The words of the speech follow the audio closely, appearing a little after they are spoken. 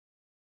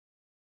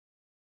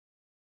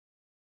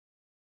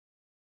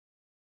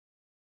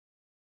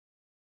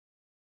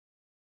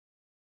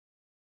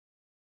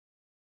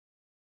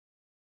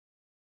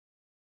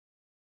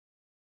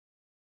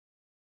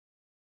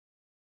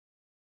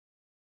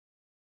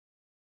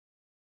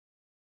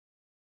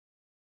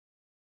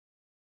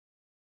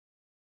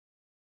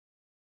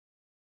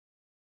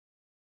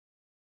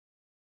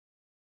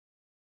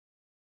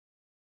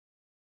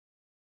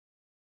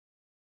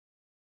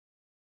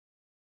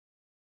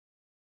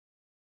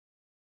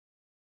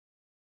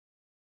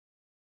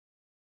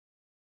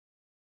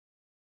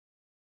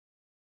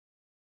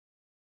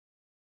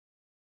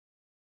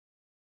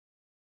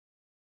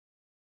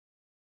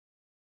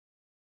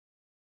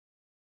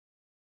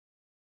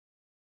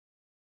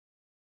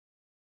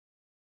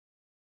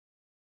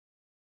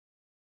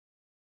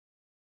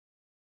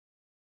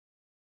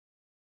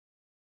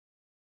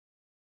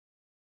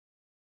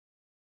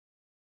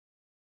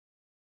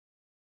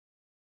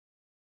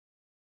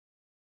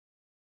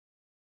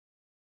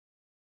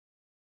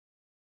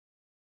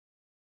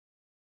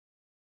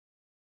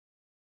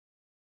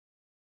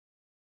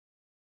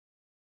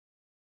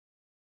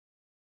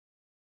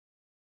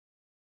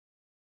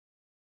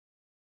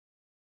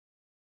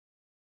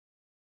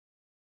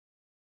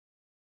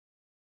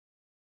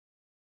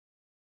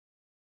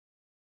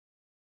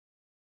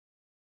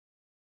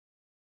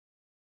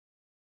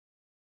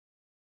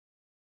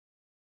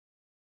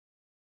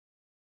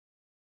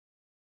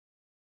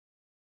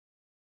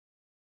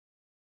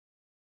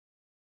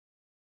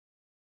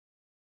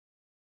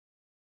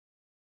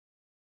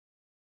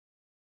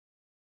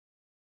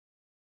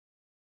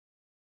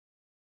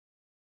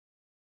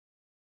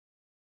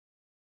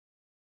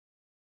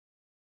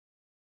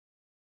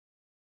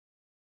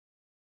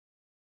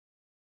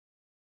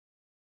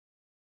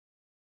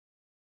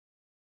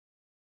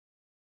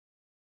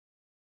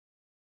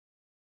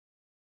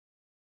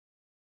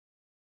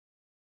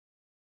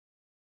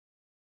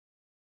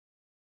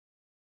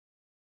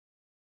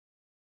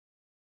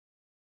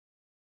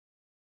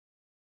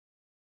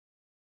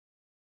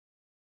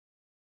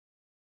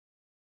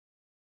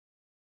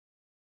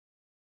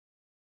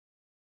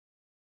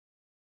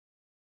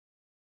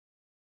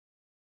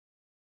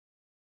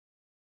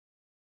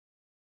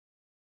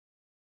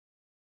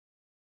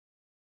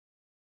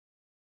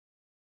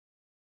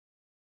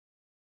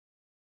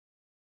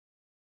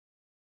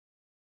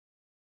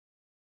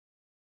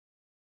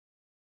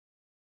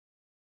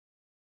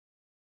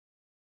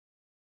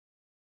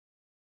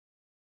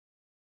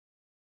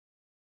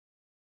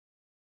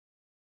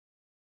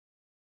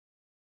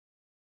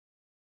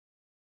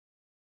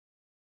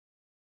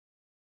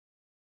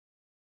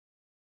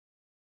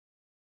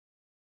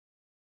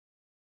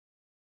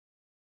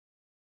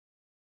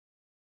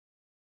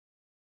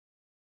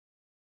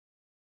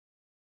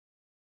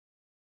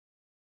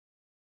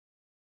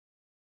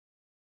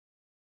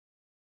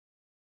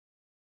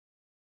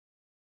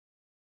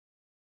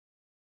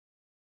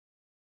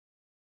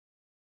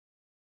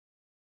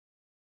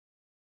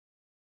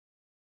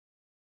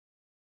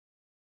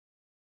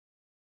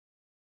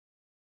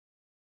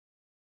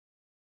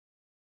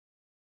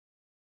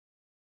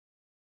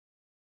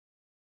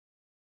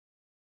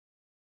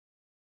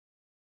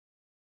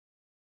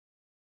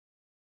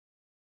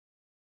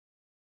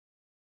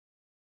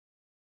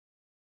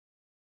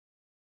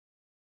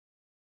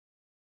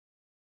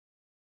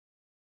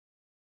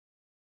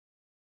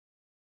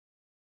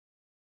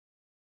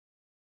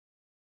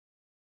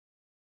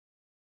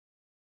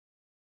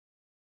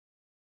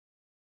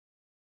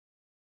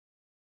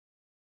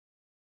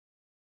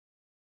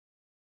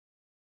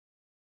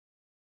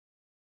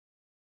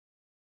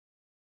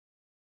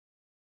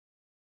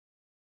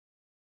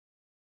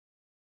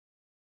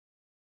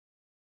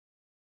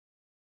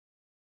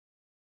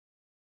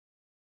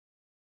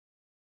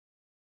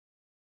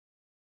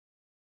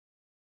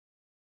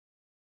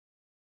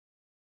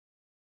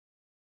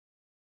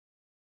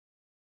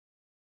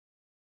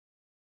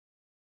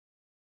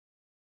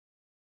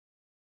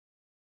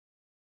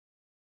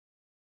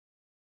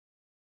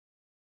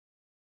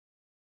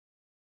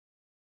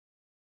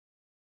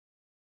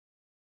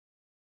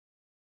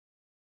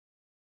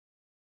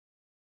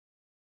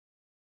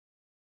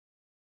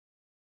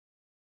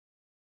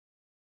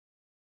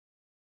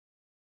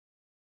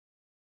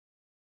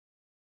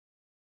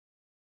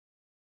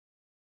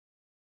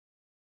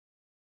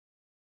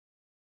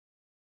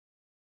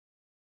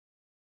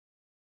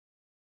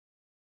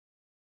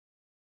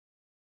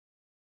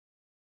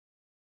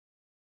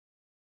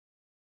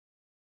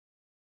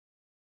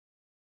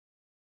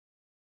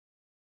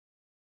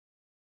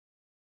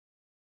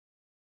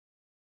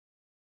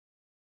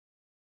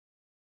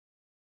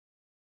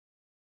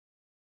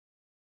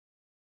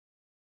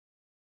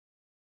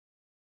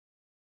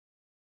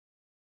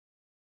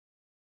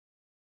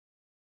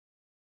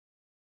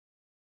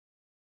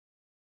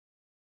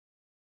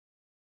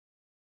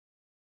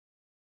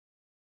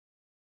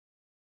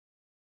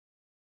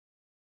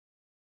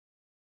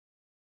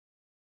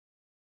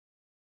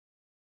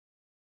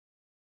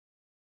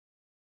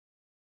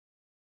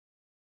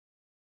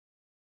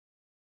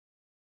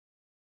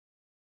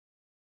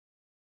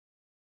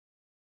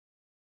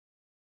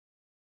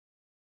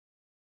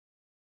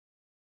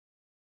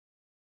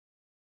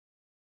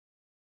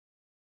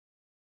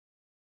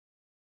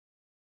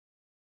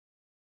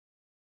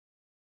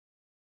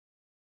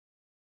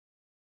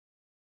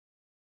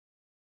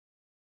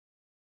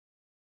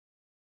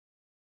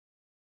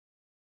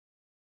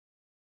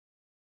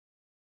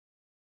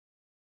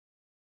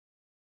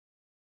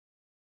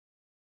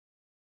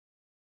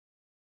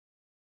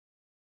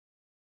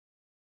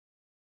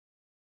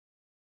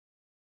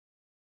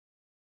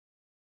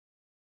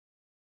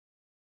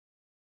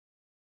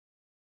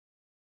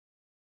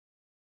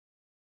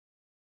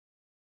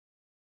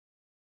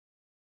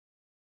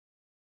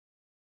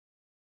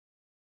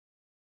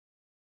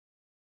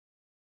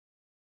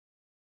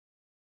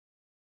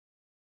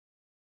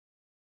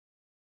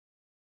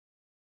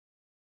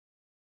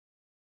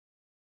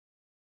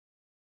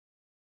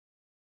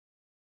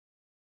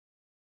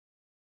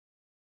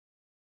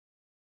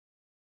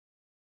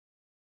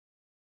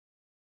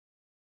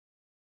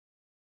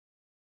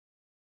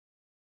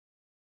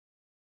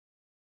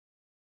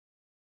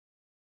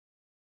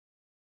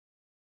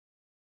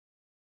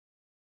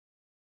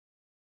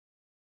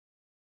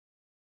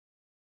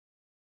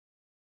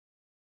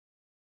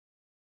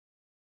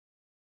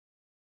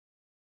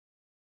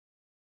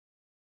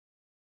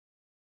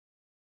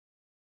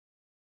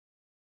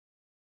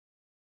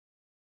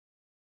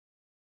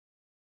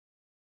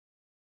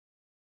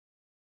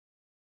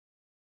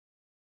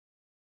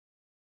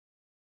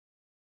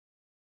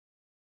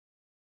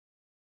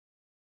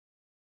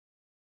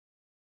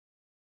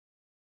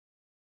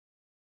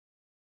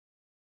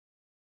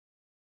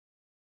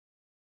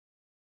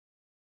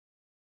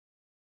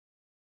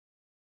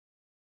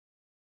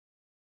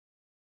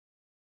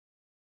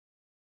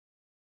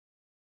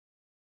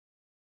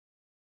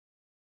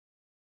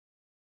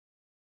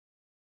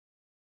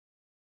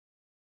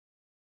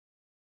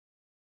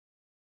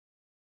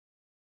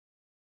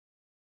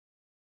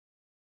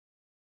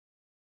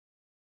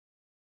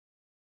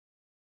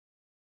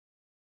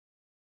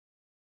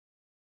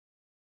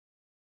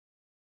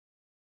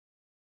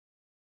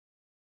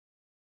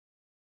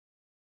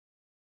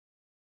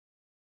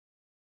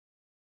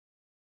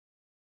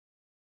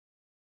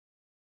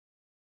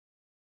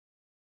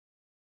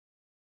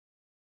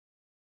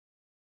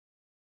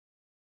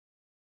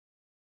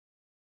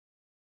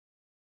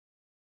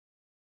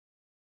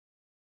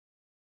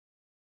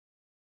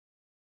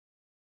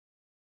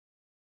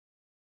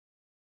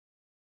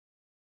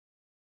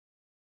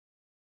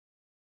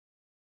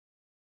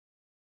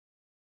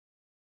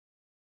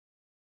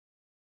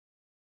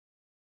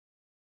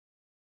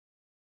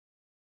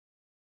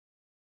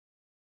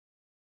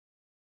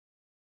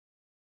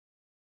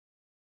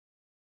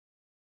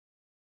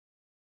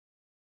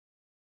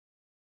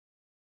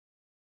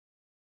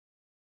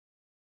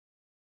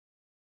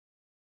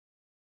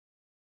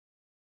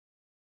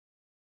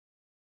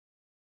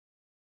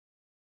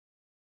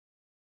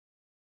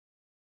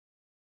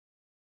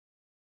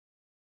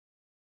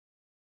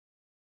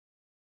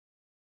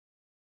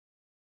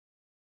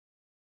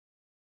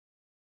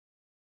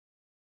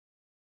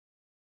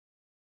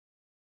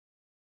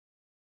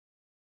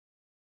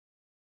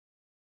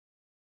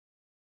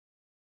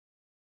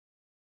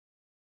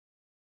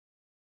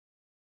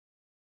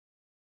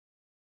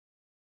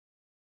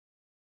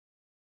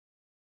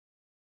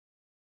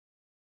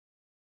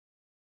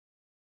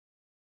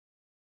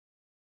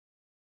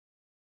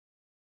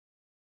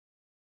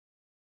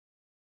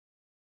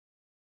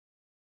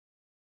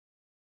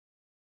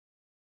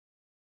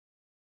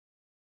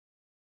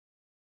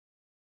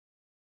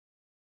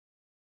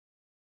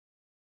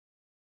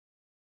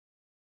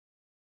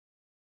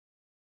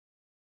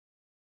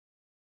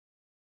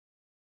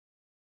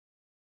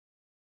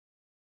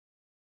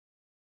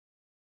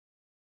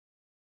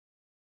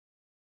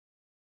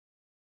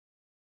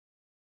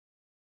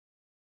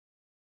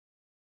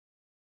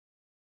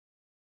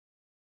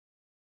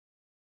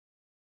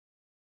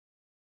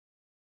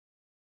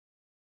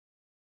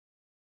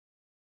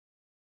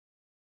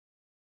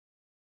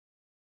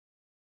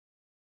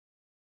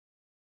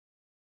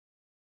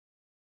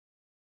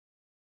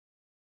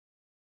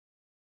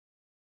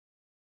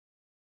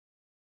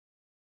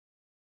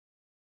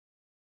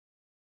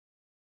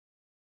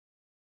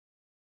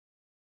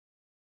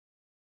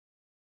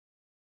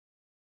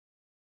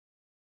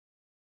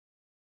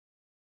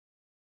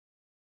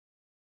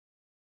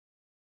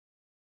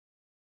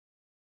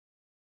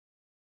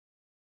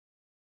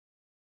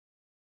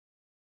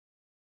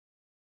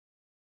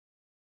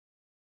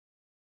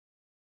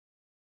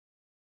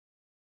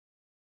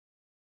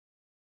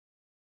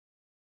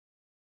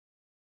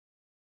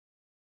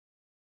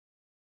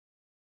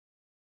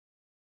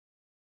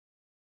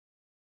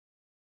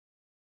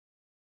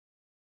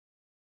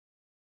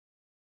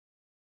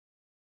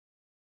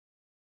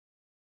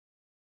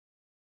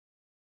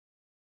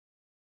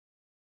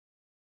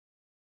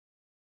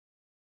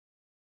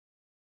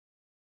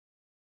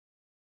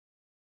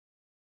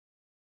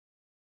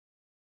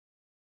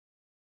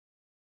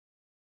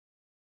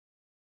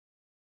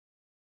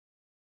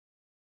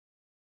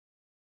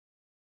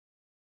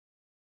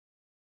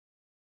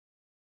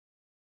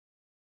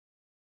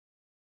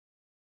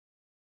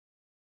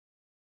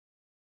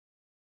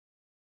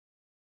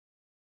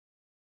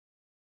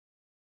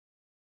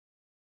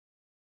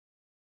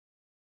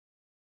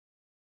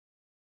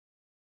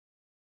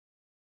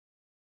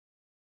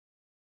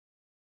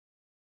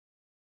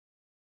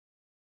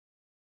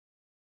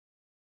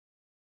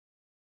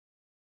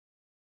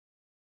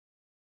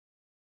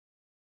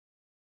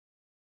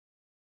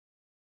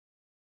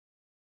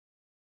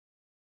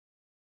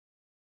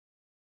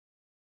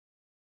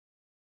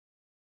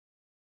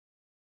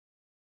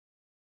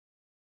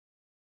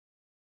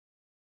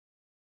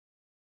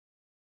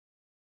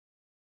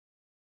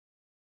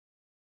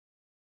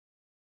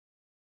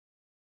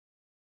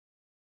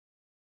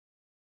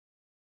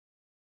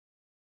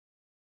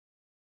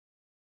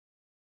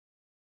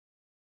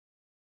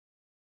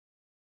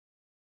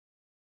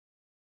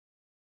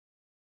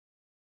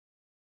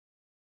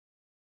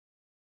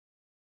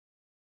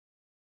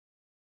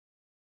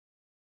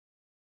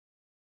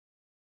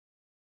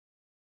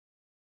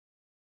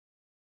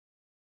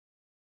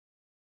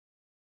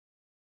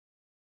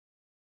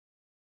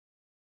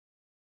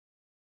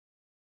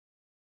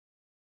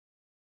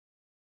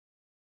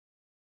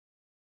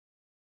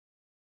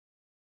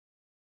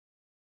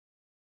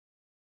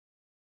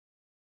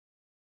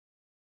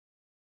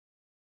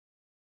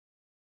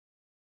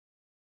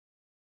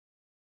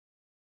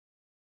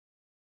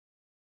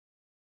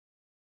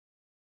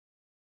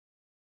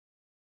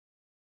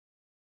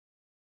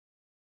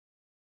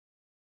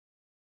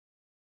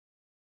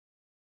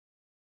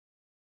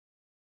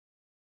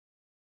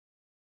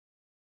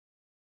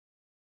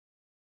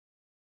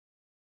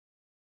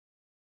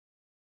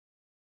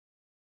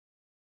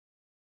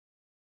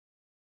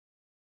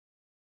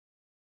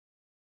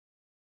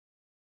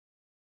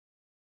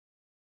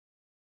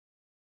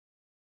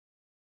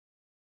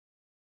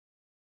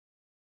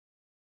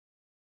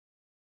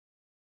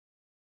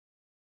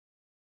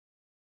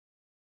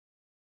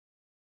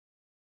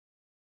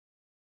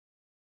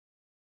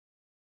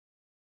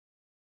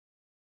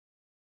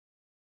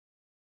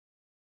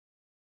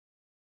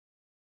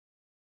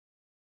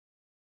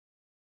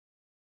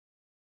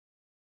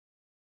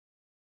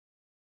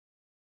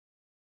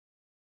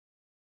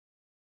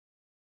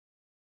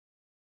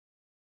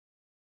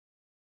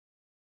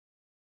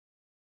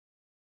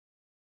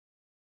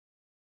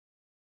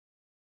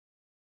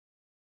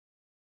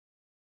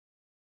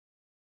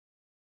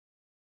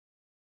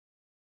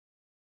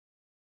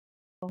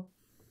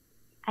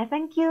I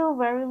thank you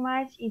very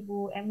much,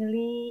 Ibu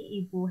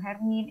Emily, Ibu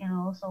Hermine, and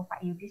also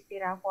Pak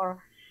Yudistira for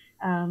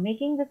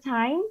making the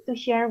time to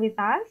share with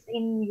us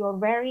in your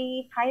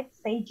very tight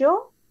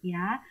schedule.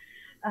 Yeah.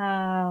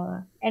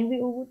 And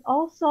we would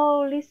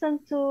also listen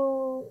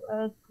to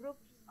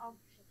groups of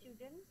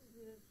students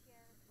will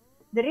share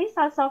the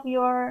results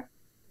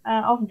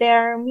of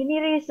their mini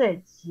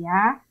research,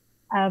 yeah,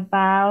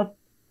 about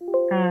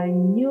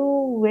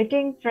new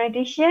wedding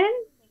tradition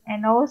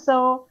and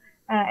also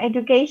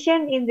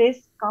education in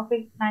this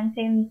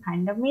COVID-19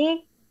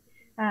 pandemic.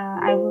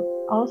 I would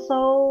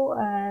also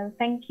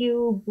thank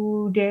you,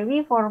 Bu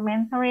Devi, for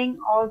mentoring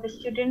all the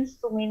students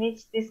to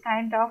manage this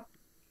kind of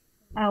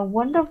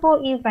wonderful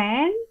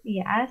event.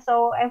 Yeah,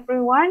 so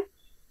everyone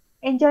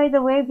enjoy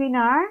the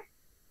webinar.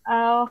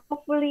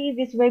 Hopefully,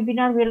 this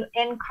webinar will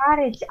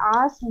encourage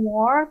us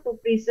more to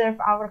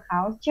preserve our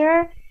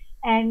culture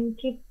and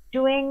keep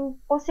doing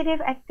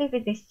positive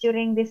activities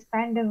during this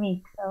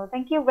pandemic. So,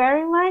 thank you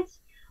very much.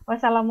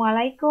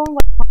 Wassalamualaikum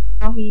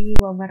warahmatullahi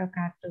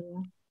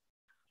wabarakatuh.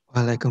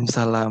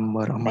 Waalaikumsalam Thank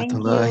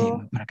warahmatullahi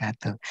you.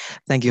 wabarakatuh.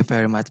 Thank you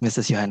very much,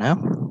 Mrs. Johanna.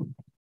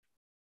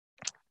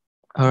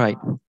 All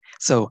right,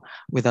 so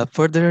without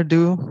further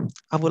ado,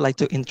 I would like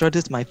to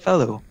introduce my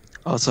fellow,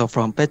 also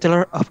from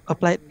Bachelor of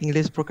Applied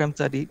English Program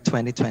Study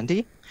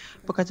 2020,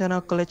 Vocational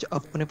College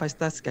of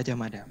Universitas Gadjah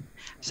Mada,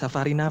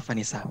 Safarina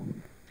Vanessa.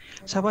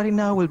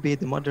 Safarina will be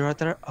the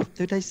moderator of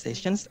today's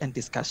sessions and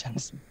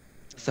discussions.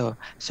 So,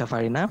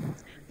 Safarina,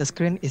 the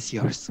screen is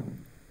yours.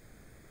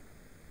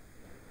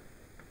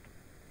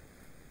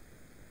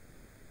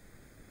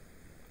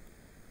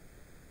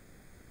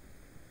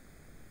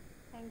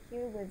 Thank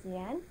you,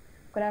 Guzian.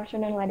 Good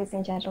afternoon, ladies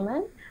and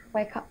gentlemen.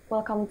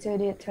 Welcome to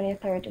the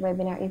 23rd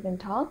webinar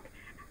event talk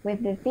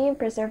with the theme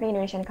Preserving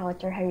Indonesian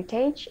Culture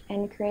Heritage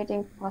and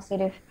Creating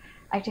Positive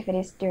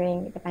Activities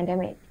During the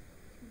Pandemic.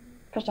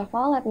 First of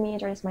all, let me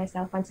introduce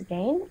myself once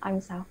again.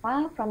 I'm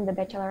Safa from the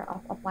Bachelor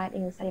of Applied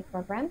English Study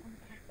Program,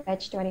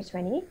 batch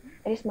 2020.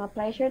 It is my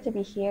pleasure to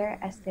be here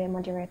as the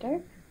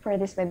moderator for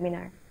this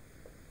webinar.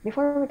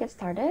 Before we get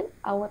started,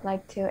 I would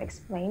like to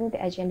explain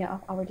the agenda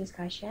of our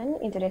discussion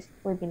in today's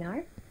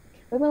webinar.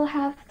 We will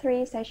have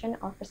 3 sessions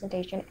of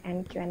presentation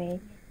and Q&A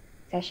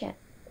session.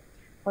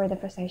 For the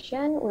first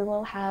session, we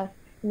will have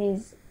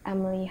Ms.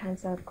 Emily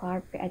Hansell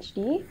Clark,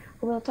 Ph.D.,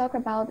 who will talk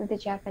about the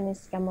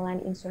Javanese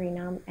Gamelan in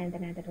Suriname and the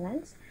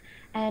Netherlands,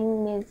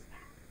 and Ms.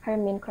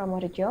 Hermine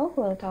Kromoredjo,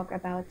 who will talk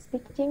about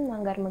Stichting,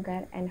 Manggar,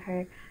 Megar, and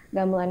her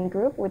Gamelan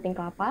group within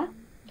Klapa.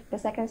 The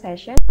second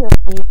session will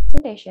be a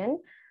presentation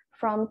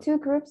from 2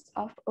 groups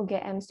of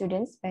UGM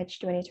students, batch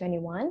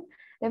 2021.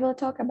 They will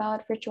talk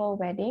about virtual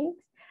weddings,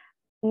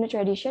 new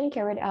tradition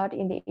carried out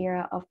in the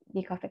era of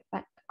the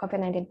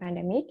COVID-19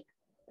 pandemic,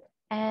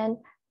 and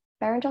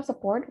parental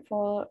support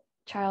for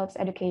child's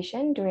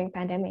education during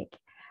pandemic.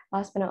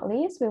 Last but not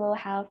least, we will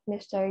have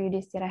Mr.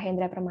 Yudistira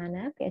Hendra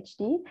Permana,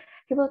 Ph.D.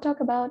 He will talk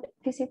about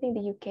visiting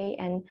the UK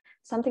and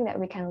something that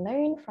we can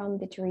learn from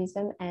the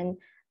tourism and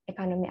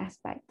economy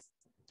aspects.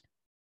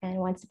 And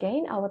once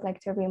again, I would like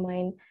to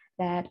remind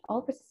that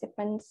all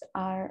participants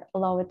are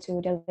allowed to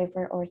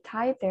deliver or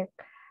type their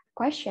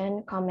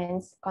question,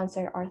 comments,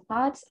 concern, or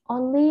thoughts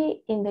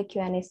only in the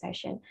Q&A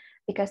session,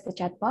 because the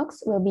chat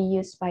box will be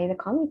used by the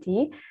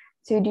committee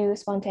to do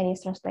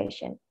spontaneous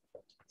translation.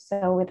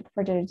 So without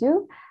further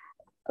ado,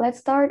 let's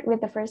start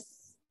with the first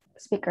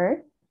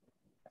speaker.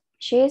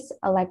 She's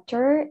a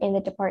lecturer in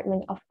the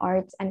Department of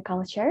Arts and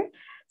Culture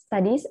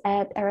Studies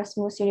at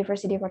Erasmus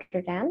University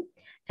Rotterdam,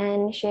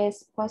 and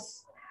she's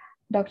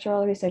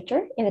postdoctoral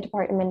researcher in the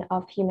Department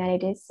of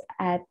Humanities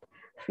at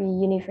Free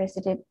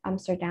University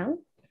Amsterdam.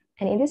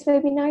 And in this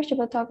webinar, she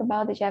will talk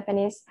about the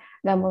Javanese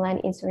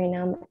Gamelan in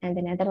Suriname and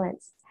the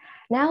Netherlands.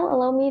 Now,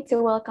 allow me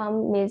to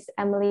welcome Ms.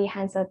 Emily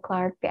Hansell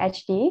Clark,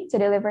 PhD, to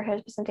deliver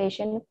her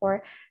presentation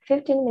for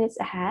 15 minutes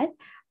ahead.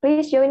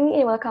 Please join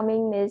me in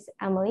welcoming Ms.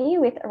 Emily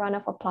with a round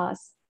of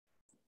applause.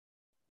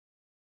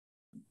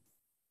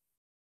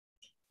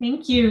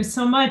 Thank you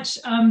so much.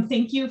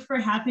 Thank you for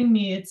having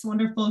me. It's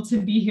wonderful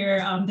to be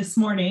here this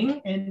morning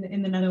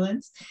in the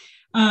Netherlands.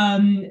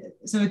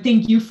 So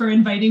thank you for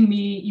inviting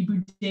me,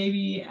 Ibu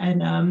Devi,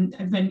 and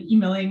I've been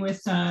emailing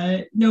with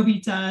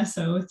Novita,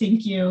 so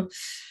thank you,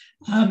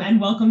 and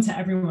welcome to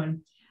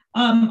everyone.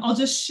 I'll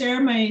just share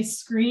my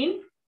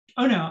screen.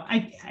 Oh no,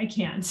 I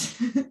can't.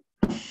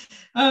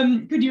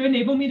 Could you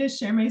enable me to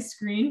share my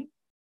screen?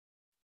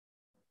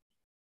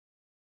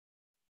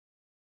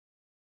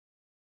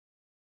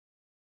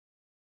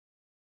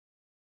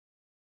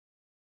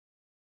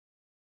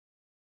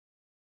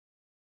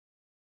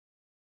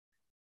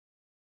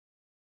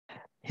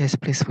 Yes,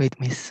 please wait,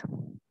 miss.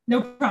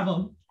 No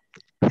problem.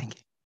 Thank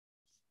you.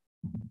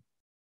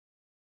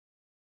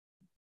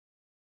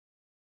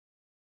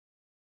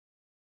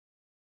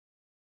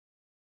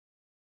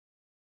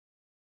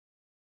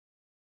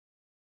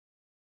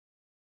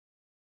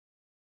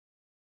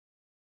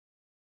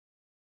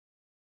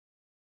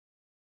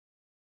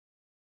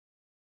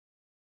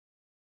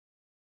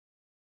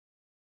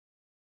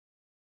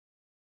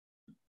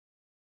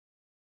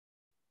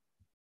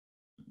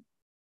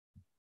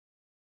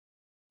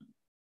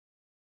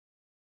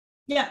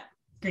 Yeah,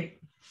 great.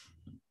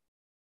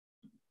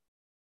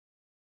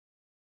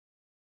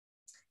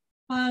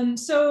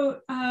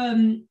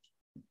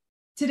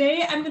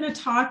 Today I'm going to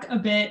talk a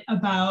bit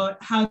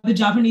about how the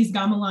Javanese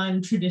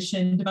gamelan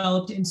tradition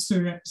developed in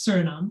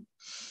Suriname.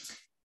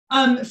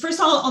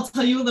 First, I'll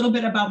tell you a little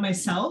bit about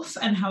myself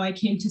and how I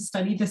came to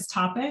study this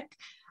topic.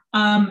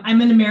 I'm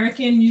an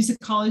American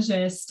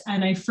musicologist,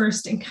 and I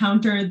first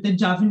encountered the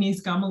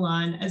Javanese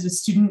gamelan as a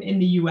student in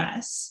the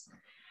US.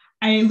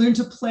 I learned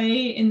to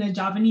play in the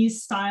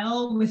Javanese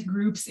style with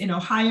groups in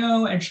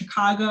Ohio and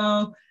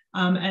Chicago,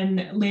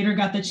 and later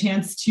got the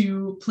chance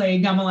to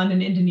play gamelan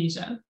in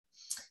Indonesia.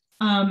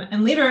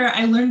 And later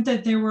I learned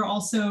that there were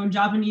also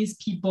Javanese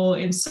people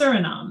in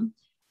Suriname,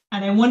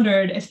 and I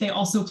wondered if they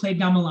also played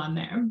gamelan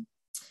there.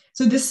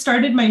 So this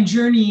started my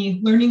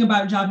journey learning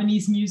about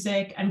Javanese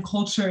music and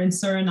culture in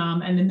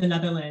Suriname and in the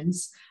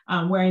Netherlands,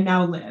 where I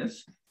now live.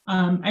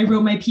 I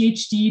wrote my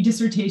PhD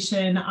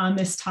dissertation on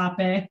this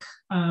topic,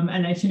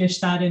 and I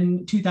finished that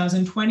in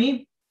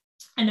 2020.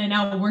 And I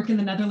now work in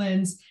the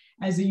Netherlands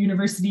as a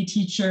university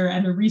teacher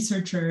and a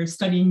researcher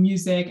studying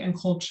music and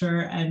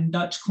culture and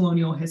Dutch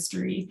colonial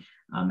history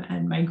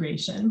and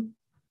migration.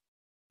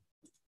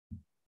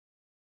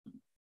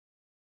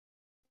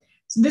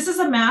 So this is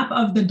a map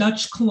of the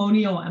Dutch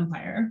colonial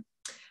empire.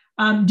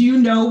 Do you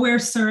know where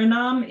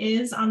Suriname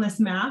is on this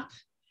map?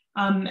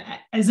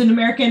 As an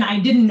American, I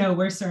didn't know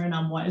where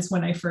Suriname was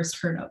when I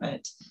first heard of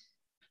it.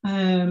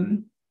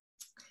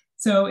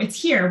 So it's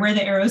here where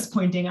the arrow is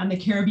pointing on the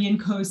Caribbean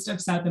coast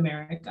of South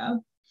America.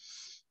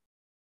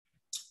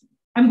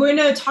 I'm going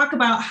to talk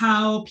about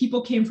how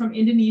people came from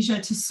Indonesia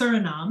to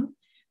Suriname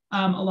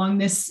along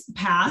this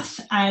path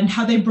and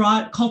how they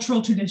brought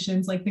cultural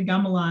traditions like the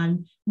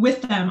gamelan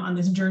with them on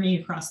this journey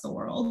across the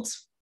world.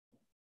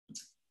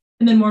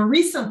 And then more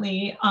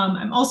recently,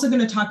 I'm also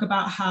going to talk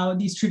about how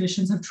these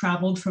traditions have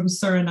traveled from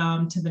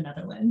Suriname to the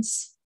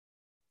Netherlands.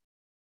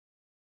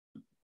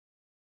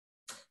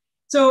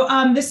 So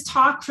this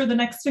talk for the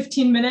next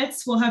 15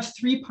 minutes will have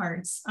three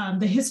parts: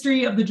 the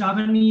history of the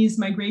Javanese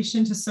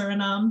migration to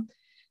Suriname,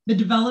 the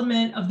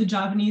development of the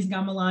Javanese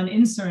gamelan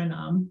in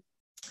Suriname,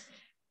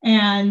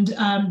 and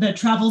the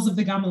travels of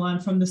the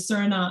gamelan from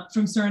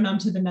Suriname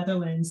to the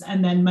Netherlands.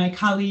 And then my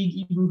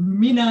colleague, Ibu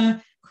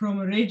Hermine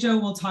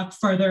Kromoredjo, will talk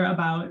further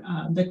about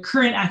the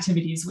current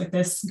activities with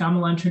this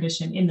gamelan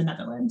tradition in the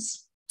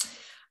Netherlands.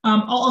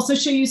 I'll also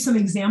show you some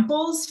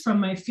examples from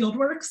my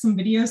fieldwork, some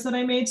videos that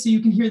I made, so you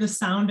can hear the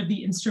sound of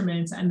the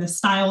instruments and the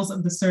styles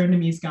of the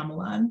Surinamese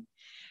gamelan.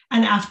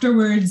 And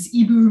afterwards,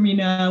 Ibu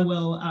Hermine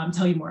will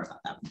tell you more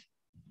about them.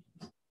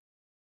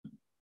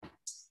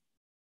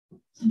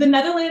 The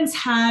Netherlands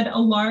had a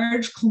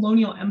large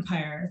colonial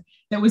empire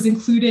that was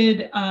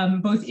included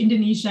both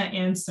Indonesia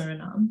and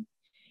Suriname.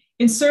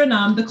 In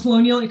Suriname, the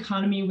colonial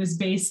economy was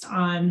based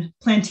on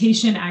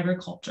plantation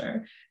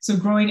agriculture, so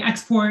growing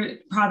export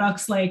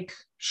products like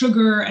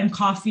sugar and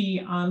coffee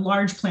on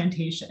large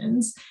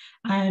plantations.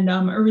 And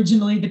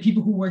originally, the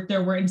people who worked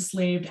there were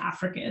enslaved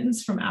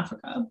Africans from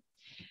Africa.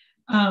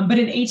 But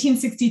in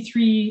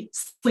 1863,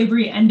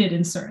 slavery ended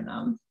in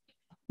Suriname.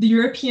 The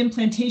European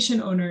plantation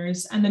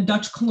owners and the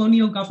Dutch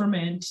colonial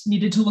government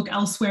needed to look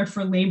elsewhere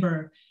for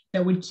labor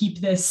that would keep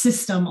this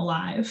system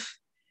alive.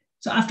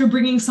 So after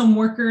bringing some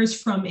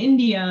workers from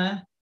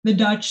India, the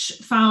Dutch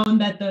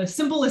found that the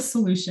simplest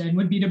solution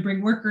would be to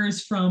bring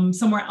workers from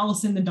somewhere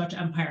else in the Dutch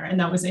Empire, and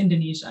that was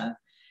Indonesia.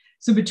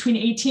 So between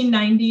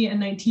 1890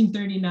 and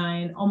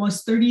 1939,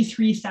 almost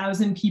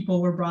 33,000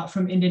 people were brought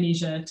from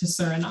Indonesia to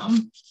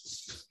Suriname.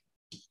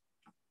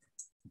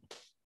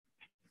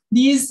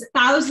 These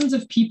thousands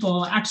of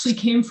people actually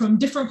came from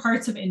different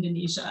parts of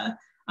Indonesia.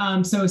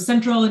 So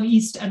Central and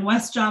East and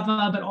West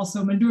Java, but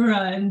also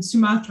Madura and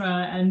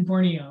Sumatra and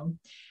Borneo.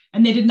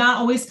 And they did not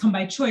always come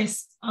by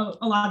choice.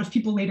 A lot of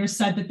people later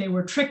said that they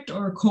were tricked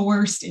or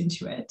coerced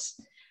into it.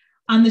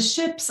 On the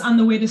ships on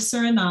the way to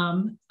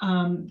Suriname,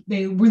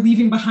 they were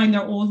leaving behind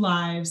their old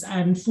lives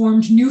and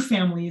formed new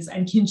families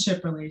and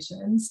kinship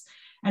relations.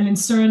 And in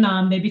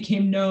Suriname, they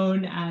became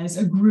known as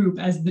a group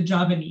as the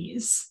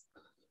Javanese.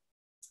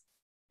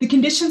 The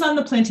conditions on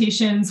the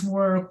plantations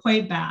were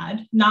quite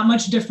bad, not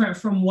much different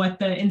from what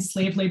the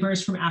enslaved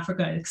laborers from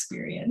Africa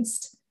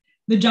experienced.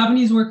 The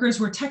Javanese workers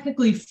were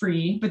technically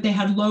free, but they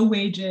had low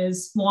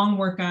wages, long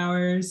work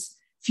hours,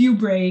 few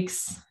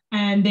breaks,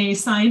 and they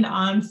signed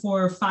on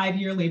for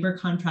 5-year labor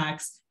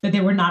contracts that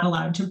they were not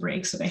allowed to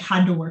break. So they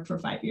had to work for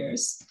 5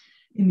 years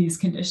in these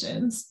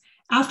conditions.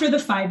 After the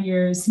 5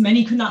 years,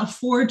 many could not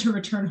afford to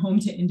return home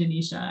to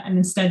Indonesia and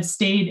instead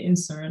stayed in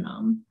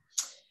Suriname.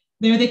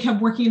 There, they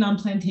kept working on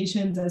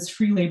plantations as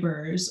free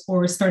laborers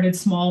or started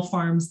small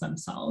farms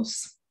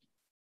themselves.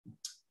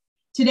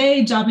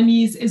 Today,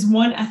 Javanese is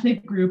one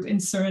ethnic group in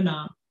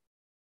Suriname,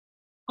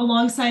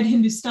 alongside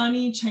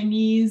Hindustani,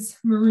 Chinese,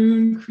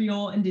 Maroon,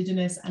 Creole,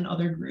 Indigenous, and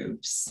other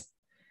groups.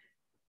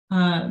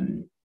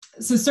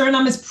 So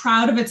Suriname is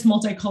proud of its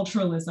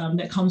multiculturalism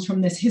that comes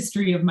from this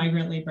history of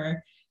migrant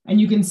labor. And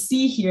you can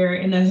see here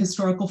in a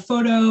historical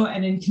photo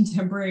and in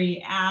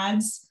contemporary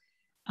ads,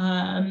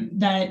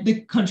 that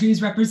the country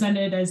is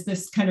represented as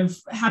this kind of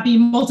happy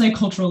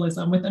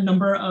multiculturalism with a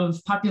number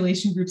of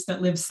population groups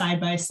that live side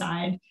by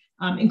side,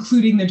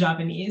 including the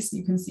Javanese,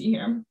 you can see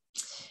here.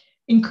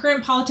 In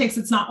current politics,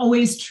 it's not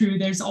always true.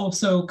 There's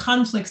also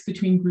conflicts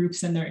between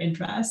groups and their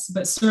interests,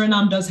 but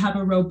Suriname does have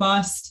a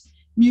robust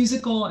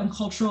musical and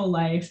cultural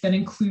life that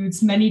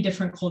includes many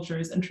different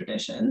cultures and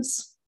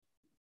traditions.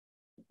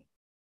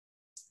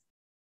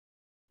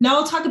 Now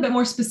I'll talk a bit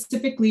more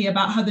specifically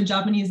about how the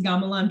Javanese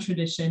Gamelan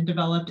tradition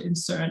developed in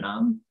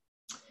Suriname.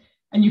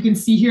 And you can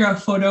see here a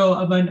photo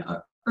of an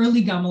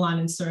early gamelan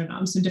in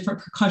Suriname, so different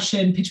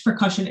percussion, pitch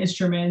percussion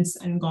instruments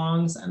and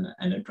gongs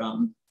and a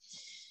drum.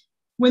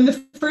 When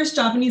the first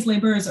Javanese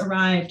laborers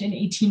arrived in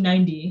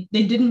 1890,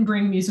 they didn't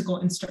bring musical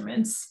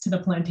instruments to the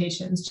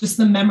plantations, just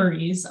the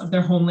memories of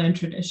their homeland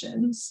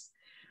traditions.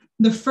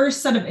 The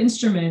first set of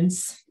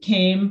instruments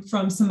came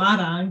from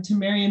Semarang to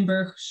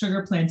Marienburg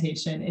sugar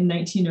plantation in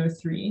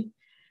 1903.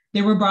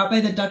 They were brought by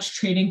the Dutch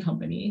Trading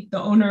Company,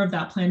 the owner of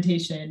that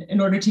plantation, in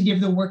order to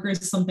give the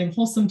workers something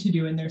wholesome to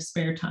do in their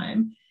spare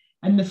time.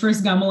 And the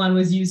first gamelan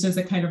was used as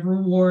a kind of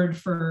reward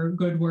for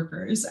good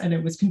workers, and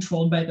it was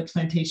controlled by the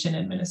plantation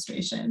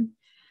administration.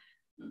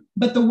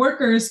 But the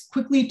workers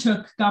quickly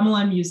took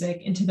gamelan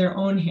music into their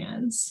own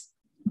hands.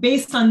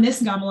 Based on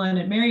this gamelan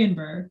at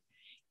Marienburg,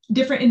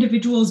 different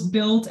individuals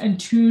built and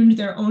tuned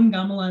their own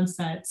gamelan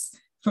sets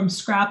from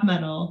scrap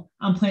metal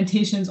on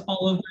plantations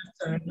all over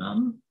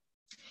Suriname.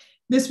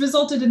 This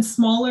resulted in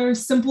smaller,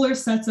 simpler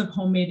sets of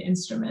homemade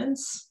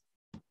instruments.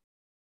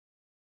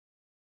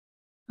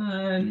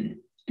 And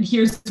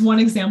here's one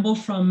example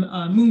from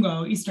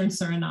Mungo, Eastern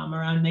Suriname,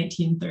 around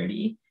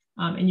 1930.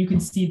 And you can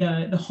see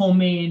the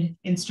homemade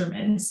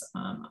instruments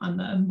on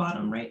the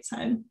bottom right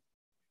side.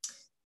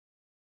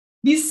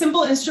 These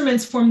simple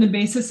instruments form the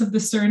basis of the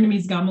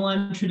Surinamese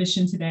gamelan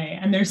tradition today,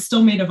 and they're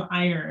still made of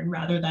iron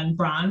rather than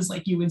bronze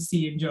like you would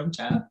see in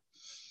Gadjah.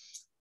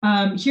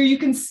 Here you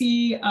can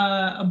see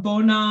a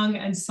bonang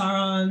and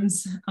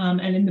sarongs,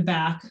 and in the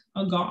back,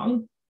 a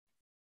gong.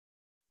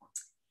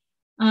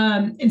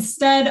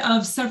 Instead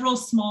of several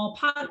small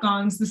pot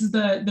gongs, this is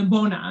the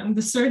bonang.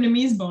 The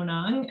Surinamese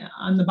bonang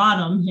on the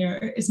bottom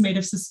here is made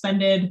of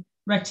suspended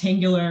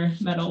rectangular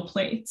metal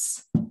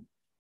plates.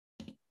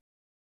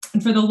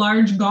 And for the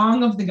large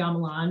gong of the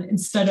gamelan,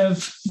 instead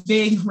of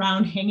big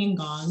round hanging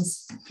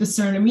gongs, the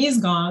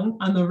Surinamese gong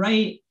on the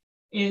right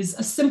is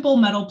a simple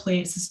metal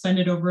plate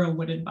suspended over a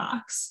wooden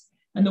box.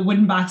 And the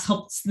wooden box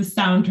helps the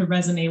sound to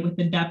resonate with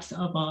the depth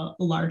of a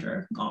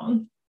larger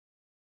gong.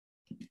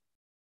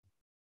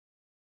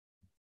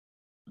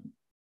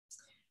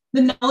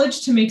 The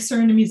knowledge to make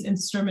Surinamese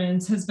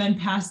instruments has been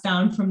passed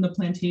down from the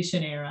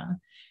plantation era.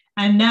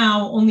 And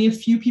now only a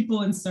few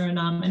people in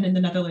Suriname and in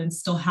the Netherlands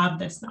still have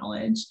this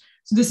knowledge.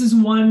 So this is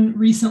one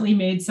recently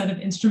made set of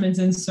instruments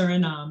in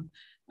Suriname.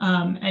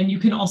 And you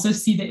can also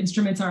see the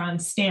instruments are on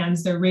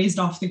stands. They're raised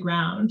off the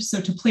ground.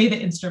 So to play the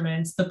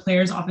instruments, the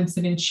players often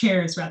sit in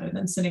chairs rather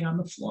than sitting on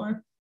the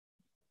floor.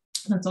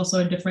 That's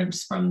also a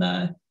difference from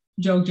the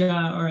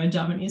Jogja or a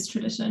Javanese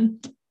tradition.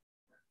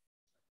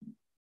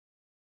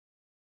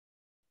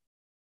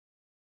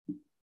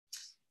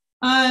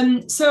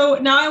 So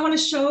now I want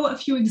to show a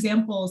few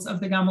examples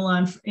of the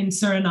gamelan in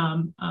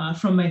Suriname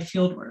from my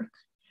fieldwork.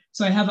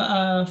 So I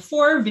have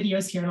 4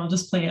 videos here, and I'll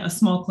just play a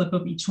small clip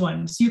of each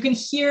one. So you can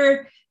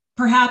hear,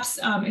 perhaps,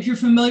 if you're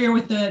familiar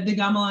with the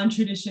gamelan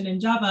tradition in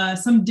Java,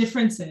 some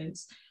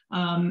differences,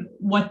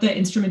 what the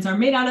instruments are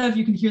made out of.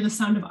 You can hear the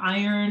sound of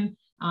iron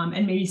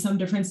and maybe some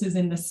differences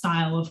in the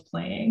style of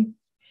playing.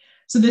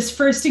 So this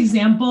first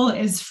example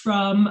is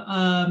from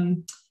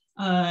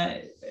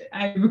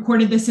I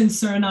recorded this in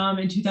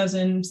Suriname in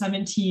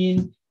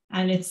 2017,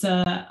 and it's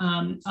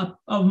a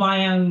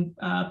wayang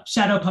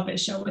shadow puppet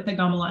show with a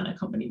gamelan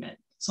accompaniment.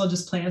 So I'll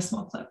just play a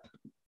small clip.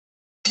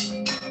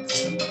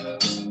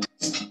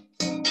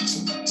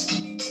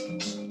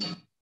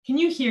 Can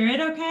you hear it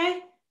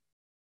okay?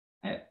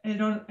 I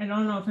don't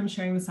know if I'm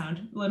sharing the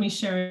sound. Let me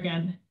share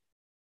again.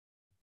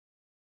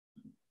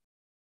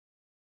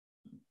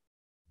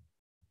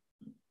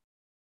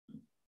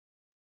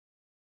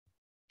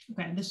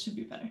 Okay, this should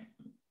be better.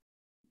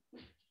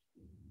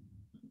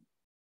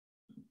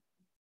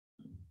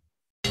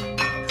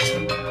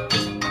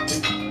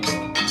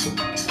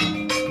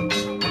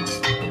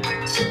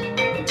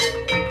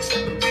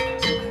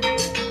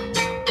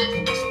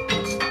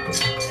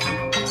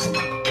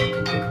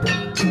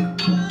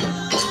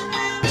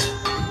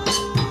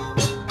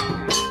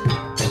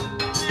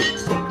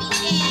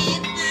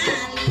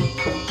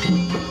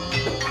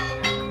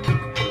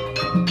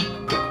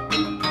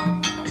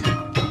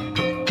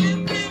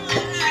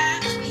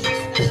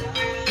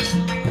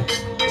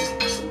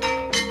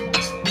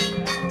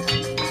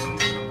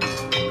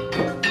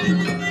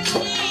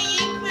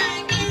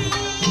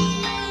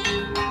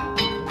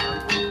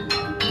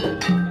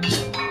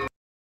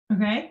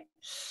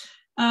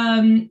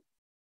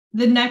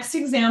 The next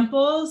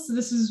example, so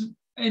this is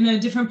in a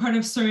different part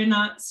of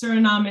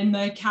Suriname in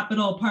the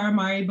capital,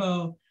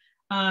 Paramaribo.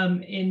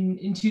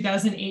 in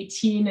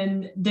 2018.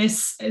 And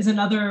this is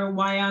another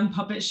wayang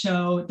puppet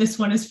show. This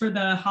one is for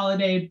the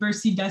holiday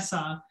Bersih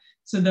Desa,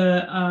 so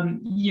the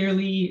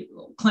yearly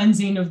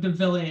cleansing of the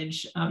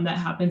village that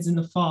happens in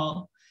the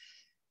fall.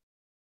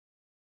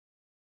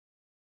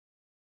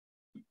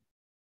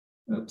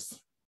 Oops.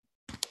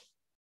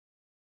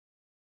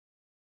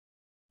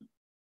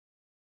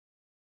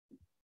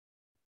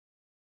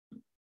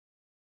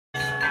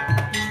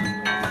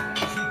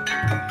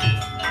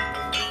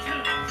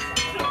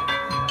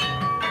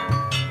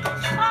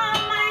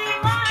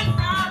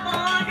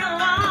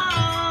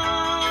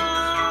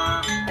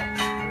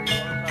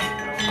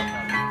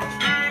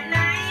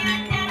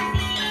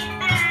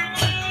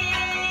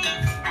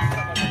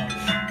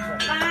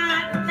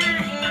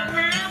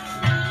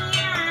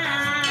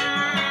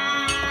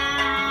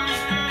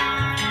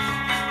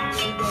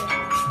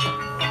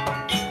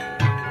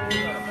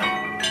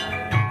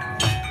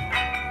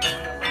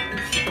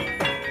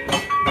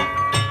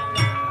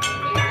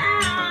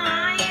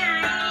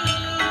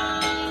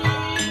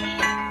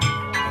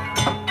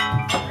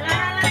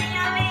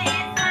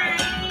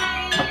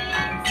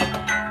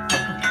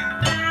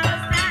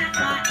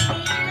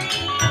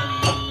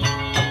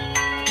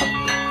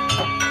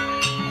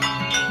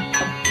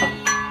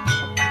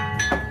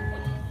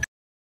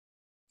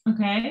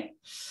 Okay.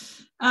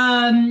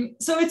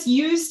 So it's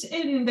used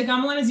in, the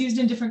gamelan is used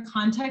in different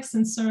contexts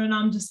in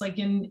Suriname, just like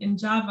in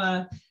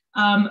Java.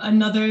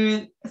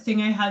 Another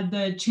thing I had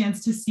the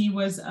chance to see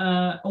was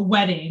a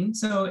wedding.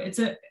 So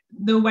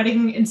the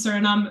wedding in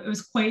Suriname, it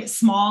was quite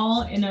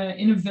small in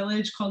a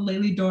village called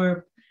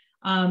Lelydorp.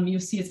 You'll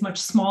see it's much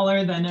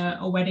smaller than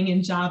a wedding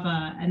in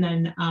Java. And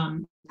then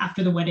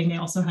after the wedding, they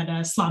also had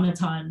a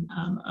slamatan,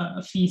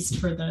 a feast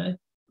for the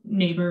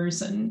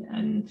neighbors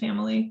and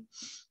family.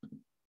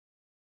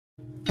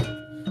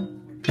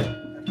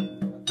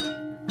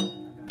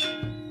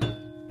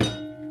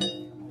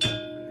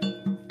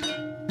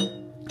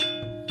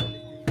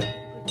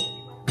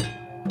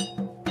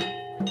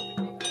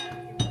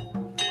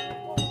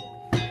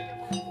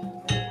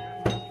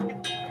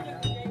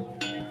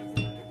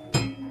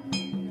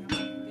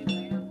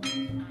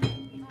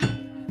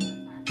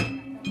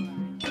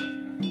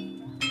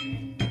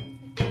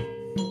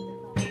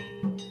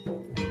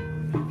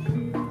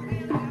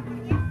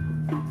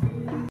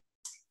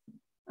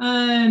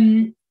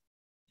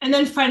 And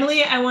then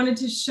finally, I wanted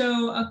to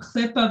show a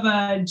clip of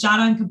a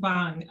Jarang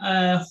Kebang,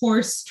 a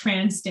horse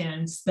trance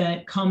dance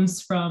that comes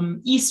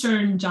from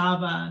Eastern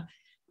Java.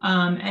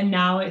 And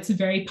now it's a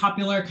very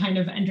popular kind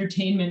of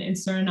entertainment in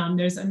Suriname.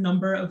 There's a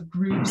number of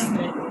groups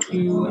that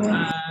do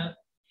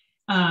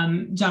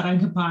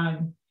Jarang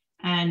Kebang.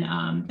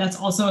 And that's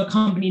also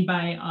accompanied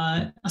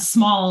by a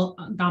small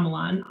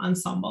gamelan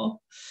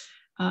ensemble.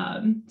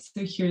 So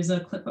here's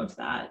a clip of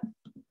that.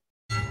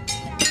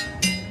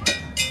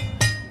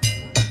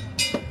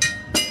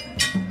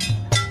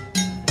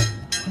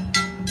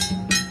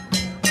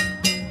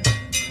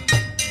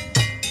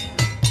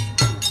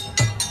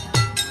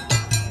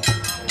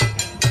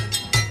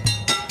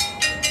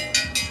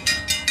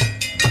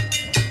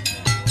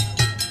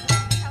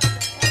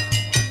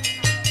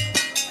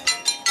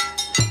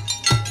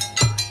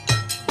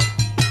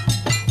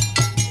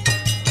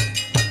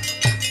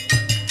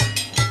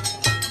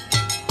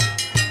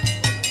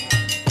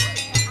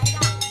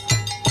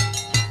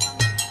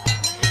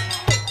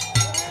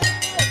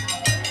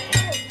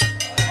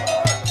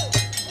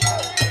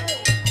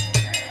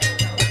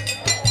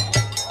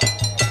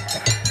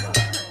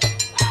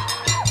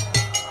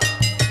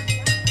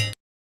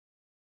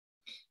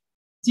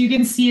 So you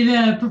can see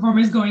the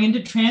performers going into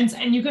trance,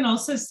 and you can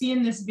also see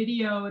in this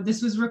video,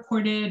 this was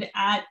recorded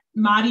at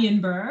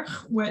Marienburg,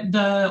 where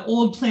the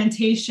old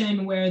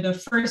plantation where the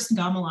first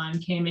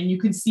gamelan came, and you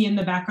can see in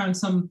the background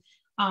some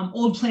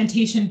old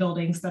plantation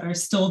buildings that are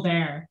still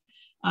there,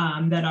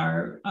 that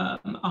are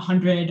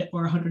 100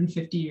 or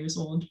 150 years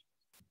old.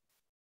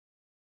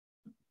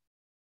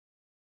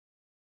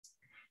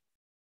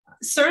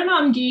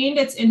 Suriname gained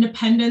its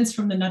independence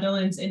from the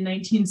Netherlands in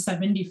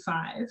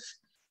 1975.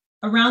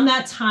 Around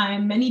that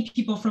time, many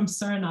people from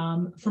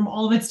Suriname, from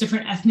all of its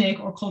different ethnic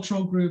or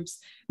cultural groups,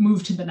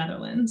 moved to the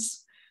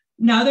Netherlands.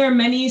 Now there are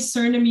many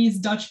Surinamese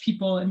Dutch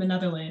people in the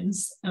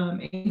Netherlands,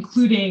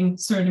 including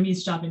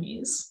Surinamese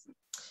Javanese.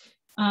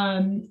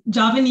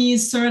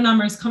 Javanese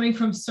Surinamers coming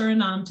from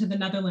Suriname to the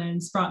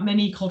Netherlands brought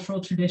many cultural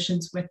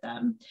traditions with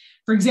them.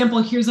 For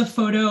example, here's a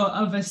photo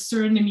of a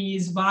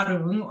Surinamese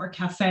warung or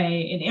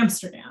cafe in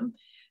Amsterdam.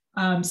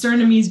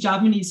 Surinamese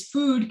Javanese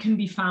food can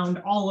be found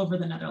all over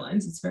the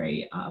Netherlands. It's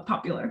very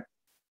popular.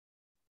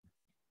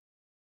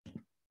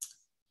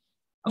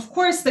 Of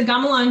course, the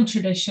gamelan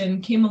tradition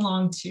came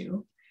along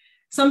too.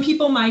 Some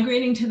people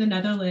migrating to the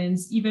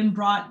Netherlands even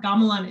brought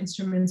gamelan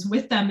instruments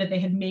with them that they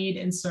had made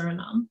in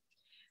Suriname.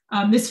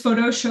 This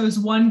photo shows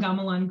one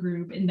gamelan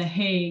group in The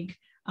Hague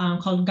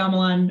called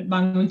Gamelan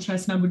Bangun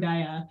Tresna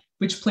Budaya,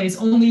 which plays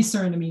only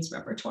Surinamese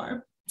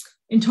repertoire.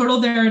 In total,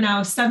 there are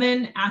now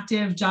 7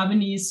 active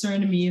Javanese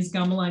Surinamese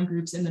gamelan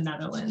groups in the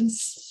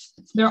Netherlands.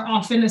 They're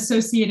often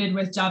associated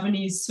with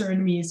Javanese,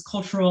 Surinamese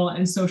cultural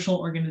and social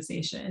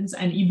organizations.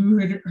 And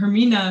Ibu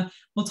Hermine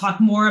will talk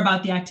more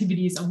about the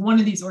activities of one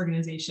of these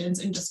organizations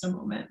in just a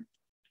moment.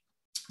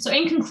 So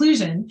in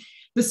conclusion,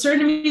 the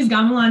Surinamese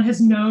gamelan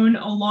has known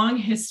a long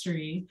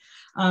history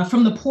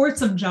from the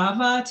ports of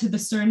Java to the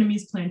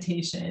Surinamese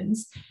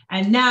plantations,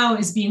 and now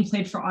is being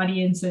played for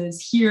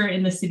audiences here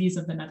in the cities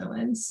of the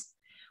Netherlands.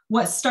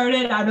 What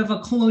started out of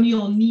a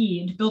colonial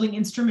need, building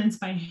instruments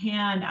by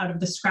hand out of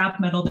the scrap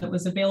metal that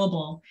was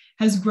available,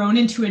 has grown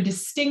into a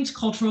distinct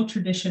cultural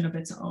tradition of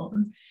its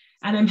own.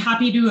 And I'm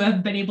happy to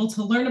have been able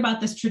to learn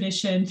about this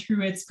tradition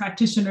through its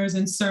practitioners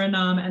in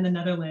Suriname and the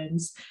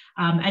Netherlands.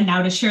 And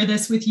now to share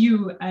this with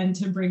you and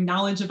to bring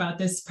knowledge about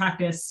this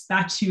practice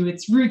back to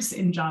its roots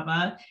in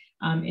Java,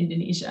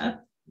 Indonesia.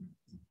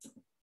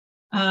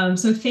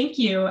 So thank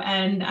you,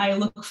 and I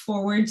look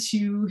forward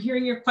to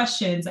hearing your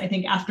questions, I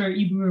think after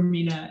Ibu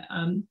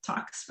Hermine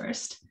talks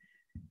first.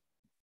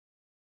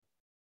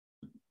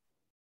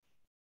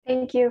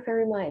 Thank you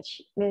very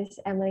much, Ms.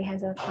 Emily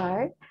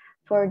Hansell-Clark,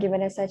 for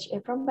giving us such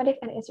informative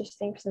and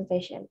interesting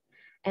presentation.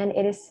 And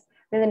it is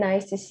really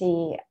nice to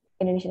see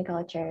Indonesian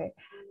culture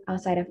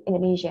outside of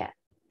Indonesia.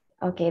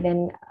 Okay,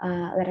 then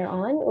later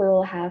on, we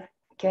will have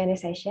Q&A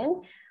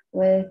session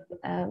with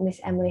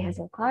Ms. Emily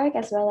Hansell-Clark,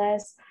 as well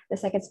as the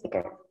second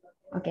speaker.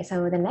 Okay,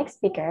 so the next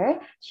speaker,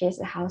 she is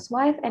a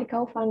housewife and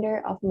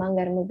co-founder of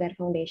Manggar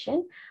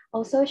Foundation.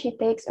 Also, she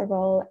takes a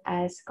role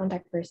as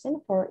contact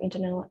person for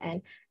internal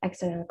and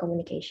external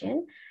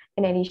communication.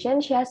 In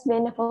addition, she has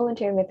been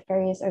volunteering with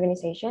various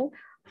organizations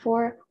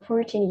for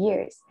 14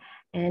 years.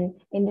 And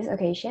in this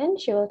occasion,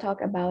 she will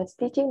talk about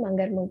Stichting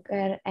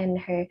Manggar and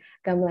her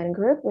Gamelan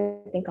group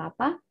within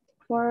Klapa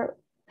for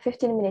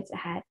 15 minutes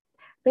ahead.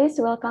 Please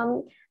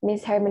welcome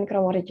Ms. Hermine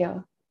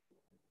Kromoredjo.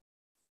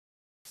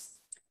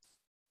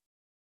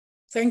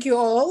 Thank you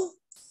all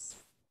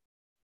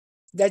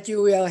that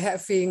you will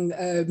having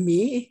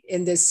me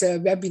in this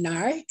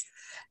webinar,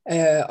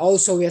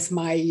 also with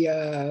my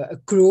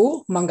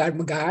crew, Manggar,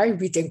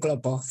 Witing,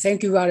 Klapa.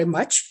 Thank you very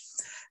much.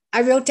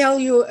 I will tell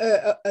you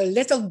a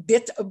little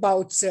bit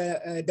about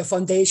the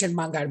foundation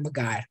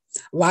Manggar,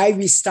 why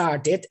we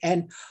started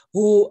and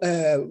who,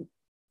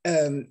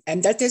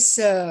 and that is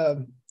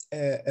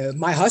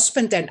my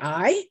husband and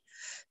I,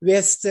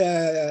 with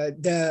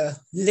the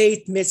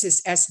late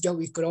Mrs. S.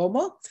 Joey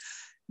Kromo,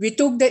 we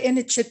took the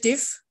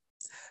initiative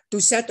to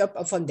set up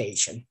a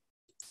foundation.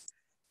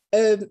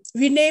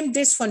 We named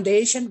this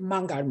foundation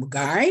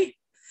Manggar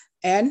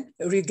and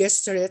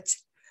registered it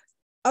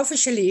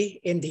officially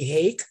in The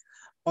Hague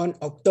on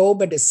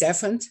October the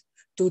 7th,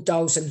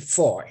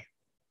 2004.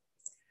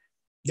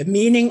 The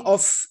meaning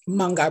of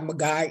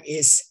Manggar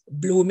is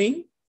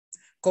blooming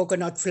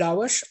coconut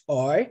flowers,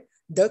 or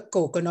the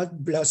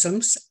coconut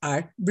blossoms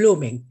are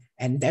blooming.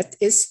 And that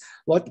is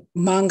what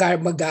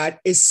Manggar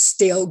is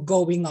still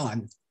going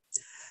on.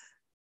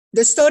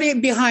 The story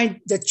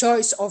behind the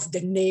choice of the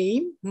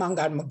name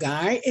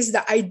Manggar is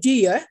the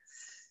idea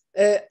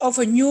of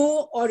a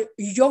new or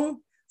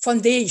young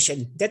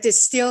foundation that is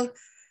still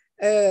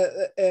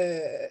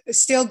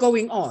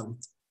going on,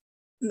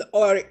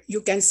 or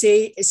you can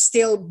say is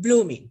still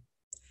blooming.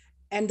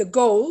 And the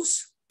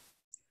goals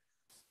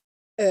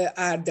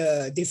are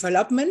the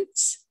development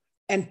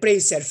and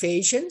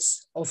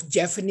preservations of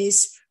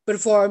Javanese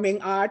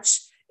performing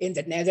arts in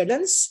the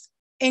Netherlands,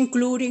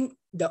 including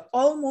the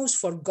almost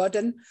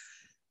forgotten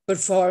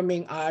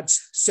performing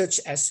arts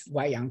such as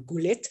wayang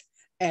kulit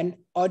and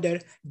other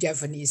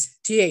Javanese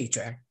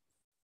theater.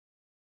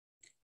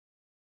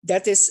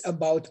 That is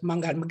about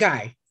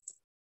Manggar.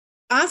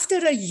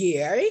 After a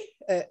year,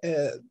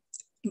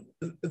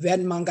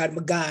 when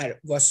Manggar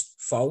was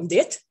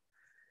founded,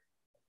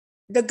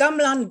 the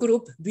Gamelan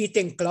group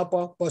Witing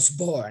Klapa was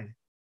born.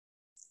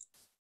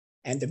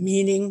 And the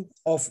meaning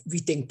of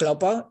Witing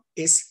Klapa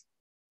is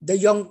the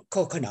young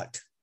coconut.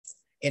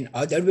 In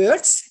other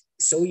words,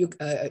 so you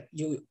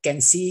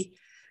can see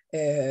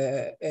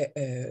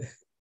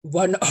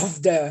one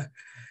of the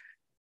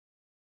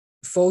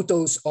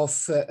photos of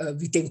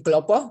Witing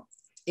Klapa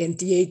in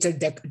Theater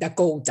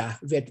Dakota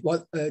with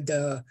what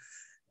the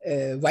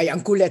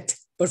wayang kulit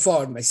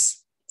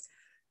performers.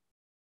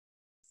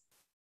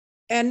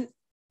 And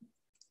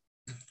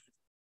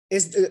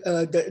is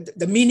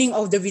the meaning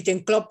of the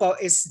Witing Klapa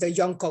is the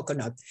young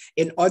coconut.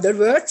 In other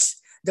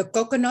words, the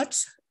coconut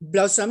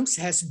blossoms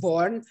has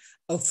borne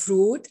a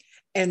fruit,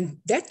 and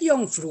that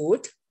young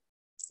fruit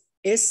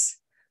is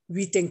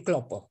Witing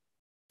Klapa.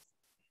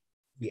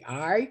 We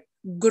are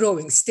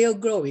growing, still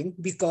growing,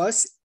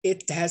 because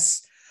it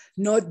has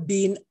not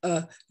been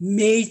a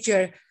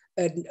major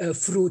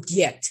fruit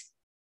yet.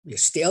 We're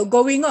still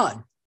going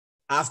on.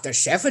 After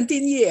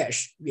 17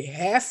 years, we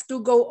have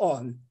to go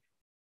on.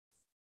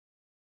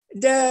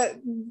 The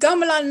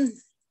gamelan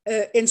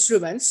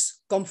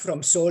instruments come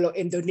from Solo,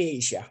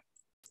 Indonesia.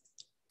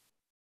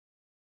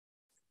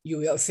 You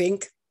will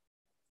think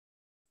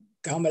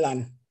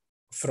gamelan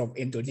from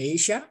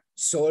Indonesia,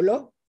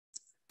 Solo.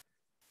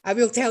 I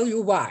will tell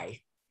you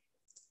why.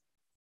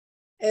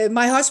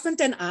 My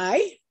husband and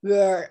I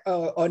were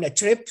on a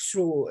trip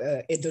through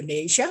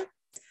Indonesia.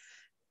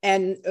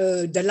 And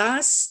the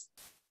last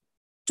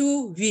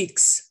 2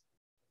 weeks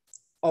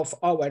of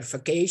our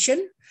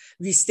vacation,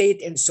 we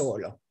stayed in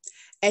Solo.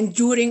 And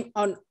during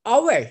on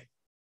our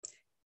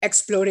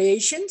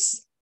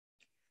explorations,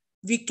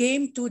 we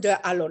came to the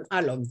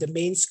alun-alun, the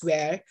main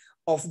square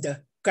of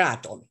the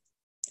Kraton.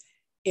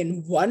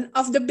 In one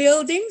of the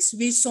buildings,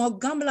 we saw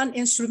gamelan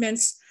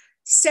instruments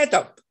set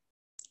up.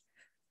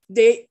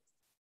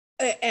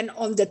 And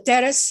on the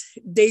terrace,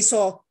 we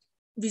saw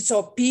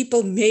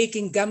people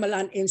making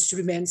gamelan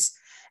instruments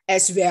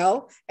as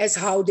well as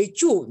how they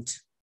tuned.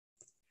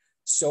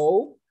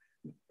 So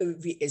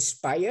we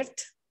inspired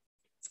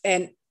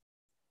and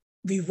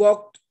we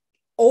walked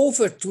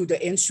over to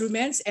the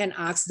instruments and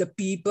asked the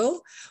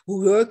people who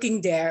were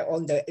working there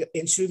on the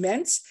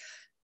instruments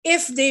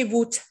if they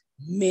would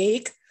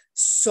make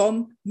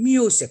some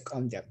music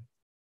on them.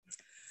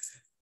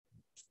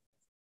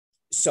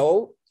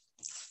 So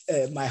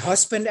my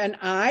husband and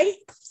I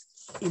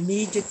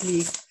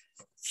immediately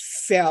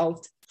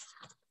felt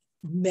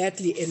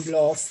madly in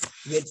love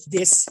with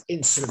these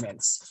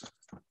instruments.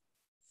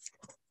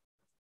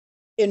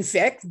 In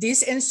fact,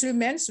 these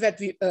instruments that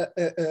we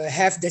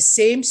have the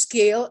same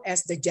scale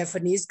as the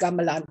Javanese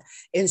gamelan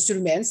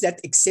instruments that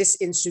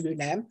exist in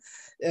Suriname,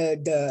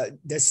 the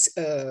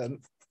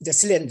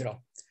cilindro.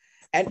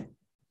 And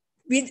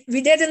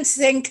we didn't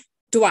think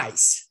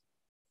twice.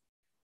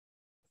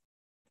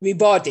 We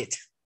bought it.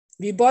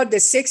 We bought the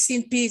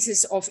 16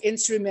 pieces of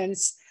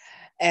instruments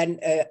and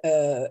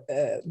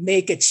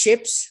make it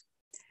ships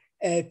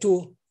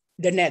to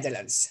the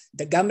Netherlands.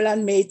 The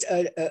gamelan made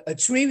a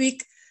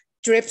 3-week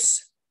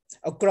trips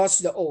across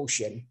the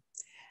ocean.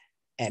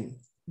 And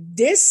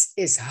this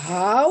is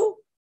how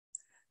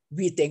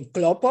Witing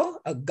Klapa,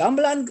 a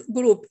gamelan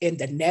group in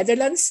the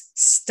Netherlands,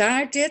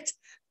 started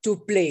to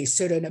play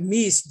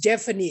Surinamese,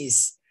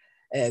 Javanese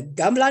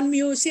gamelan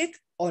music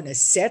on a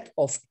set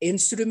of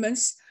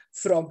instruments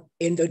from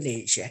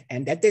Indonesia.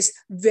 And that is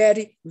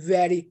very,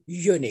 very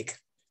unique.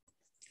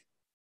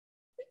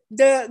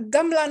 The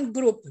gamelan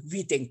group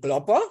Witing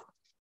Klapa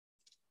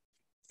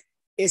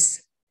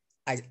is,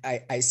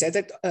 I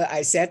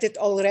said it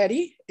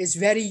already, is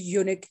very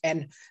unique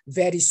and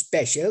very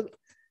special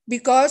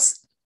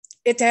because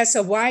it has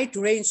a wide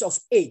range of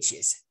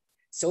ages.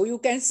 So you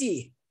can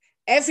see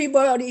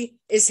everybody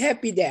is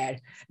happy there.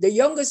 The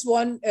youngest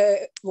one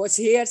was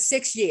here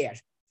 6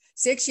 years.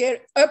 6 years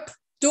up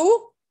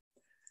to,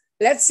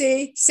 let's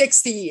say,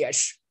 60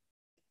 years.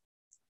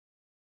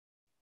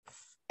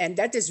 And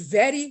that is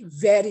very,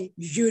 very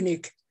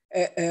unique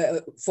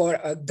for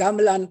a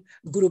gamelan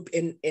group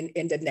in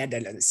the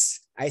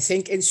Netherlands. I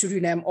think in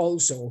Suriname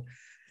also.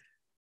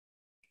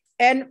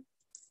 And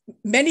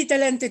many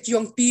talented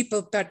young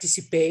people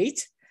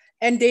participate,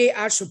 and they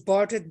are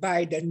supported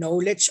by the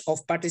knowledge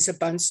of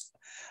participants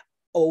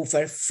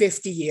over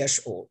 50 years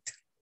old.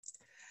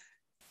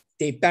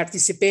 They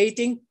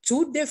participating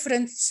 2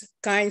 different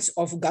kinds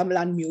of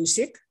gamelan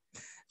music.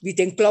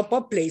 Witing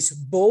Klapa plays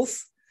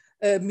both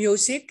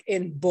music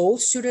in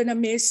both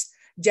Surinamese,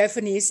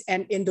 Javanese,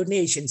 and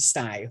Indonesian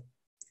style.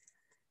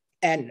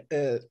 And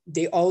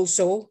they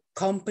also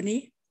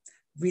accompany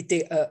with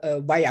the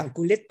wayang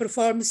kulit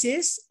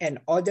performances and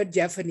other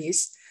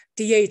Javanese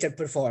theater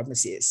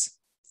performances.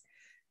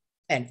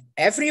 And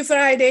every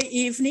Friday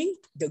evening,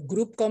 the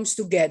group comes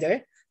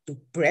together to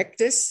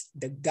practice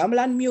the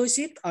gamelan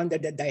music under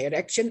the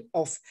direction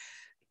of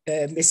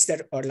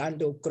Mr.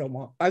 Orlando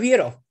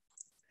Kromoredjo.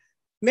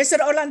 Mr.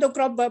 Orlando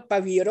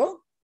Kromoredjo,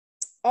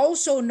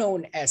 also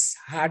known as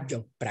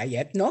Harjo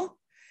Prayetno,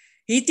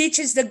 he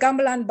teaches the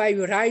gamelan by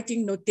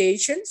writing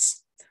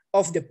notations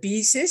of the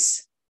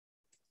pieces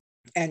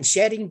and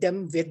sharing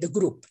them with the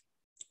group.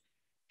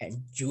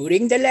 And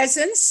during the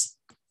lessons,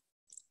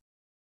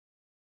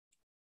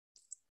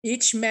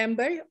 each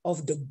member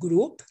of the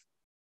group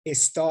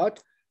is taught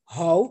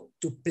how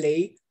to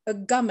play a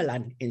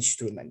gamelan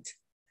instrument.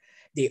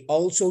 They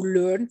also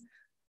learn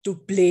to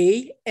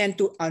play and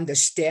to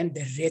understand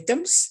the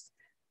rhythms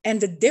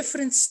and the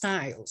different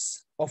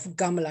styles of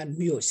gamelan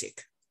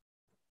music.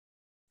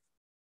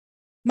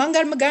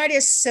 Manggar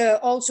is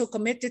also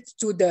committed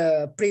to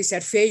the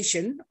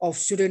preservation of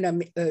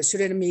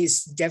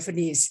Surinamese,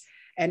 Javanese,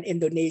 and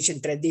Indonesian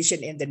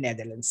tradition in the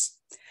Netherlands.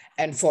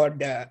 And for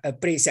the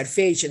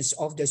preservations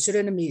of the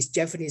Surinamese,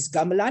 Javanese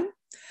gamelan,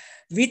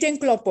 Witing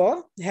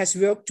Klapa has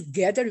worked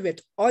together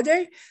with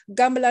other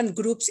gamelan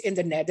groups in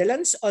the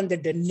Netherlands under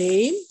the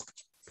name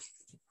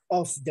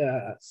of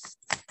the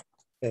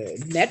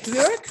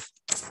network,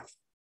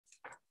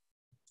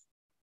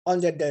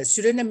 under the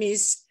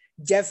Surinamese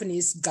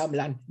Javanese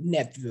Gamelan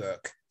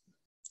Network.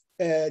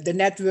 The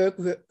network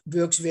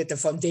works with a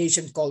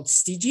foundation called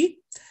Stichting,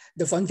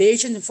 the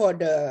foundation for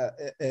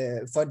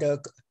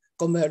the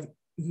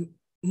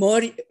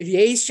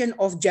commemoration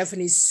of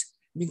Javanese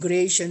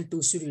migration to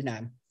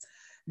Suriname.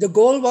 The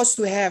goal was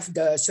to have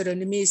the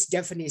Surinamese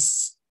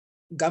Javanese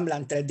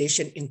gamelan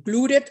tradition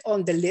included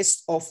on the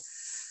list of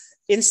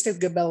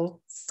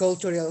instinctable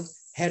cultural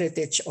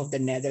heritage of the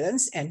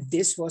Netherlands, and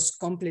this was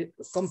accomplished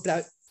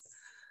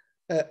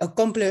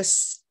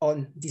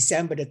on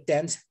December the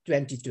 10th,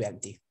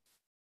 2020.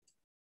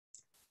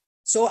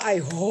 So I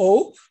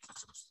hope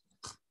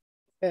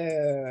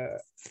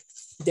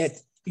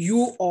that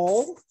you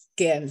all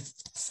can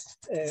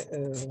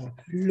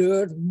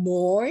learn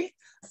more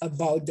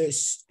about the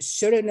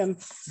Suriname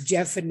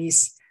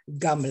Javanese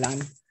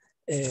Gamelan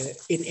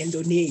in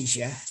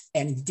Indonesia.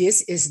 And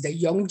this is the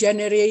young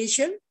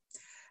generation.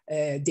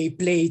 We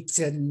played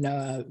on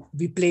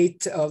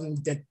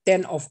the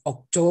 10th of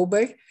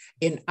October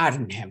in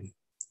Arnhem.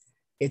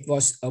 It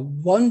was a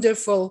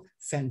wonderful,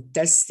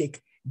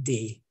 fantastic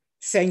day.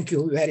 Thank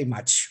you very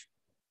much.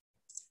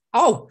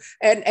 Oh,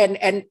 and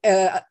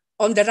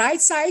on the right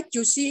side,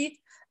 you see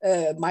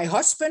my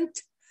husband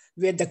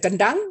with the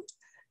kendang,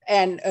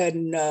 and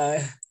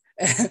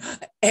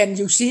and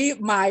you see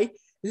my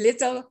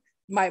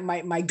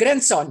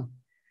grandson.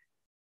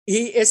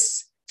 He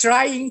is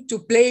trying to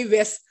play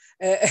with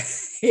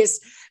his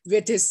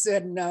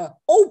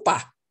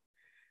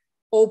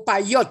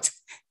Opa yacht.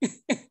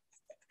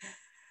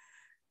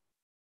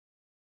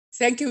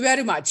 Thank you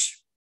very much.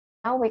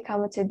 Now we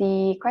come to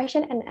the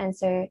question and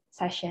answer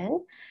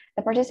session.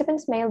 The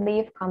participants may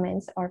leave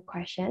comments or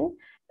questions,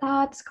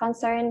 thoughts,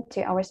 concern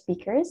to our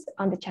speakers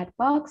on the chat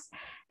box.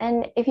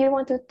 And if you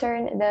want to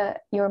turn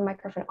your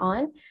microphone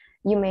on,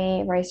 you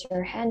may raise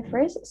your hand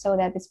first so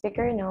that the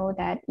speaker know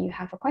that you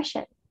have a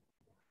question.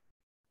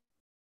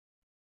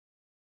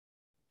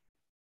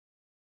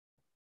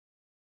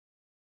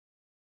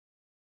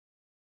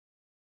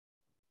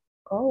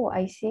 Oh,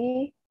 I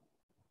see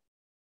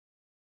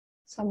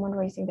someone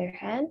raising their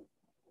hand.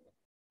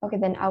 Okay,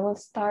 then I will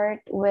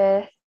start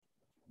with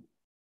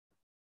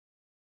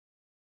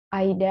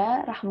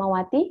Aida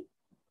Rahmawati.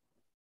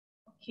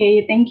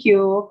 Okay, thank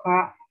you,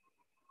 Kak.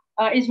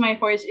 Is my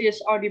voice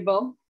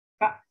audible,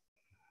 Kak?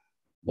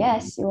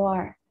 Yes, you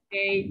are.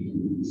 Okay,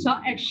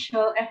 so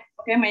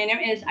okay, my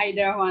name is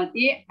Aida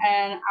Rahmawati,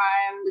 and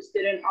I'm the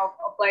student of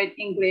Applied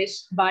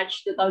English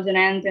Batch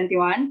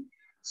 2021.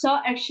 So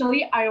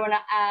actually, I want to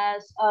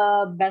ask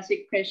a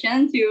basic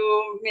question to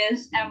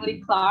Miss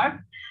Emily Clark.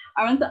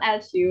 I want to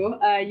ask you,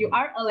 you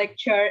are a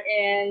lecturer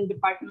in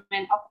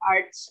Department of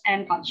Arts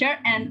and Culture,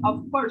 and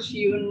of course,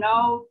 you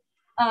know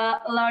a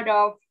lot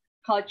of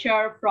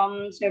culture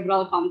from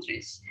several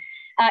countries.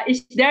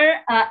 Is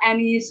there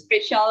any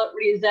special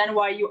reason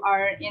why you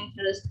are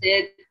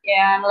interested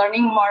in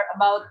learning more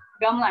about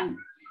Gamelan,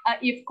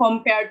 if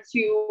compared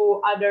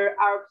to other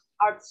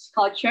arts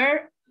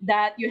culture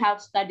that you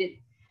have studied?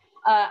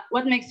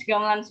 What makes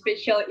Gamelan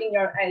special in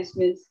your eyes,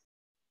 Miss?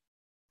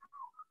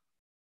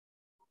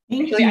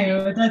 Thank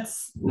you.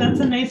 That's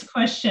a nice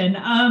question.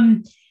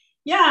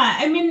 Yeah,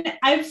 I mean,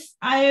 I've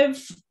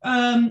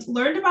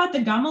learned about the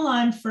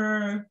Gamelan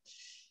for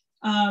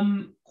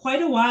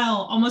quite a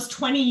while, almost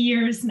 20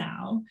 years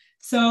now.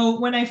 So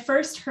when I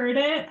first heard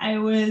it, I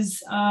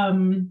was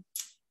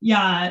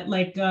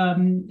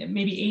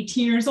maybe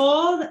 18 years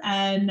old,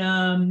 and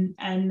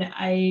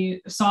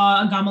I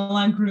saw a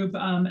Gamelan group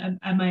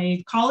at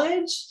my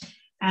college,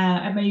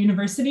 at my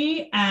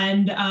university,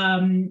 and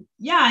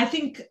I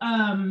think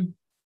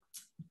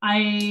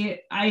I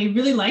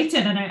really liked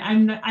it,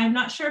 and I'm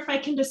not sure if I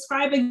can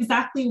describe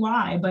exactly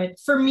why, but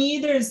for me,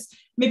 there's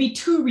maybe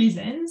two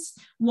reasons.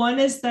 One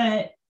is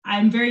that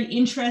I'm very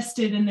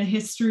interested in the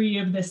history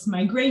of this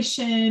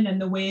migration and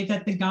the way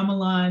that the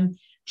Gamelan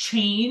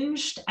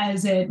changed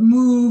as it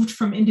moved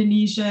from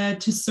Indonesia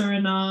to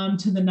Suriname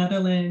to the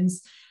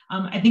Netherlands.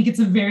 I think it's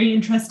a very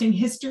interesting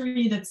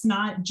history that's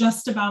not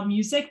just about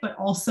music, but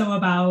also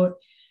about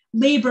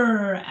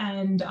labor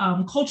and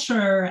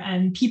culture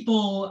and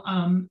people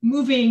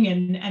moving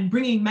and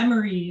bringing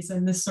memories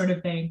and this sort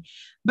of thing.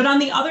 But on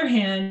the other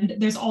hand,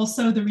 there's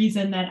also the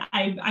reason that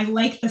I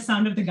like the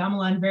sound of the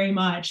gamelan very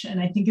much. And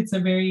I think it's a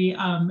very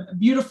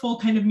beautiful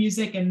kind of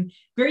music and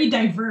very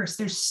diverse.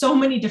 There's so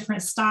many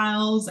different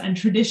styles and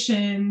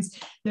traditions.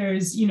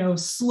 There's,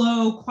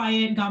 slow,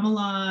 quiet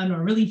gamelan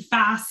or really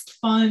fast,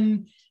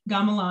 fun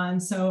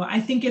gamelan. So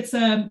I think it's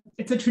a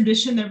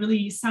tradition that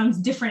really sounds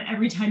different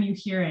every time you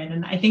hear it.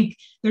 And I think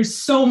there's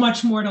so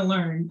much more to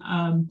learn.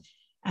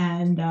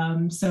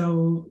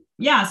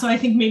 So I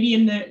think maybe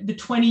in the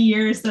 20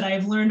 years that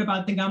I've learned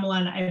about the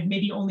gamelan, I've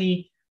maybe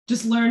only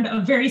just learned a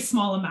very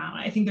small amount.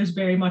 I think there's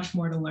very much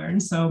more to learn.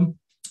 So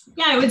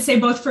yeah, I would say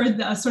both for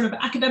the sort of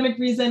academic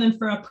reason and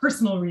for a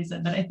personal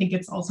reason that I think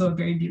it's also a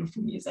very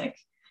beautiful music.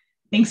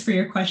 Thanks for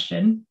your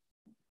question.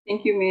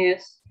 Thank you,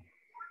 Miss.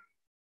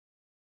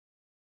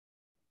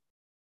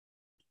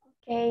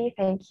 Okay,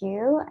 thank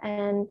you.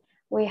 And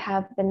we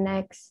have the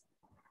next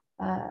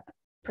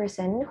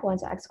person who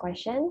wants to ask a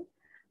question,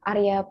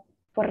 Arya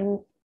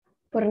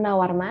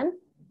Purnawarman.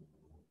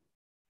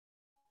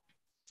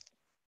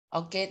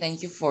 Okay,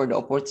 thank you for the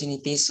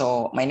opportunity.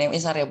 So my name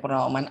is Arya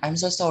Purnawarman. I'm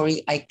so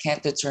sorry I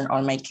can't turn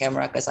on my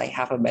camera because I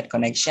have a bad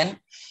connection.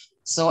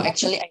 So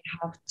actually I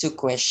have two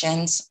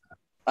questions.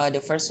 The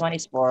first one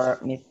is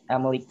for Miss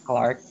Emily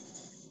Clark.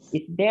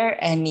 Is there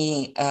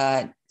any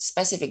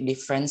specific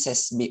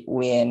differences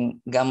between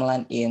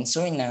gamelan in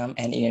Suriname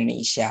and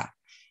Indonesia?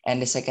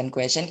 And the second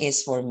question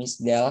is for Miss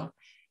Del.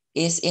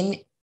 Is in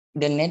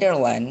the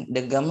Netherlands,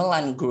 the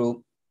gamelan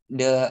group,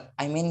 the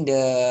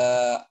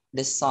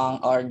song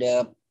or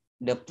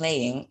the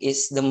playing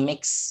is the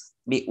mix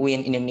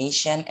between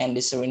Indonesian and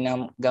the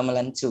Suriname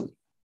gamelan too?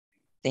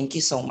 Thank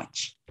you so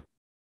much.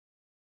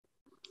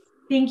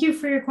 Thank you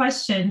for your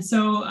question.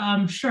 So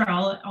sure,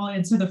 I'll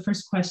answer the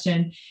first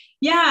question.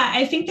 Yeah,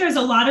 I think there's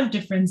a lot of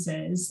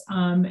differences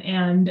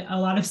and a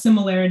lot of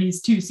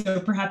similarities too. So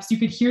perhaps you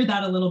could hear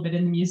that a little bit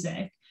in the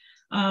music.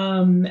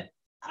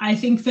 I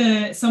think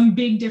some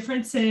big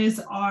differences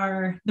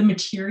are the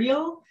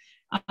material.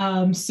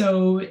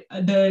 So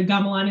the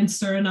gamelan in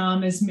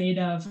Suriname is made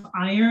of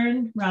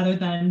iron rather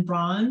than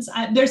bronze.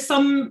 There's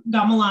some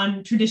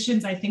gamelan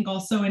traditions, I think,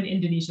 also in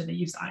Indonesia that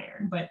use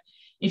iron, but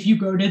if you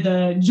go to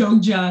the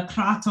Jogja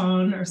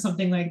Kraton or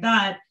something like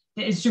that,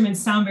 the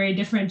instruments sound very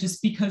different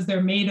just because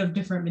they're made of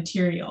different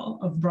material,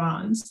 of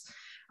bronze.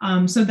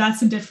 So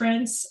that's a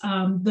difference.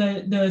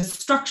 The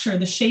structure,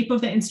 the shape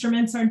of the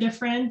instruments are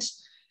different.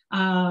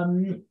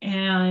 And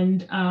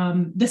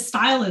the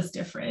style is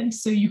different.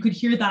 So you could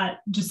hear that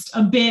just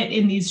a bit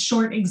in these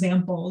short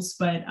examples,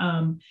 but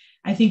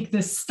I think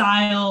the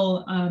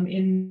style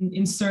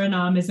in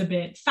Suriname is a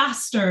bit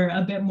faster,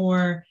 a bit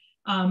more,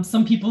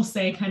 some people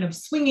say kind of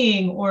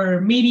swinging, or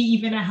maybe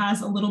even it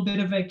has a little bit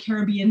of a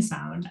Caribbean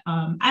sound.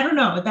 I don't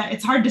know, that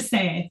it's hard to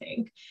say, I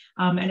think.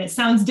 And it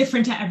sounds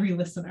different to every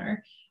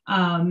listener.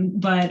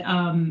 But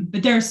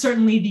there are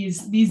certainly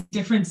these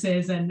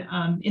differences, and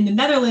in the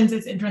Netherlands,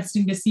 it's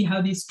interesting to see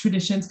how these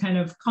traditions kind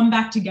of come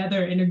back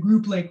together in a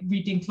group like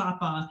Witing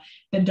Klapa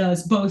that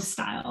does both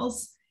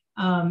styles.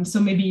 So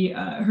maybe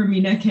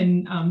Hermine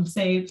can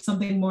say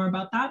something more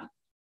about that.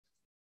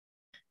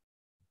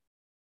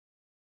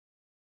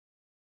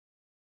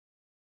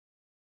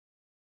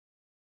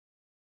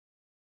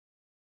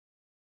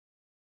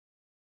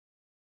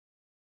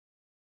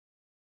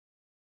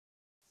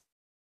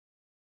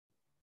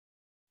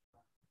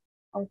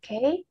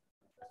 Okay,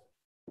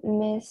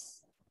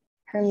 Miss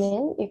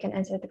Hermine, you can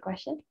answer the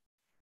question.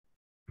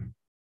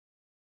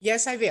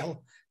 Yes, I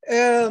will.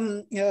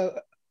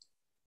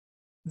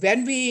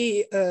 When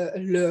we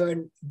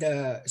learn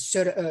the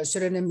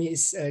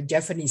Surinamese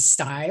Javanese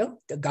style,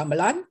 the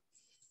gamelan,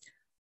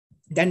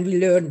 then we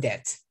learn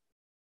that.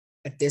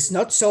 It is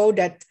not so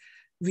that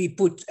we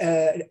put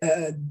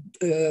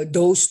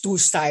those two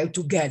styles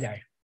together.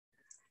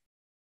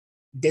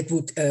 That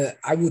would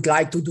I would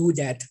like to do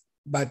that,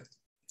 but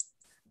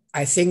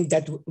I think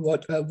that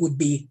would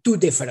be too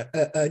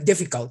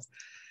difficult.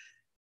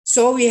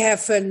 So we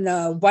have when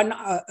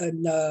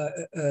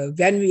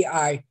we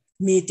are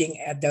meeting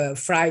at the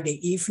Friday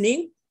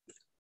evening,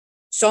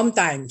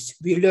 sometimes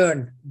we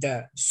learn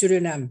the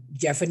Suriname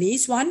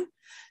Javanese one,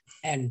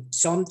 and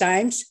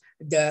sometimes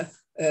the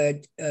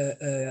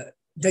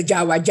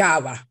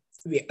Jawa.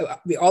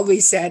 We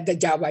always said the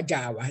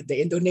Jawa,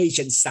 the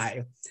Indonesian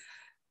style.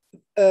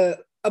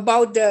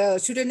 About the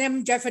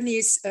Suriname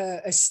Javanese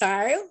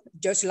style,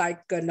 just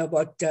like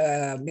what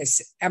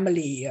Miss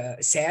Emily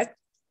said,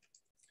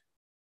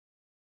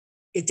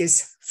 it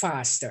is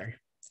faster.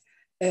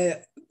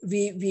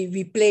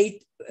 We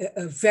played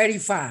very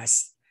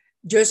fast,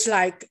 just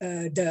like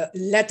the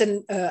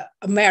Latin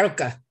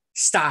America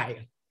style.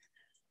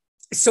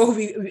 So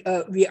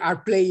we are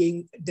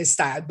playing the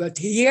style. But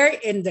here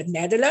in the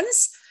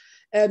Netherlands,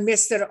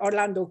 Mr.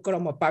 Orlando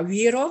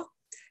Kromoredjo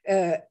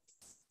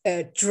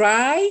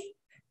try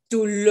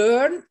to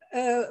learn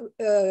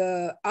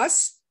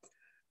us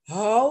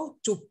how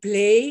to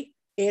play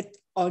it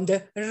on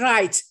the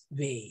right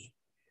way.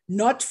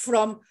 Not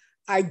from,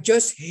 I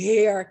just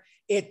hear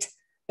it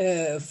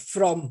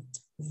from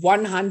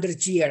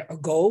 100 years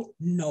ago.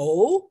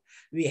 No,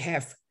 we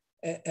have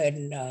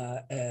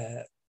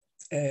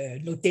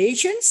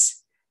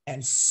notations,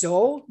 and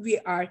so we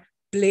are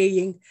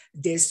playing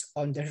this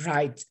on the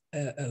right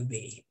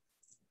way.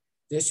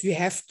 Dus we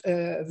have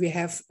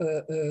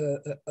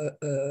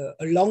a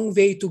long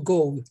way to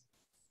go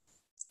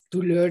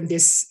to learn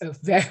this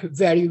very,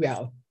 very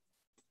well.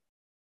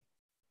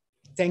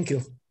 Thank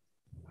you.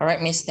 All right,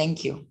 Miss,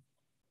 thank you.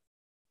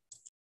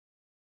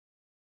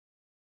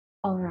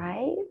 All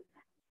right.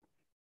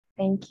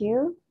 Thank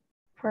you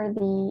for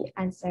the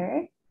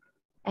answer.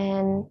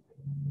 And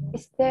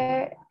is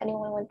there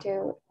anyone want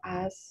to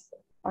ask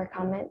or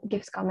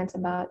gives comments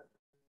about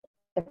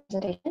the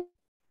presentation?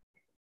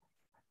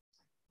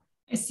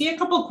 I see a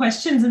couple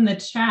questions in the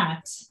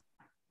chat.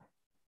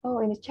 Oh,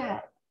 in the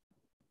chat.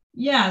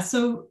 Yeah,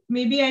 so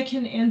maybe I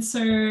can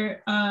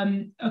answer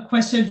a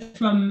question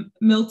from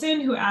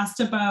Milton, who asked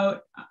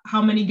about how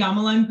many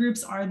gamelan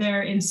groups are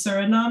there in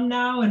Suriname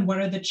now and what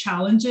are the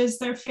challenges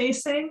they're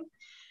facing.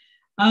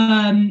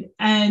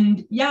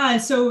 And yeah,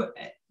 so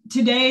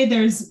today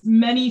there's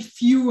many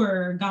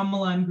fewer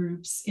gamelan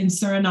groups in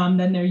Suriname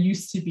than there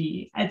used to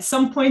be. At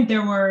some point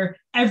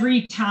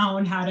every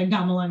town had a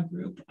gamelan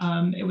group.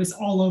 It was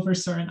all over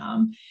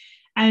Suriname.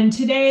 And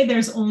today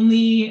there's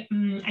only,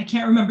 I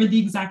can't remember the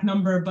exact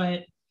number,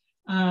 but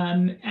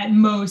at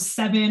most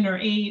 7 or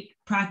 8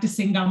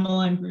 practicing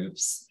gamelan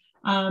groups.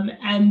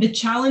 And the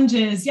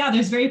challenges, yeah,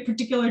 there's very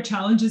particular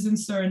challenges in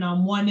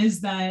Suriname. One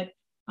is that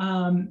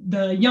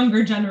the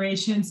younger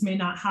generations may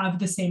not have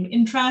the same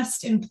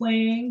interest in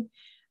playing.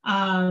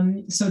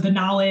 So the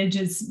knowledge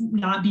is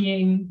not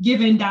being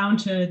given down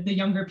to the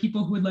younger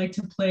people who would like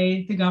to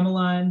play the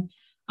gamelan.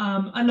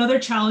 Another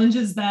challenge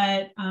is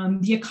that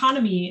the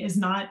economy is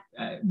not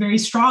very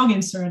strong in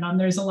Suriname.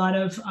 There's a lot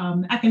of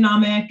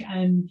economic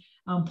and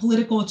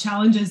political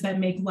challenges that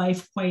make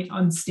life quite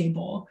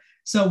unstable.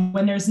 So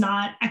when there's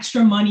not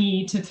extra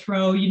money to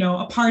throw, you know,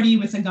 a party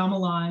with a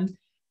gamelan,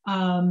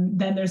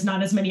 then there's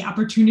not as many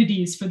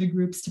opportunities for the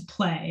groups to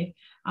play.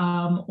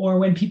 Or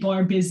when people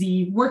are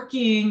busy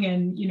working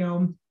and, you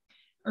know,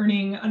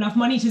 earning enough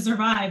money to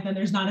survive, then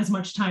there's not as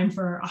much time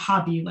for a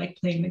hobby like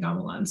playing the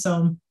gamelan.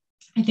 So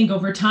I think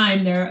over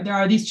time there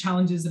are these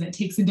challenges and it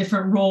takes a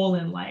different role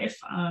in life.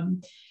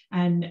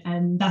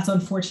 And that's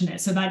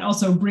unfortunate. So that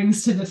also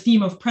brings to the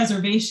theme of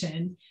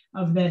preservation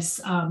of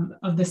this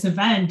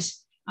event,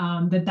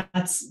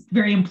 that's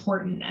very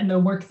important. And the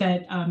work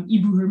that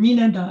Ibu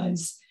Hermine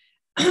does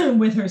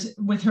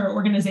with her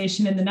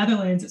organization in the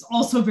Netherlands is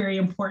also very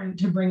important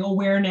to bring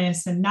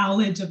awareness and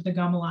knowledge of the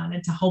gamelan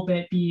and to help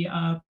it be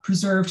a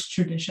preserved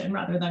tradition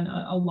rather than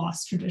a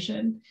lost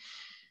tradition.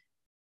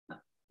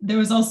 There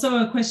was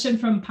also a question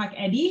from Pak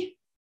Eddie.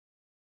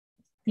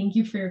 Thank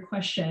you for your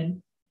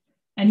question.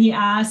 And he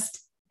asked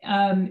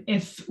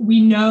if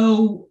we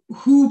know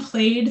who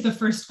played the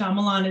first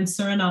gamelan in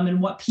Suriname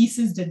and what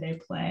pieces did they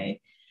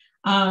play.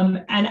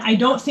 And I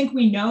don't think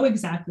we know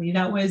exactly.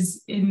 That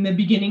was in the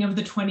beginning of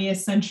the 20th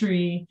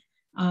century.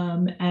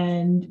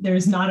 And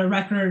there's not a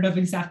record of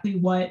exactly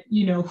what,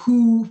 you know,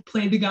 who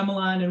played the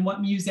gamelan and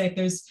what music.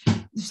 There's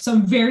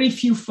some very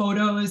few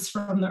photos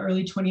from the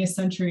early 20th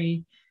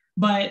century.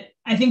 But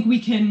I think we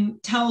can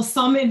tell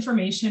some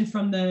information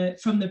from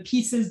the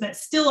pieces that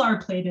still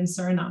are played in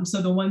Suriname.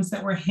 So the ones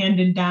that were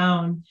handed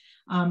down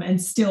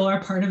and still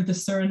are part of the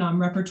Suriname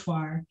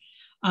repertoire.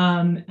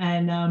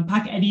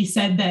 Pak Eddie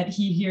said that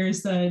he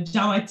hears the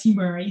Jawa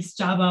Timur, East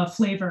Java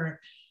flavor.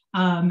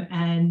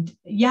 And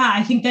yeah,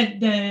 I think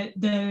that the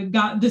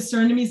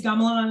Surinamese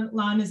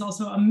gamelan is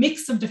also a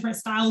mix of different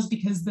styles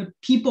because the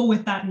people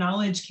with that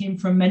knowledge came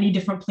from many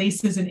different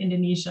places in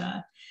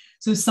Indonesia.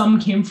 So some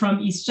came from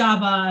East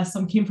Java,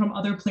 some came from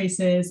other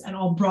places and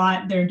all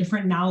brought their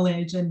different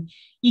knowledge. And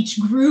each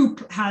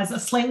group has a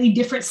slightly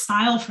different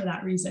style for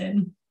that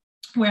reason.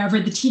 Wherever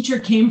the teacher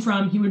came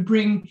from, he would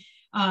bring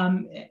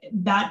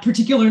that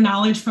particular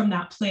knowledge from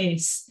that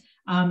place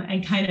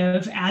and kind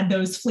of add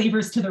those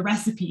flavors to the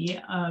recipe.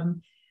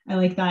 I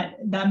like that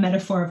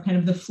metaphor of kind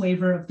of the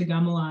flavor of the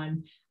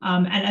gamelan.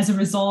 And as a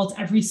result,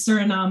 every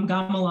Suriname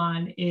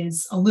gamelan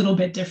is a little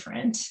bit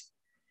different.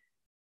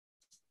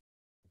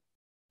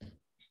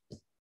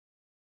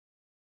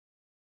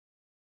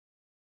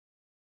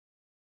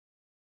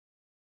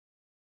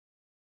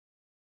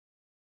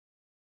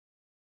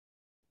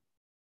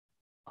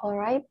 All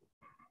right,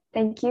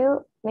 thank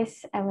you,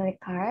 Miss Emily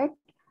Clark.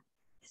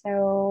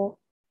 So,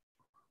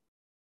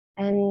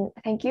 and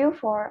thank you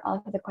for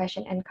all of the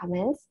questions and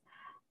comments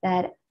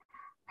that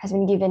has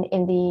been given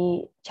in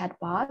the chat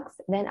box.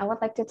 Then I would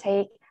like to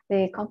take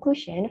the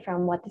conclusion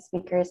from what the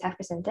speakers have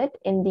presented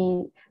in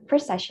the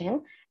first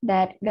session,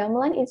 that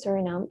gamelan in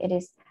Suriname, it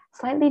is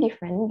slightly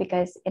different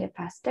because it is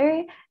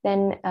faster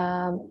than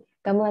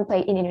gamelan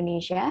played in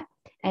Indonesia.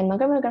 And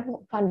Manggar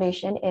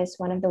Foundation is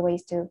one of the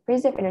ways to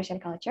preserve Indonesian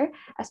culture,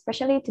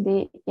 especially to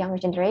the younger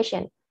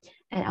generation.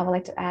 And I would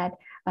like to add,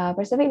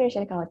 preserving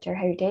Indonesian culture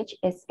heritage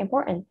is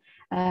important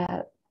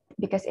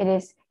because it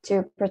is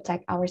to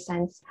protect our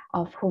sense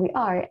of who we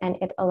are, and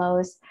it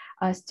allows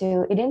us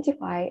to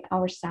identify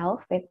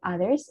ourselves with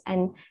others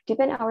and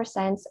deepen our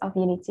sense of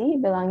unity,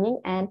 belonging,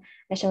 and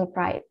national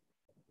pride.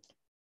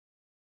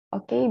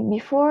 Okay,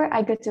 before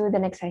I go to the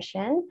next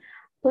session,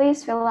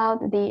 please fill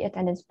out the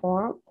attendance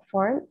form.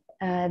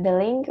 The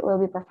link will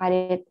be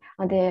provided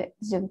on the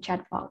Zoom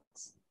chat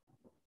box.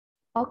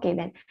 Okay,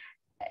 then.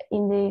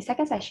 In the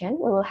second session,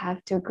 we will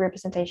have two group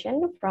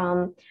presentations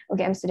from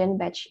UGM student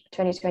batch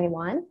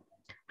 2021.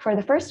 For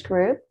the first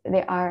group,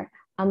 they are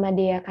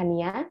Amadia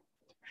Kania,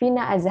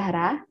 Vina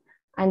Azahra,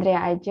 Andrea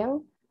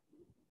Ajeng,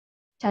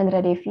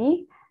 Chandra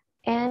Devi,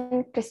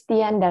 and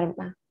Christian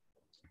Dharma.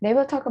 They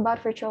will talk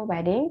about virtual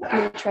wedding,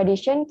 the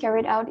tradition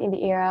carried out in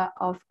the era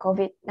of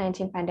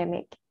COVID-19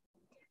 pandemic.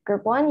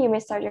 Group 1, you may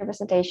start your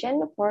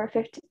presentation for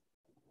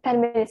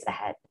 10 minutes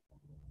ahead.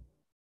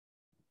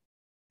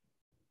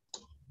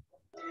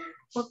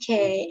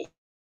 Okay.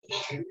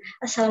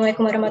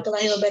 Assalamualaikum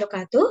warahmatullahi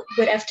wabarakatuh.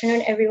 Good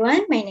afternoon,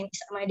 everyone. My name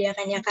is Amadia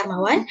Kanya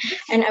Karmawan,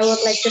 and I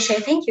would like to say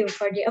thank you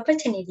for the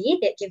opportunity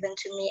that given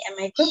to me and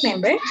my group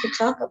member to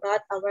talk about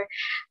our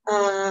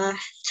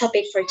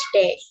topic for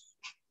today.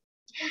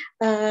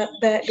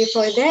 But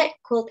before that,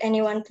 could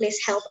anyone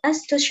please help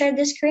us to share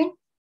the screen?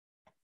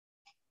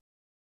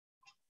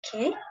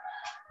 Okay.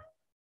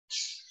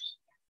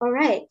 All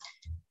right.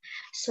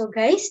 So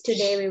guys,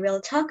 today we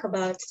will talk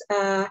about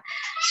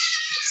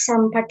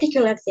some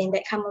particular thing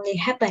that commonly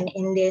happen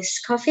in this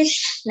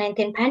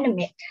COVID-19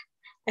 pandemic.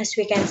 As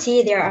we can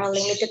see, there are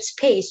limited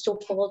space to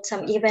hold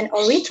some event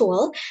or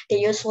ritual that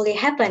usually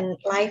happen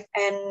live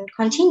and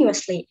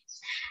continuously.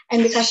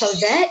 And because of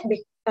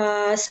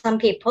that, some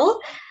people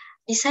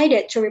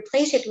decided to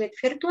replace it with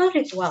virtual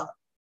ritual.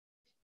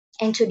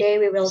 And today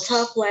we will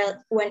talk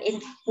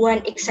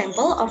one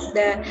example of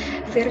the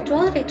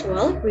virtual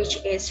ritual,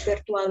 which is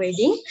virtual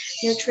wedding,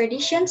 new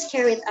traditions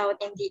carried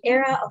out in the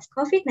era of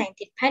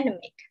COVID-19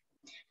 pandemic.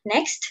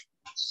 Next.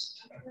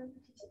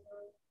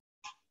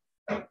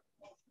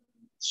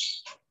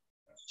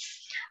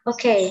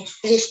 Okay,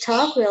 this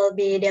talk will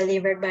be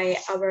delivered by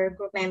our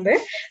group member,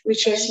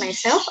 which is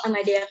myself,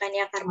 Amadia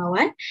Kanya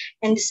Karmawan,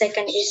 and the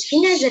second is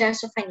Vina Zara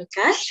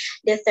Sovanika,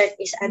 the third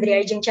is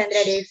Adria Ajeng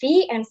Chandra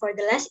Devi, and for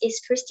the last is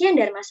Christian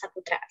Dharma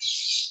Saputra.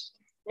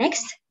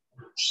 Next.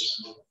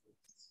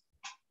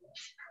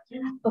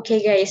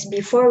 Okay, guys,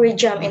 before we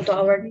jump into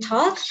our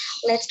talk,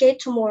 let's get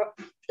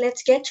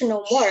to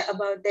know more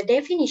about the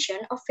definition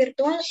of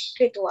virtual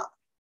ritual.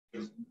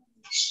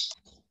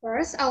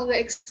 First, I will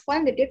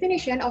explain the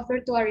definition of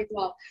virtual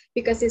ritual.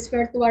 Because this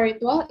virtual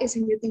ritual is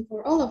a new thing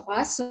for all of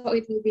us, so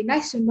it will be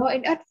nice to know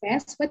in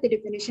advance what the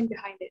definition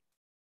behind it.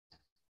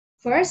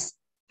 First,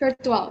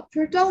 virtual.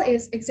 Virtual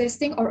is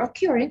existing or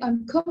occurring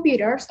on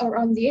computers or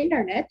on the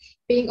internet,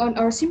 being on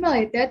or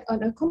simulated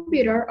on a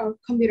computer or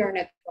computer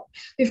network.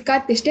 We've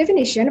got this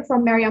definition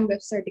from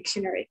Merriam-Webster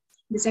Dictionary.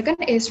 The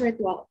second is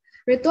ritual.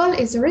 Ritual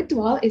is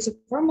a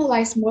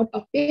formalized mode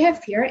of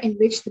behavior in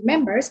which the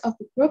members of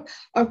a group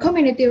or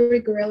community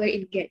regularly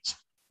engage.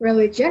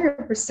 Religion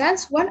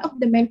represents one of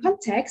the main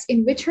contexts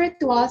in which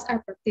rituals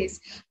are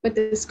practiced, but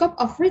the scope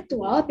of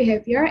ritual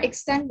behavior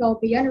extends well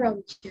beyond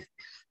religion.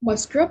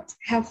 Most groups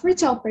have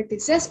ritual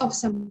practices of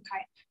some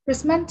kind.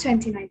 Prisman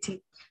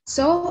 2019.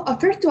 So, a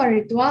virtual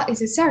ritual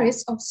is a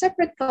series of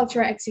separate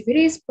cultural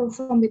activities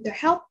performed with the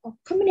help of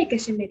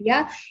communication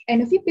media,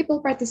 and a few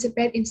people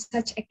participate in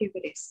such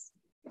activities.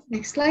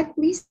 Next slide,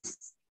 please.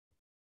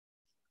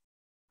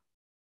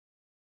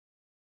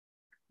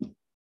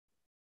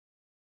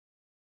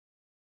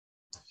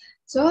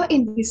 So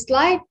in this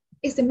slide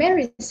is the main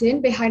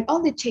reason behind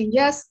all the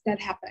changes that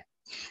happen.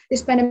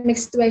 This pandemic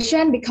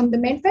situation became the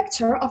main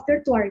factor of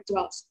virtual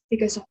rituals.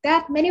 Because of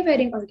that, many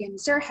wedding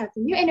organizers have a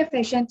new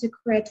innovation to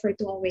create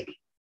virtual wedding.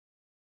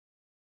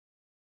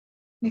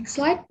 Next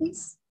slide,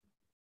 please.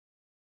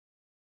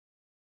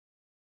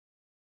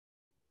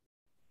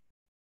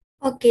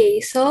 Okay,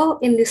 so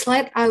in this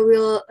slide, I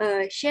will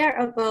share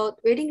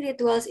about wedding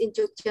rituals in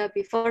Jogja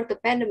before the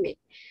pandemic.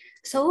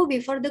 So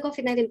before the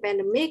COVID-19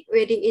 pandemic,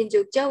 wedding in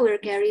Jogja were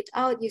carried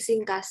out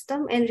using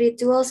custom and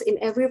rituals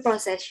in every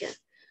procession.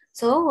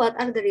 So what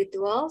are the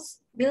rituals?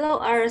 Below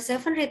are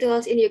 7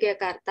 rituals in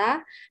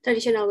Yogyakarta,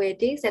 traditional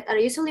weddings that are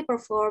usually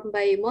performed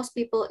by most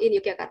people in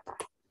Yogyakarta.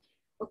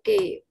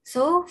 Okay,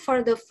 so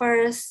for the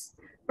first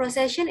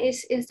procession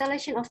is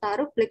installation of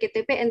tarup,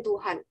 BKTP, and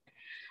Tuhan.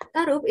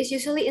 Tarup is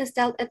usually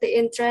installed at the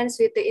entrance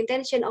with the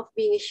intention of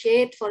being a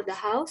shade for the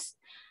house.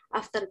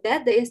 After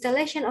that, the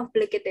installation of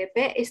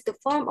BKTP is the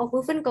form of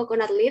woven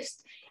coconut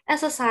leaves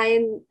as a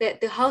sign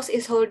that the house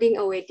is holding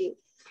a wedding.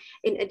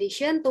 In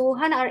addition,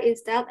 Tuhan are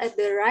installed at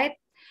the right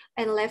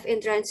and left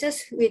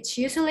entrances, which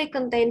usually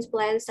contains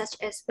plants such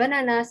as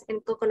bananas and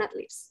coconut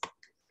leaves.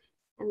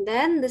 And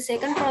then the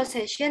second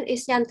procession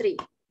is Nyantri.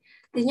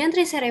 The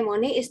Nyantri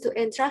ceremony is to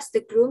entrust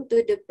the groom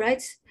to the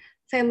bride's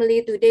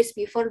family 2 days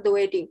before the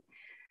wedding.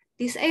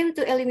 This aims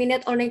to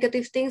eliminate all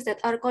negative things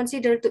that are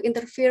considered to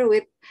interfere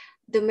with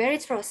the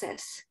marriage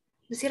process.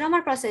 The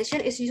Siraman procession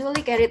is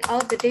usually carried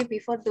out the day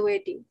before the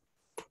wedding.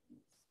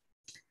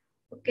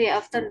 Okay,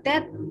 after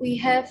that we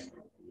have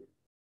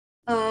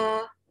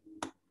the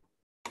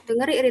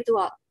ngeri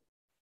ritual.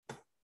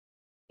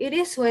 It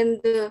is when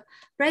the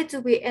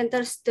bride-to-be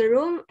enters the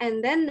room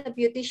and then the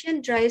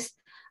beautician dries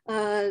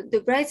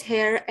the bride's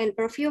hair and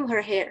perfume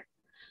her hair.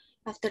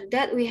 After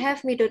that we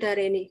have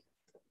Midodareni.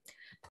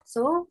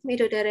 So,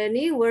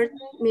 Midodareni word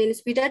means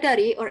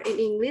bidadari, or in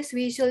English,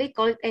 we usually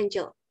call it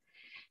angel.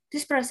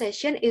 This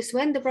procession is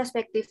when the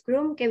prospective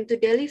groom came to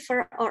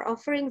deliver or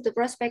offering the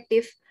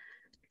prospective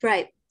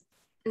bride.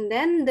 And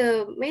then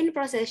the main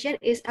procession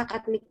is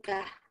Akad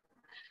Nikah.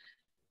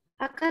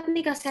 Akad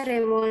Nikah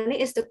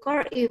ceremony is the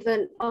core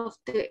event of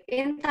the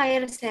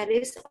entire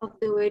series of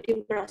the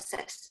wedding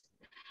process.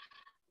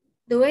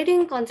 The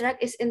wedding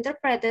contract is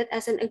interpreted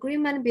as an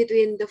agreement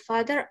between the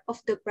father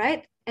of the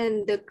bride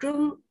and the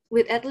groom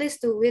with at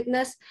least 2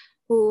 witnesses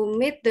who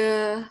meet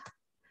the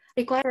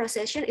required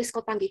procession is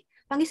called Panggi.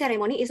 Panggi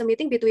ceremony is a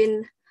meeting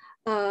between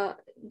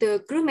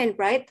the groom and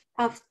bride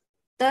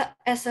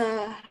as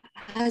a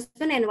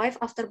husband and wife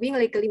after being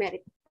legally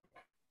married.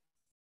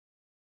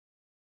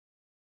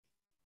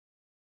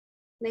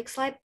 Next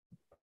slide.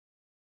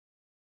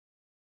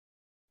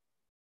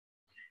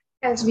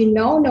 As we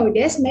know,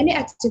 nowadays, many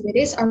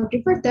activities are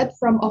diverted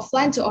from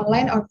offline to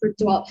online or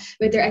virtual,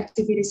 whether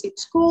activities in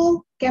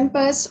school,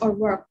 campus, or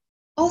work.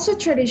 Also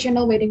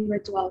traditional wedding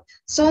ritual.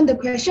 So the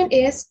question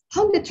is,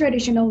 how did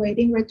traditional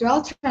wedding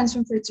ritual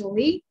transform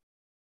virtually?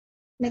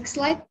 Next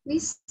slide,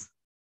 please.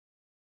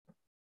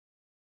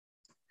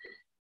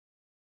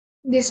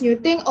 This new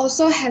thing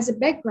also has a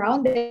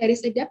background that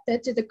is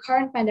adapted to the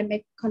current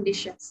pandemic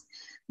conditions.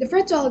 The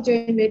virtual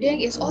joint wedding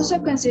is also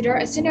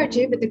considered a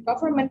synergy with the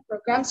government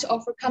programs to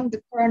overcome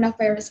the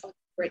coronavirus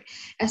outbreak,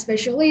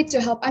 especially to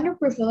help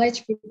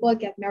underprivileged people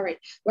get married,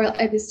 while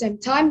at the same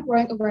time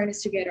growing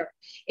awareness together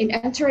in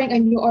entering a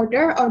new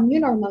order or new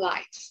normal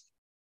life.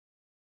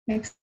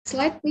 Next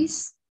slide,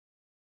 please.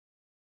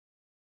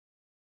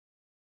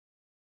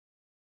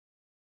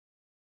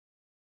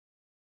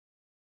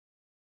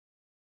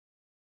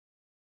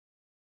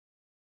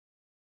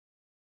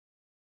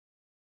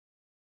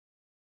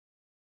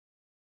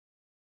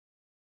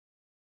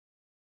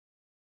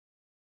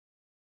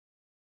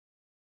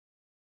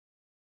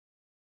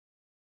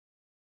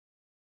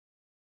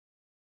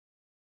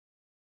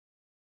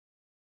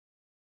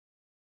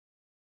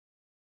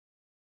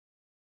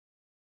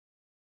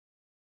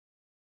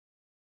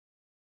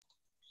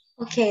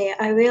 Okay,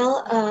 I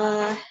will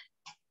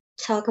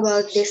talk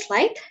about this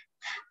slide.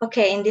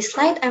 Okay, in this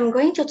slide, I'm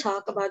going to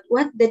talk about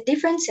what the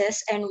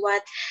differences and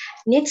what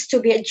needs to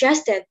be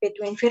adjusted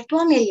between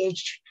virtual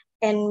marriage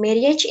and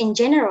marriage in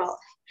general.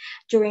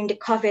 During the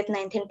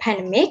COVID-19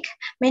 pandemic,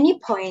 many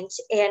points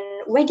in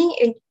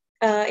wedding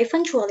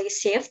eventually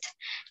shift,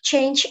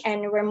 changed,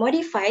 and were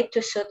modified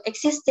to suit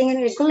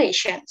existing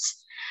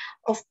regulations.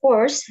 Of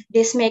course,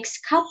 this makes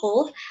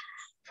couples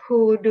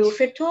who do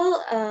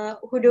virtual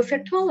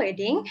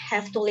wedding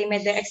have to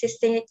limit their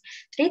existing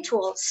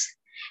rituals.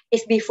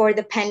 If before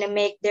the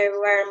pandemic there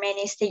were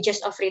many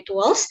stages of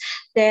rituals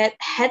that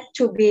had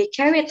to be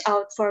carried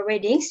out for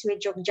weddings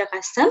with Jogja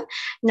custom,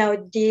 now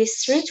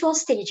these ritual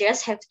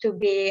stages have to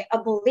be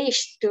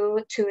abolished due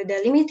to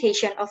the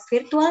limitation of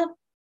virtual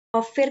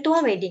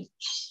wedding.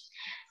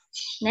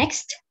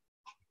 Next.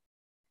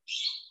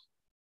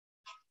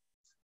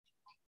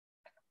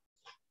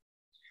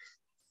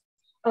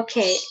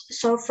 Okay,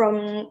 so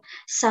from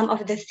some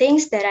of the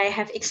things that I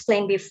have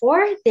explained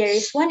before, there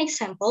is one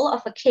example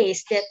of a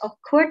case that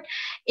occurred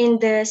in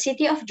the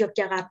city of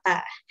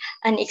Yogyakarta.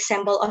 An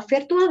example of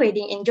virtual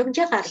wedding in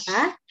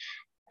Yogyakarta,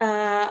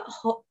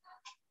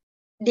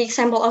 the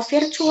example of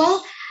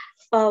virtual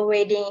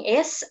wedding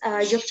is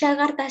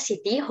Yogyakarta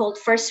City hold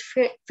first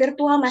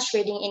virtual mass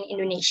wedding in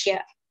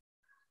Indonesia.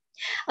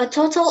 A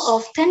total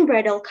of 10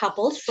 bridal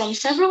couples from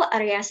several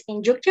areas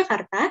in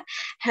Yogyakarta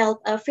held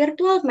a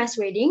virtual mass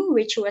wedding,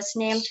 which was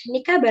named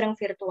Nikah Bareng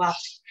Virtual.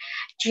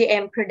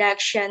 GM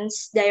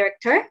Productions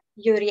Director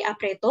Yuri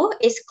Apreto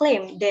is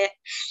claimed that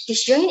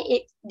this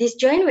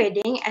joint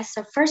wedding as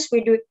the first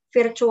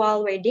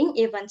virtual wedding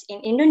event in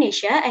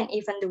Indonesia and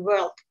even the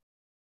world.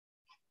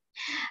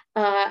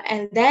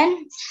 And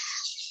then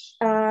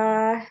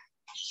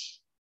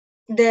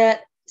the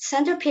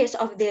centerpiece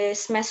of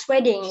this mass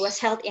wedding was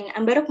held in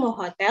Ambarukmo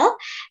Hotel,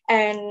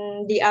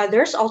 and the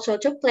others also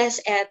took place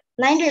at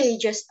 9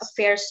 religious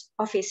affairs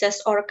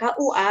offices or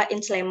KUA in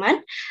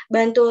Sleman,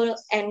 Bantul,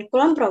 and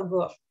Kulon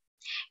Progo.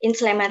 In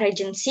Sleman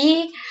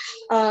Regency,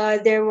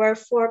 there were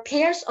 4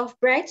 pairs of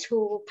brides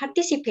who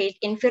participate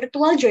in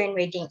virtual joint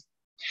wedding,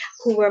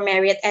 who were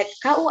married at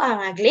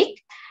KUA Ngaglik,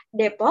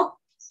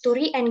 Depok,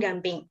 Turi, and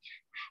Gamping.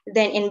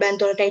 Then in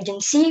Bantul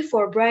Regency,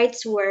 4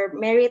 brides were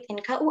married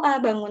in KUA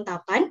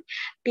Banguntapan,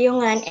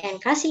 Piungan, and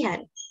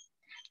Kasihan.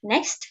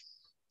 Next.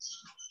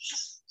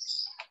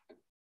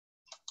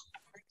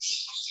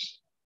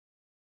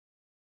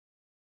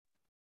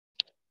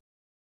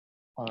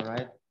 All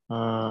right.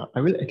 I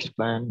will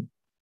explain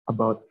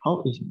about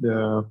how is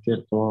the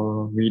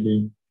virtual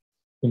wedding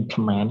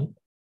implemented.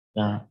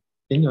 Yeah,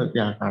 in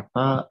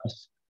Yogyakarta,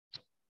 as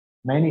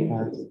many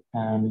as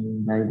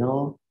and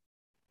bridal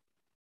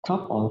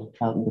couples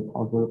held the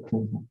public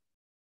cleansing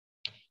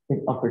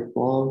in a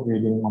virtual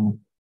wedding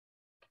moment.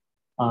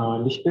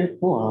 This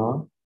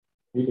virtual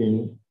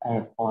wedding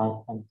aired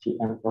live on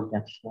GM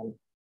Production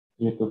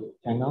YouTube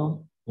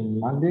channel in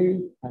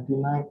Monday,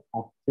 29th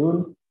of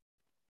June,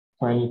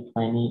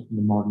 2020 in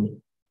the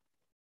morning.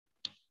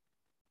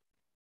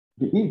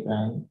 The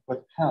event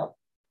was held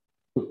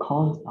to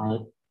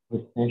coincide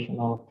with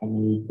National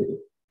Family Day.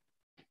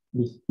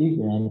 This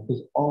event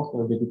is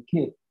also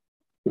dedicated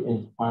to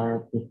inspire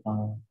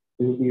people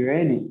to be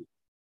ready,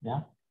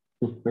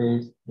 to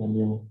face the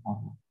new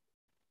normal.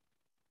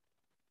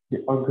 The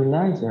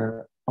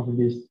organizer of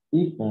this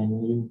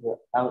event used the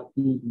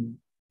LED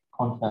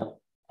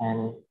concept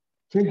and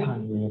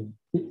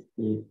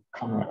 360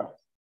 cameras.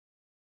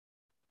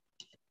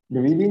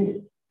 The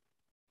wedding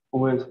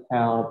was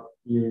held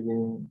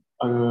using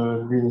a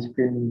green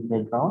screen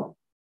background,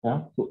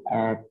 to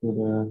add to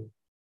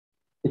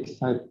the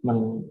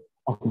excitement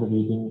of the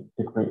wedding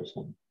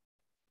decoration.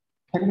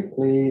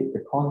 Technically,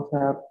 the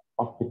concept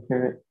of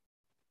the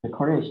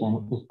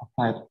decoration is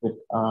applied with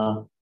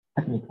a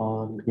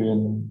technical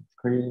green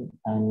screen,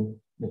 and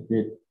the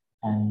bride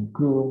and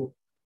groom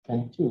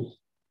can choose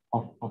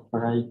of a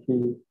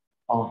variety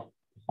of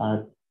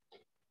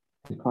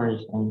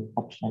decoration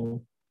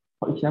options.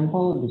 For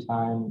example,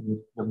 design with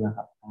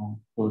Yogyakarta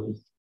for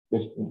this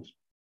destination.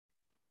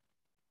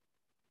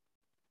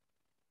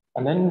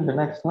 And then the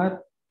next slide.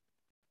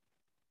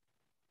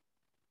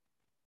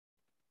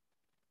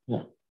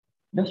 Yeah,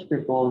 does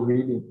virtual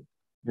reading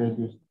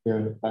reduce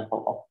the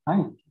level of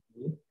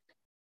anxiety?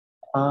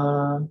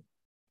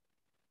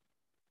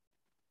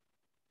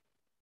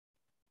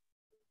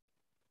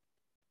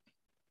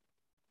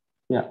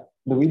 Yeah,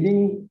 the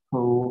reading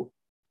through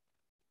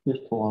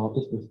virtual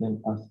is the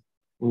same as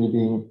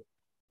reading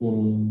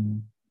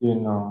in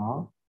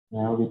general,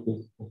 yeah, which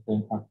is the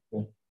same as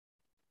the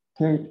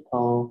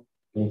theoretical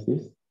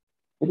basis.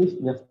 It is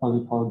just a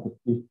little bit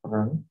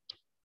different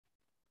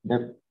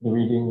that the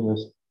reading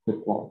was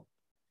virtual.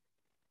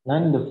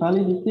 Then the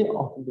validity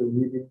of the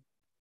reading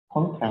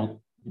contract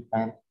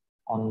depends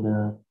on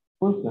the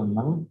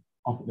fulfillment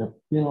of the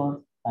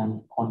pillars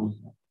and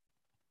conditions.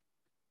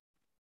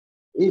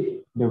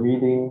 If the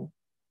reading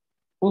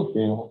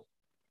fulfills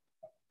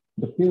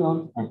the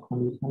pillars and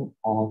conditions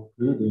of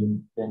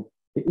reading, then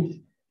it is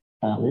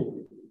valid.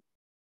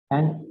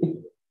 And if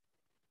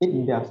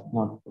it does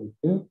not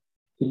fulfill,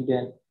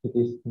 then it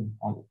is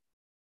invalid.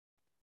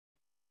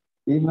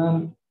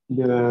 Even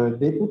the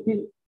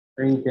deputy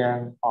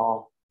regent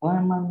of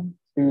Klaman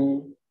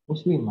Sri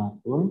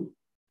Muslimatun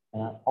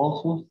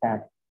also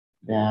said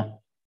that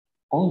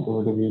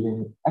although the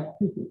reading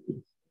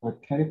activities were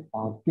carried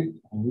out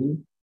virtually,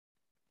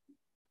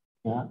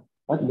 yeah,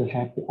 but the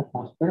happy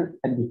atmosphere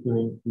at the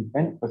viewing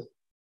event was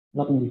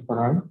not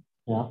different,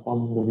 yeah,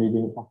 from the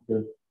reading of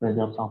the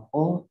results of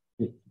all.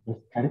 It was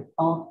carried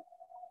out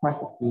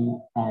privately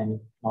and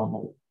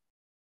normally.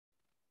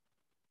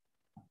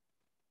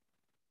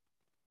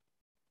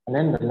 And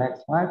then the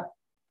next slide,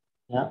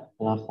 yeah,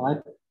 the last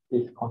slide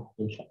is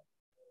conclusion.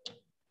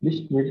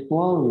 This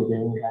virtual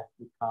reading has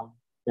become,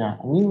 yeah,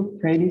 a new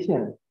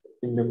tradition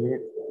in the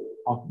midst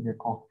of the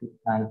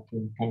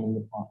COVID-19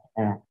 pandemic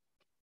era.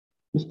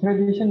 This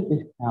tradition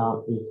is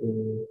now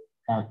using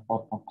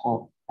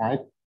protocol,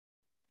 right?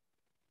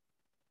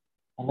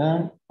 And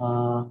then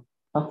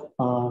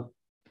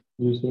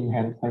using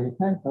hand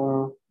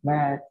sanitizer,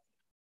 masks,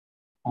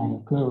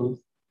 and gloves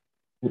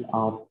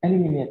without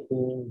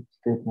eliminating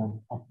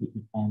statement of the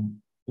event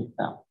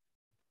itself.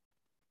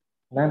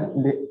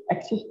 Then the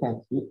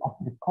existence of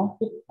the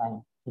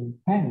COVID-19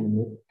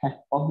 pandemic has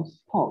also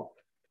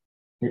stopped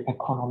the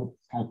economic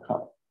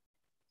cycle,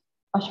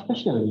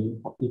 especially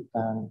for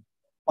event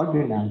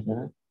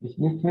organizers. This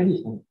new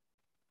tradition,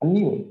 a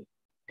new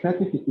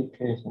creativity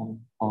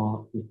creation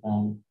for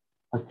event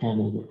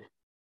organizers,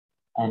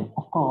 and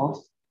of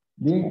course,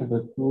 being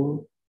able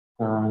to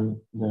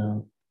turn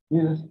the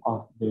wheels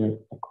of their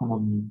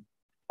economy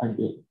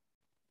again.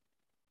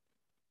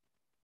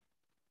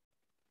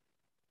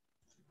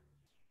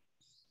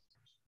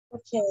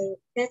 Okay,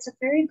 that's a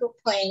very good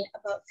point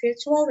about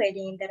virtual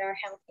weddings that are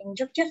held in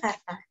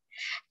Yogyakarta.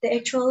 The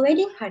actual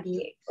wedding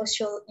party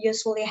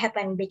usually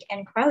happen big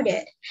and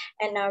crowded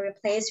and now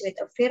replaced with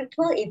a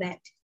virtual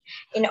event.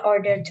 In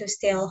order to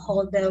still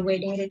hold the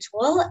wedding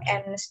ritual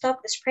and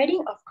stop the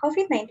spreading of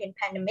COVID-19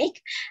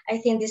 pandemic, I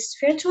think this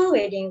virtual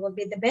wedding will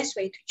be the best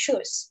way to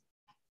choose.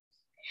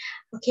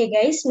 Okay,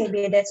 guys,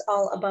 maybe that's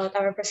all about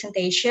our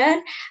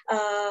presentation.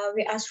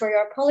 We ask for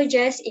your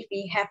apologies if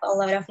we have a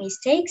lot of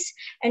mistakes,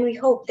 and we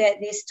hope that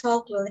this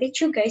talk will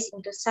reach you guys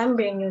into some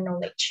brand new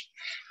knowledge.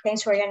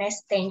 Thanks for your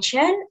nice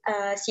attention.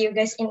 See you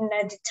guys in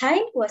another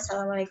time.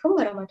 Wassalamualaikum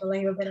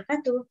warahmatullahi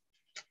wabarakatuh.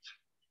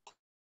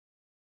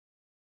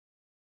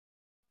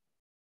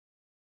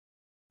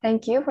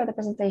 Thank you for the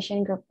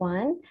presentation, Group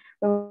 1.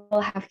 We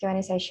will have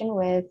Q&A session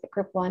with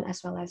Group 1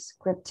 as well as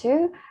Group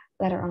 2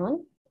 later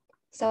on.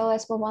 So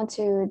let's move on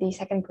to the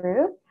second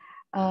group.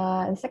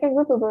 The second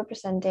group will be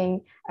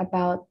presenting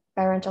about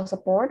parental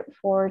support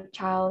for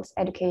child's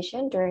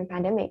education during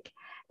pandemic.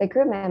 The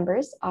group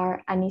members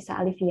are Anissa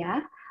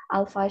Alivia,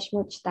 Alfash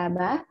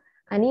Mujtaba,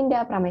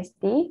 Aninda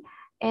Pramesti,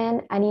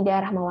 and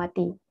Anida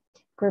Rahmawati.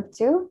 Group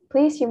 2,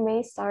 please, you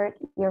may start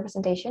your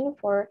presentation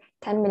for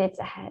 10 minutes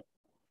ahead.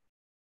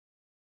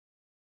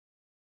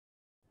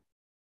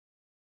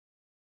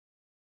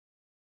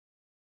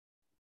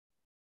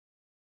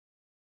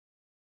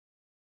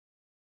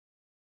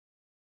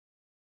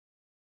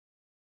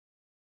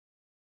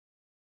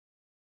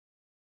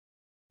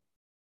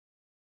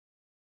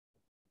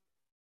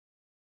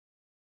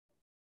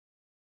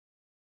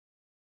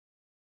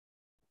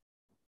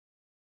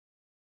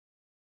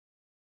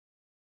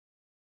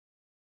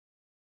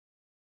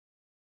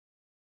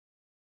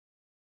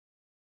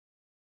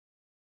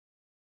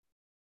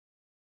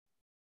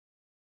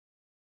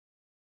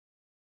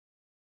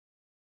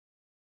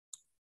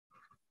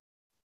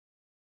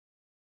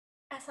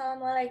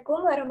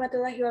 Assalamualaikum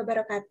warahmatullahi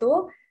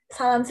wabarakatuh.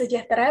 Salam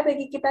sejahtera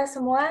bagi kita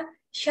semua.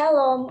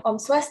 Shalom, Om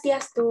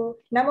Swastiastu,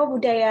 Namo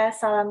Buddhaya,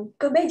 Salam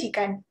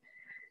Kebajikan.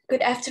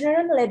 Good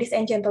afternoon, ladies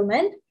and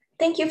gentlemen.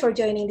 Thank you for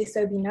joining this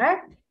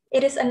webinar.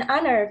 It is an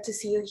honor to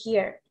see you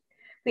here.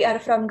 We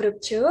are from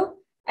Group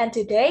 2, and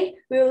today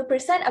we will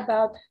present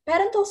about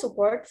parental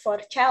support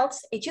for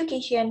child's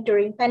education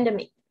during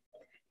pandemic.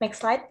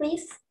 Next slide,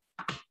 please.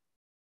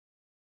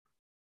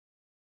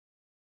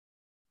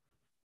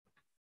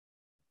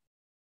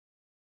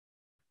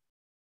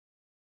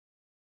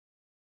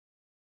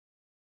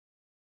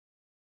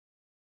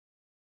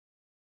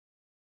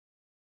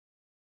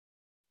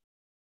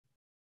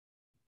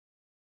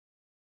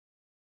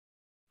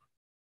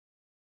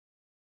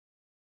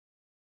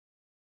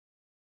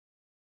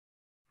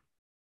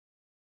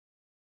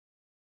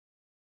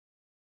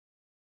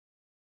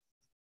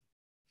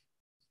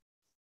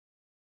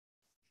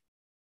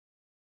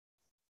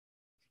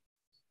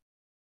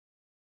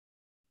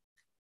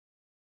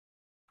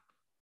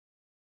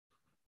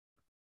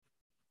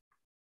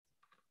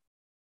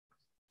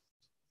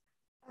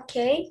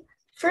 Okay,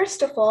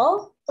 first of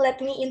all, let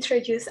me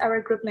introduce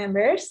our group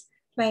members.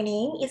 My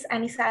name is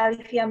Anissa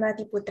Alivia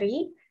Melati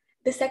Putri.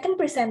 The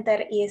second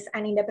presenter is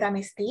Aninda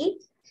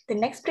Pramesti. The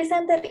next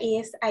presenter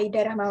is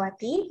Aida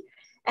Rahmawati.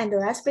 And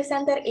the last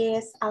presenter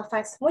is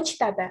Alfaz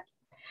Mujtaba.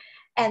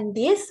 And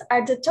these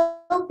are the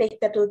topics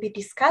that will be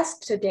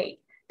discussed today.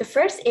 The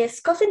first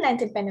is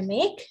COVID-19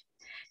 pandemic,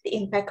 the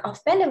impact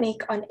of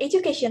pandemic on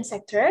education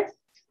sector,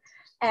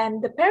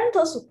 and the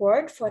parental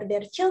support for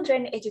their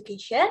children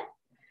education,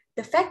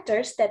 the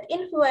factors that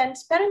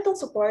influence parental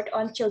support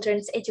on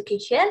children's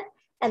education,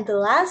 and the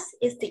last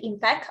is the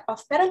impact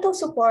of parental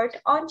support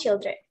on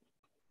children.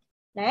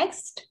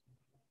 Next.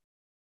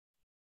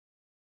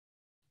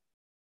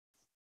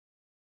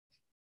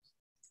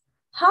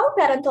 How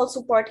parental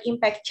support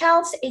impact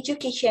child's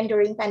education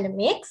during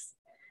pandemics?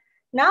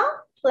 Now,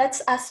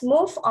 let us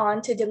move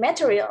on to the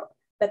material.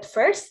 But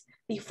first,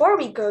 before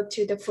we go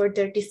to the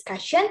further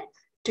discussion,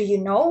 do you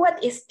know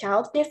what is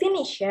child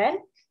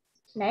definition?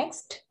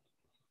 Next.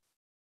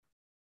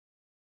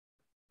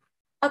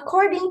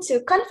 According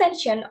to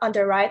Convention on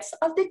the Rights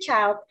of the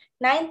Child,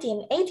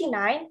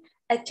 1989,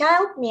 a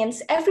child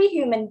means every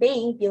human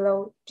being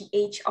below the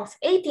age of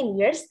 18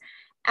 years,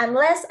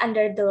 unless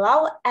under the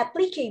law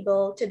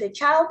applicable to the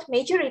child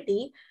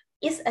majority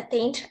is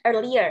attained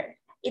earlier.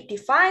 It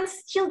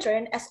defines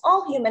children as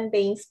all human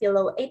beings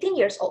below 18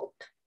 years old.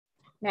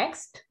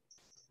 Next.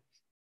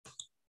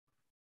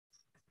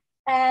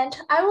 And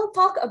I will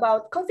talk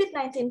about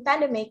COVID-19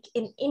 pandemic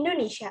in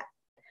Indonesia.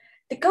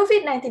 The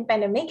COVID-19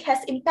 pandemic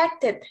has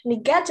impacted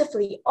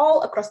negatively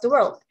all across the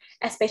world,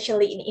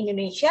 especially in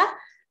Indonesia.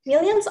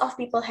 Millions of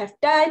people have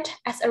died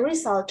as a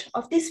result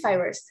of this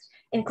virus,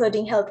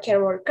 including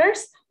healthcare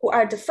workers who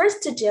are the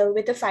first to deal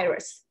with the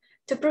virus.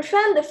 To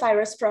prevent the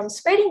virus from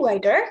spreading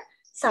wider,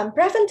 some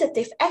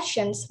preventative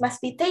actions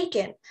must be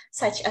taken,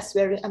 such as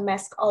wearing a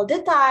mask all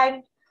the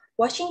time,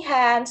 washing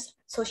hands,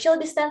 social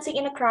distancing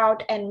in a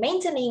crowd, and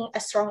maintaining a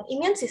strong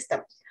immune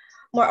system.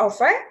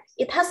 Moreover,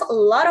 it has a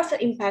lot of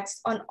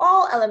impacts on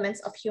all elements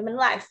of human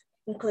life,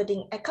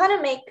 including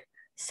economic,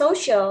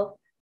 social,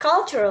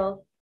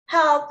 cultural,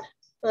 health,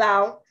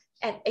 law,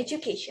 and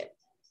education.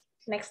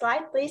 Next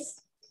slide,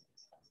 please.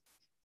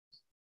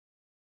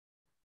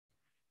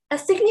 A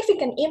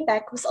significant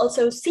impact was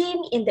also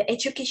seen in the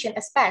education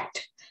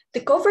aspect.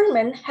 The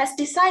government has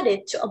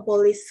decided to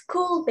abolish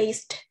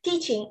school-based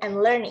teaching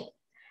and learning.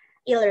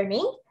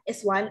 E-learning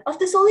is one of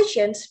the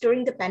solutions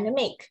during the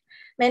pandemic.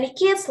 Many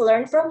kids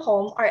learn from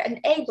home are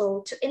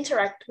unable to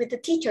interact with the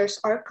teachers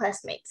or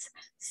classmates.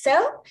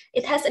 So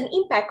it has an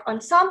impact on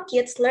some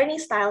kids' learning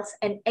styles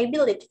and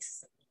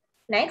abilities.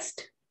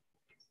 Next.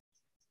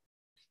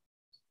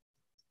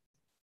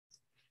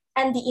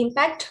 And the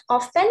impact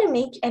of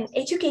pandemic and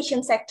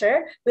education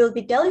sector will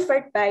be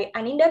delivered by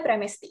Aninda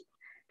Pramesti.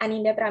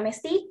 Aninda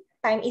Pramesti,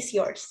 time is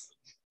yours.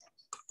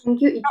 Thank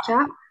you,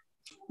 Icha.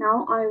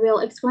 Now I will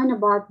explain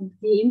about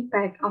the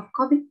impact of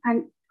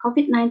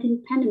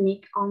COVID-19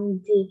 pandemic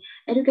on the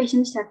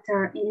education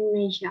sector in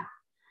Indonesia.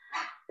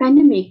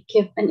 Pandemic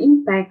gave an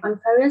impact on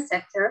various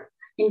sectors,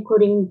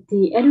 including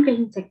the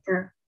education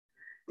sector.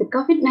 The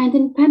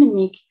COVID-19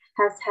 pandemic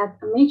has had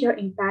a major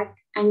impact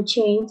and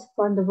change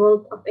for the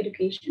world of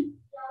education.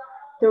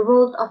 The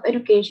world of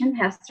education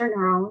has turned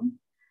around.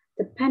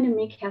 The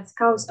pandemic has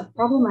caused a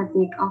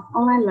problematic of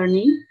online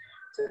learning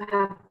to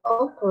have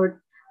occurred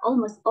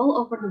almost all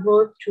over the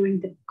world during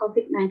the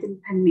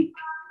COVID-19 pandemic.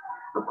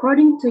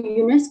 According to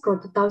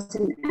UNESCO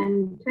 2020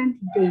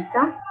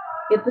 data,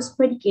 it was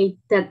predicted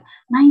that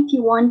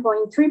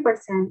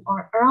 91.3%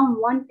 or around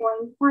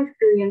 1.5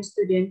 billion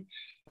students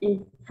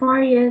in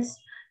various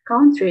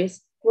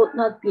countries would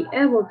not be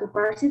able to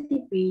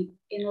participate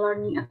in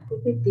learning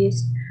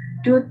activities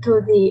due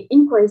to the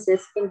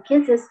increases in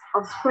cases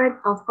of spread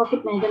of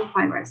COVID-19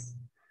 virus,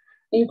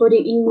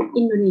 including in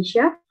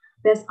Indonesia,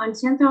 based on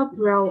Central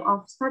Bureau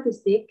of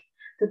Statistics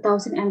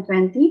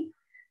 2020,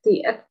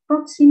 the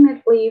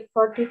approximately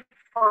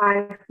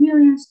 45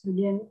 million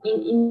students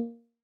in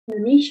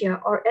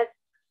Indonesia, or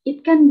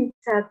it can be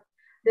said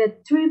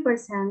that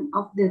 3%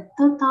 of the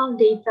total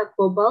data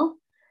global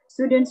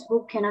students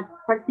who cannot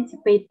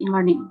participate in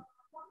learning.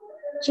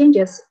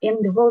 Changes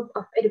in the world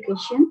of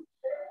education.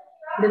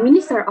 The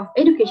Minister of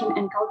Education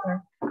and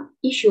Culture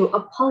issued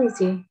a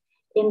policy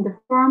in the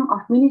form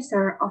of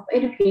Minister of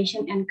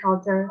Education and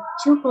Culture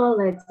Circular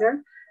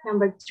Letter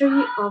number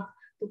 3 of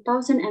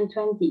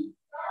 2020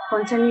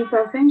 concerning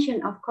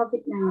prevention of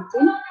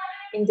COVID-19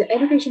 in the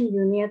education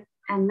unit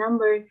and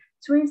number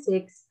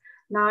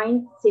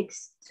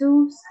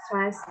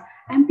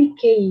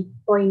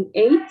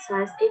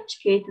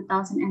 36962/MPK.8/HK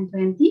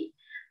 2020.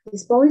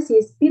 This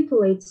policy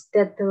stipulates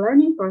that the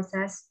learning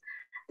process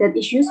that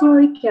is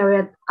usually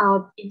carried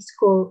out in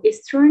school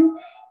is turned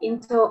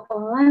into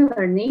online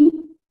learning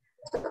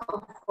to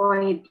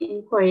avoid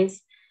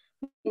increase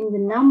in the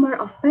number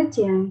of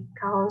patients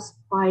caused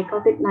by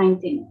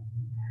COVID-19.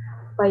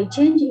 By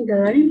changing the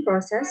learning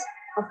process,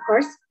 of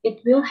course,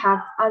 it will have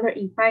other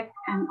impact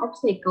and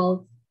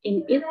obstacles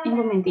in its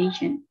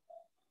implementation.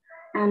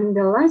 And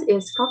the last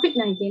is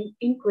COVID-19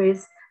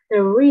 increased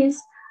the risk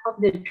of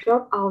the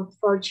dropout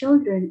for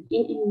children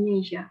in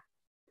Indonesia.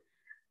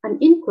 An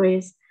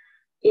increase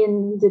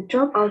in the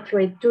dropout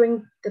rate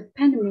during the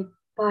pandemic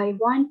by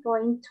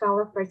 1.12%.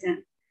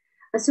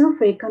 A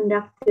survey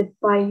conducted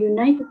by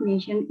United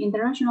Nations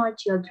International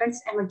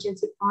Children's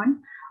Emergency Fund,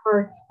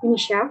 or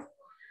UNICEF,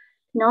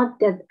 note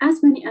that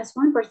as many as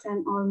 1%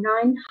 or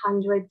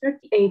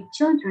 938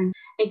 children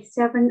aged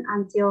 7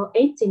 until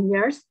 18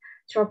 years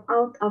drop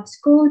out of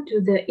school due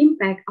to the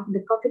impact of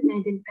the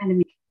COVID-19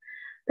 pandemic.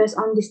 Based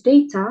on this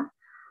data,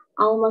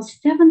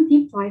 almost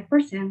 75%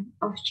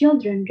 of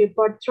children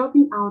report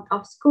dropping out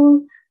of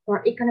school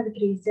for economic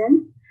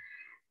reasons,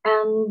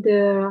 and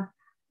the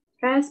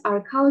rest are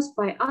caused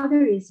by other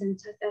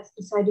reasons such as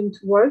deciding to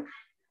work,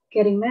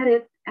 getting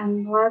married,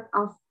 and lack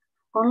of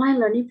online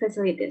learning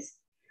facilities.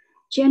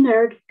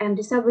 Gender and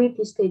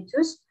disability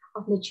status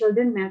of the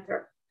children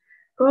matter.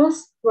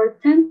 Girls were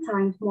 10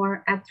 times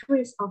more at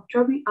risk of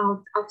dropping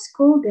out of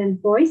school than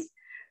boys,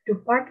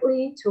 due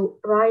partly to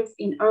rise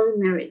in early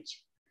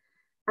marriage.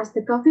 As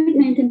the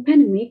COVID-19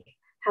 pandemic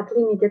had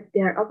limited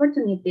their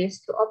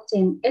opportunities to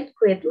obtain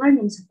adequate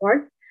learning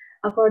support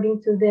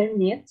according to their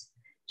needs,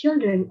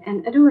 children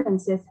and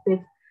adolescents with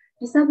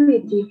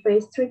disability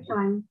face 3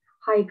 times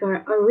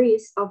higher a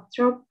risk of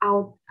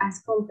dropout as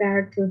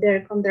compared to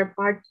their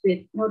counterparts with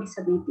no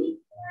disability.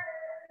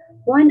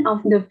 One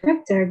of the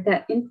factors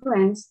that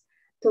influence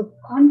the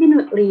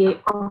continuity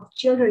of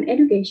children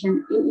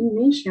education in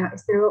Indonesia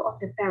is the role of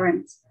the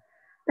parents.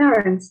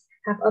 Parents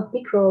have a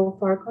big role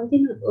for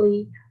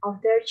continuity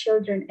of their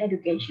children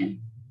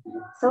education.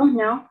 So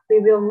now we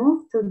will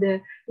move to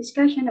the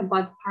discussion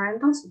about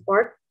parental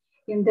support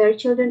in their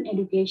children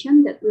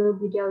education that will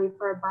be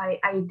delivered by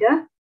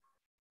Aida.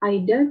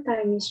 Aida,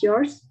 time is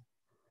yours.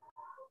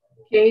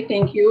 Okay,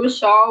 thank you.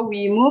 So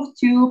we move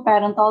to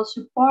parental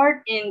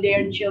support in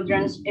their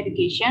children's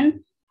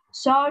education.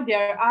 So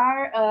there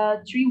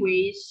are 3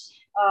 ways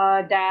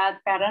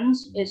that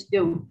parents is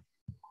do.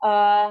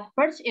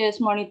 First is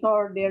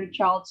monitor their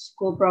child's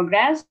school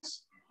progress.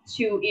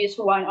 2 is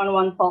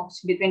one-on-one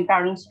talks between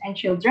parents and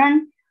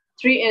children.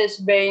 3 is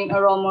being a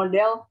role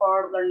model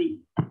for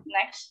learning.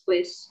 Next,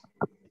 please.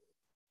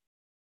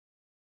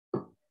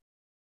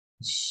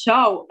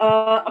 So,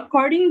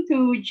 according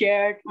to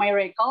Jared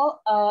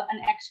Myracle, an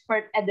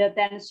expert at the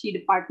Tennessee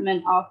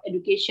Department of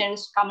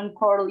Education's Common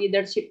Core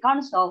Leadership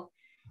Council,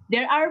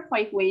 there are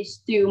 5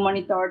 ways to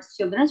monitor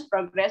children's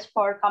progress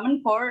for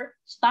Common Core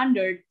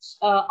standards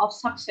of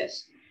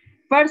success.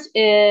 First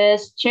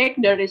is check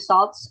the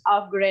results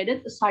of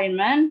graded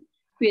assignment,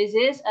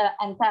 quizzes,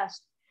 and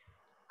tests.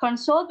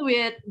 Consult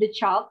with the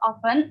child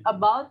often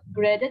about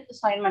graded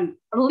assignment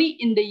early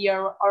in the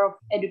year of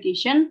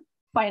education.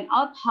 Find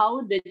out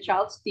how the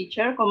child's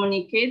teacher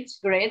communicates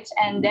grades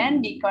and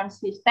then be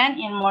consistent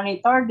in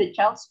monitor the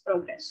child's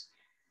progress.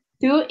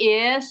 2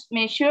 is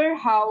measure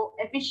how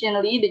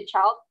efficiently the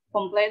child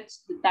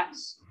completes the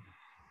tasks.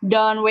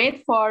 Don't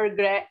wait for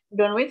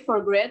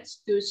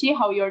grades to see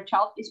how your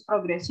child is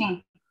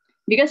progressing,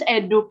 because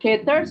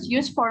educators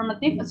use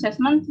formative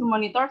assessment to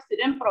monitor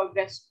student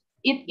progress.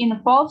 It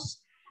involves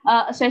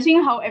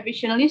assessing how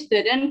efficiently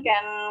students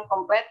can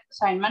complete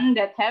assignments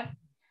that have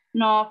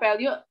no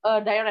value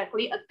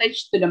directly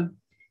attached to them.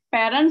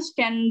 Parents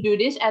can do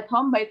this at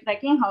home by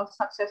tracking how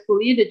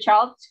successfully the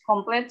child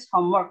completes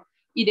homework,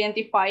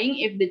 identifying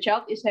if the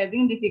child is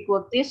having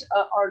difficulties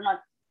or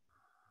not.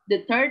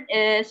 The third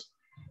is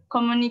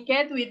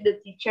communicate with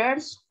the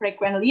teachers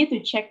frequently to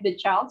check the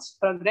child's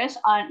progress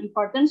on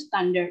important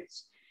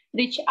standards.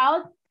 Reach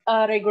out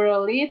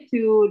regularly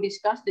to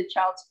discuss the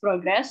child's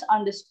progress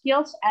on the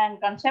skills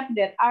and concepts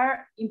that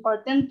are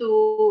important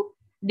to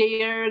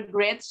their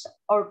grades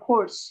or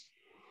course.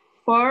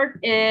 Fourth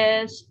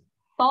is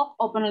talk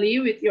openly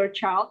with your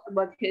child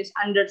about his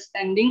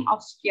understanding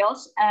of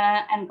skills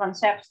and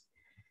concepts.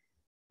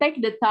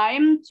 Take the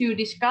time to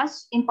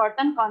discuss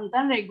important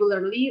content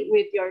regularly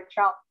with your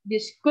child.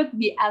 This could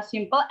be as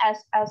simple as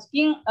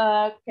asking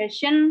a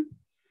question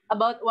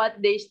about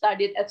what they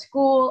studied at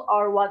school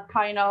or what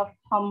kind of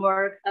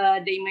homework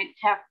they might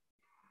have.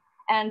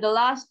 And the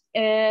last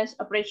is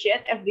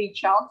appreciate every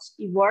child's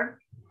effort.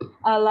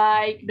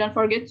 Like don't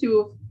forget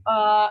to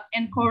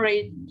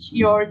encourage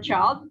your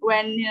child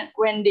when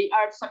they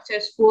are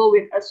successful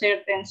with a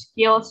certain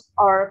skills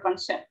or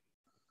concept.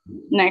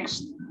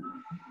 Next.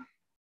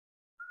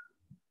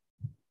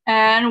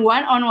 And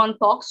one-on-one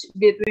talks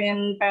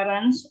between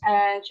parents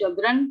and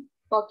children.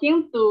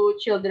 Talking to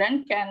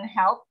children can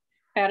help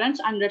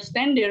parents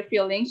understand their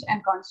feelings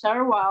and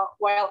concern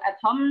while at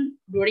home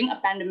during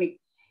a pandemic.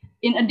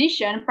 In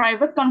addition,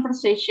 private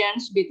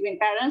conversations between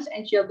parents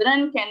and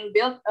children can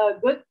build a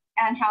good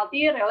and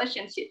healthy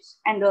relationships.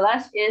 And the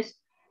last is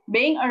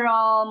being a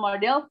role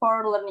model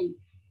for learning.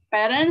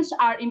 Parents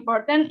are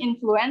important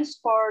influence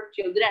for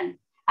children.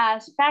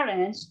 As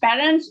parents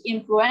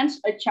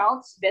influence a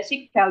child's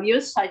basic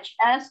values such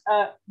as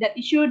that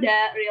issue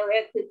that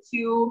related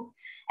to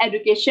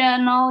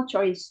educational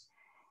choice.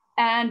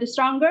 And the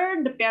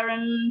stronger the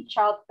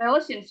parent-child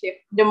relationship,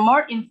 the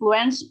more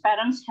influence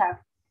parents have.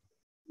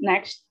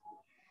 Next.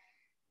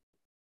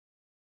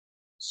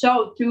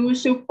 So to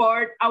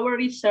support our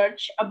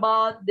research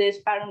about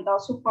this parental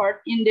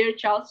support in their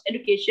child's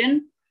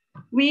education,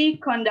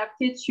 we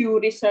conducted 2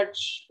 research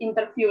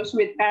interviews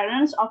with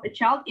parents of a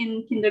child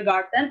in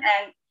kindergarten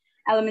and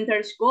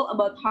elementary school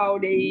about how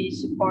they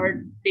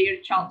support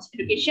their child's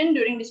education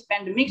during this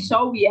pandemic.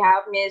 So we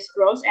have Ms.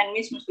 Rose and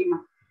Ms.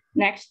 Muslima.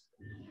 Next.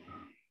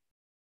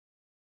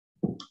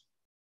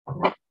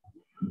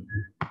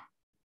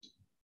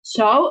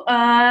 So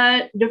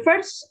the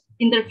first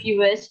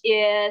interviewers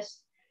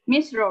is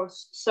Ms.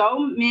 Rose. So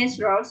Ms.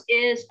 Rose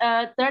is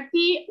a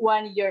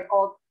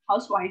 31-year-old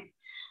housewife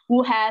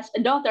who has a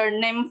daughter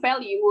named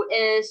Feli, who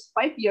is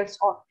 5 years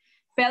old.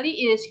 Feli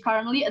is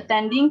currently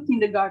attending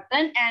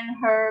kindergarten and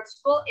her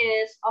school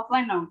is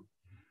offline now.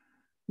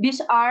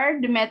 These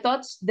are the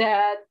methods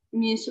that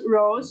Ms.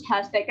 Rose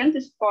has taken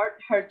to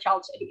support her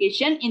child's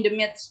education in the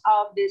midst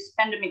of this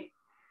pandemic.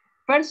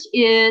 First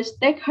is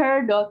take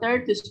her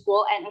daughter to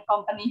school and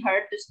accompany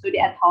her to study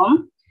at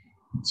home.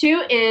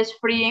 2 is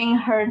freeing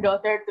her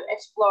daughter to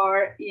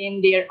explore in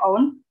their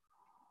own.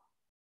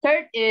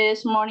 Third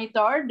is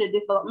monitor the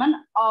development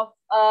of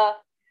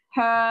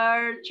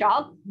her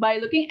child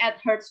by looking at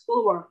her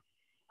schoolwork.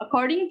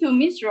 According to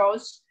Ms.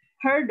 Rose,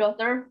 her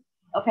daughter,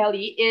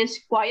 Feli, is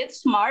quite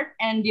smart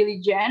and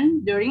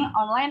diligent during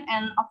online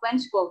and offline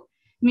school.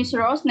 Ms.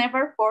 Rose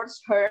never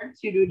forced her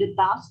to do the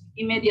task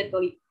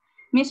immediately.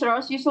 Ms.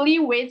 Rose usually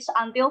waits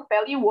until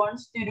Feli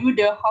wants to do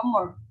the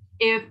homework.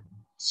 If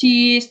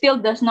she still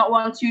does not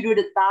want to do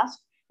the task,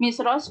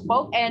 Ms. Rose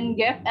spoke and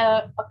gave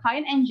a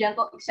kind and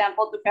gentle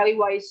example to Feli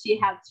why she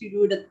had to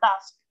do the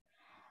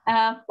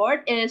task. Fourth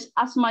is,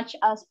 as much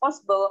as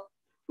possible,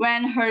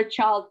 when her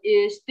child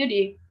is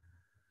studying,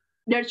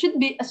 there should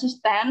be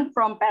assistance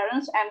from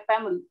parents and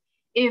family.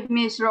 If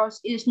Ms.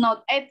 Rose is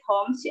not at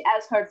home, she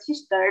asks her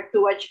sister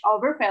to watch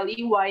over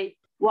Feli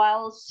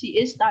while she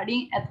is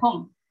studying at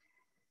home.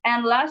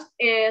 And last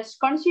is,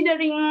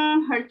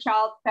 considering her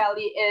child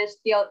Feli is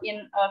still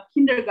in a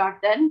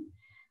kindergarten,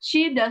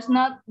 she does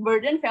not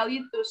burden Feli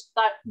to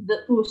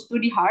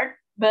study hard,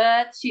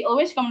 but she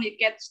always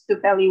communicates to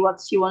Feli what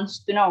she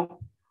wants to know.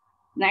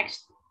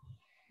 Next.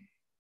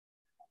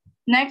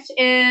 Next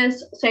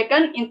is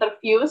second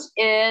interviews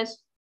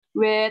is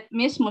with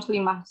Miss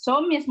Muslima.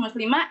 So Miss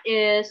Muslima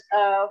is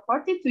a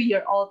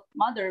 42-year-old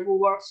mother who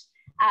works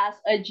as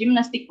a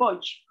gymnastic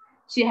coach.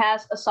 She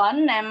has a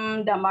son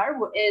named Damar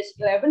who is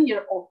 11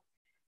 years old.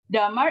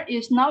 Damar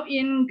is now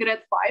in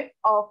grade 5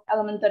 of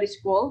elementary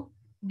school.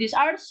 These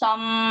are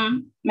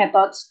some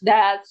methods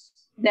that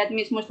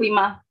Miss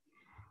Muslima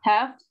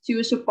have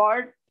to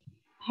support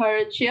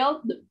her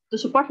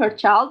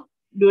child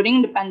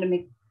during the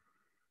pandemic.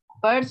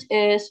 First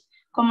is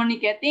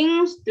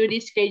communicating study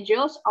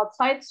schedules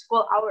outside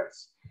school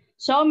hours.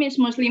 So Miss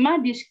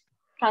Muslima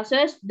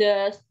discusses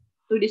the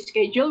study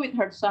schedule with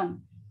her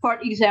son. For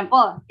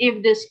example,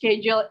 if the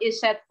schedule is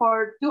set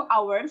for 2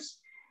 hours,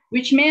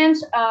 which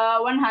means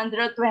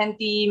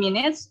 120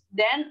 minutes,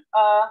 then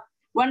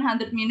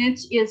 100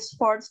 minutes is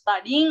for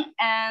studying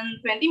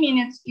and 20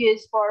 minutes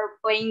is for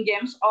playing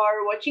games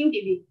or watching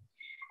TV.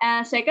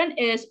 And second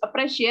is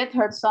appreciate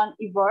her son's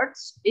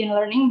efforts in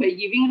learning by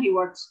giving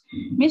rewards.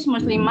 Miss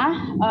Muslima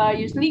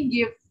usually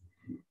give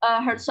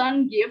her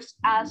son gifts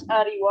as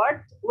a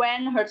reward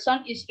when her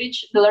son is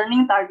reached the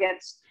learning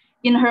targets.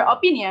 In her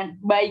opinion,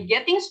 by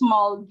getting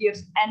small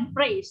gifts and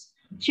praise,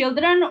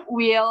 children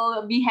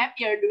will be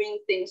happier doing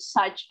things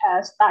such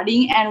as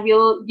studying and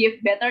will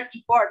give better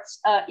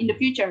efforts in the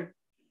future.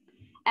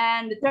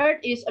 And the third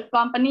is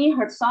accompany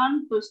her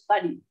son to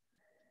study.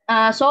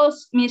 So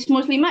Miss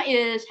Muslima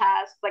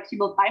has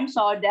flexible time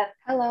so that...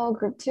 Hello,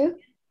 group 2.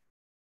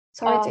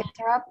 Sorry to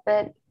interrupt,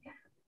 but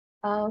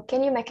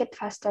can you make it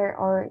faster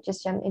or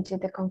just jump into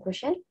the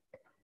conclusion?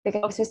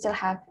 Because we still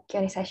have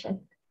Q&A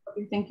session.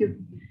 Okay, thank you.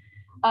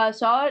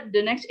 So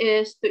the next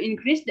is to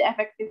increase the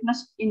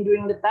effectiveness in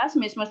doing the task.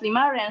 Miss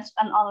Muslima runs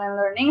an online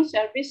learning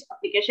service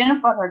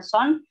application for her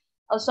son.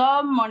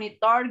 Also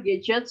monitor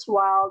gadgets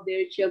while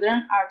their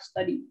children are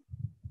studying.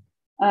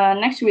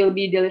 Next will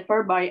be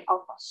delivered by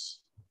Alphas.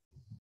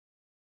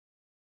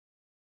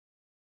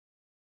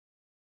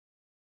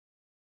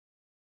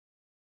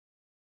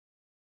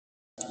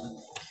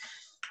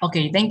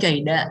 Okay, thank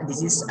you, Ida.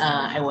 This is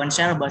I want to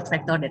share about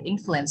factors that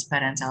influence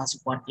parental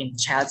support in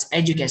child's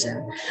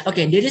education.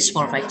 Okay, there is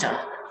 4 factors.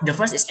 The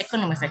first is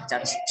economic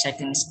factors.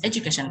 Second is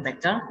education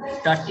factor.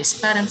 Third is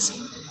parents'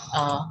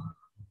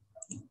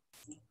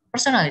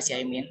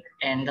 personality,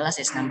 and the last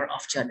is number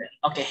of children.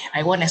 Okay,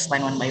 I want to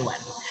explain one by one.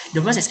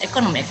 The first is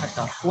economic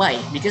factor. Why?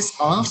 Because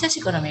all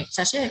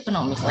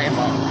socioeconomic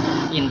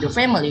level in the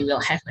family will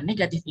have a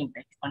negative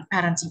impact on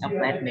parenting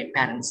applied by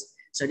parents.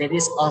 So that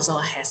is also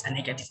has a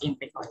negative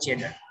impact on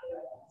children.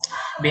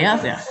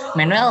 Behavior.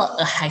 Meanwhile,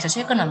 a high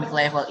socioeconomic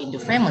level in the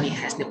family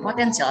has the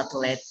potential to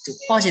lead to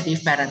positive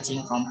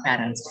parenting from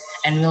parents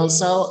and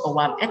also a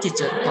warm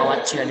attitude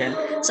toward children.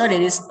 So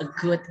there is a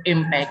good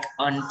impact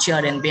on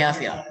children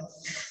behavior.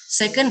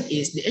 Second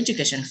is the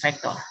education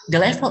factor. The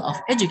level of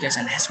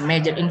education has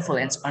major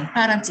influence on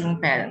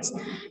parenting parents.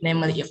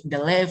 Namely, if the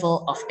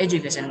level of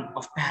education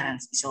of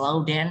parents is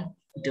low, then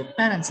the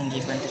parenting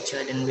given to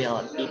children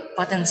will be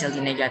potentially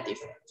negative.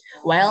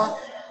 While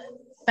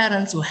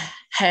parents who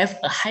have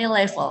a high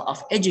level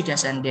of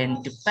education, then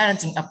the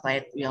parenting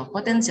applied will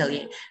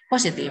potentially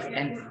positive,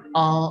 and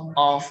all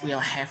of will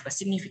have a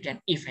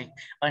significant effect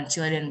on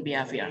children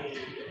behavior.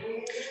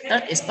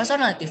 Third is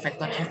personality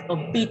factor have a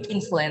big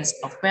influence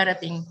of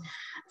parenting.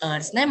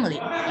 Namely,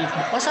 if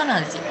the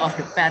personality of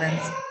the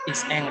parents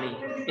is angry,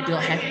 it will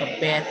have a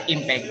bad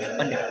impact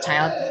on the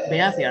child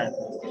behavior.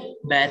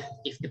 But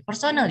if the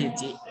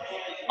personality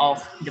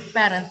of the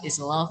parent is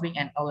loving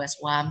and always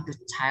warm to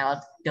child,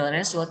 the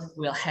result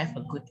will have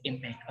a good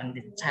impact on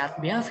the child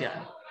behavior.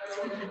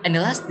 And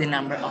the last, the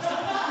number of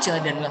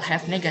children will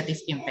have negative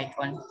impact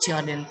on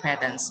children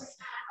patterns.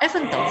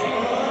 Even though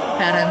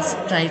parents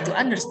try to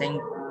understand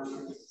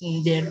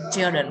their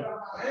children,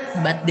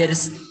 but there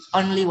is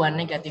only one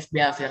negative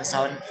behavior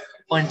sound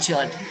on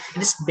child.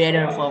 It is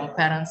better for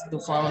parents to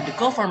follow the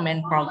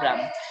government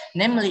program,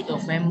 namely a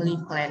family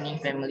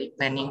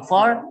planning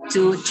for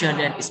two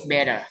children is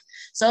better.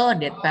 So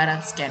that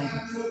parents can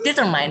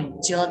determine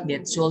child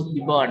that should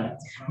be born,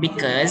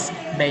 because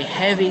by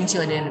having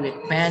children with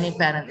many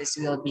parents,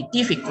 it will be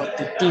difficult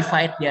to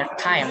divide their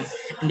time,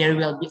 and there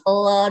will be a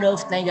lot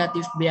of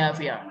negative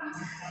behavior.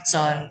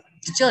 So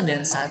to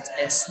children such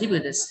as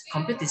libidos,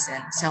 competition,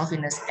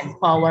 selfishness, and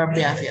power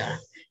behavior.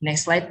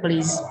 Next slide,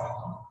 please.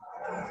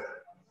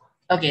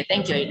 Okay,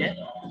 thank you, Ida.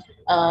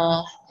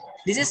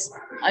 This is,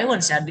 I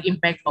want to share the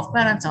impact of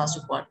parental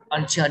support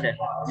on children.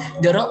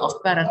 The role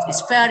of parents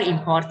is very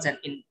important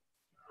in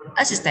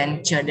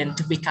assisting children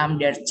to become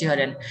their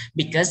children,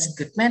 because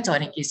good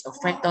mentoring is a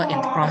factor in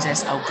the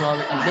process of growing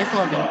and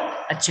developing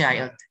a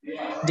child.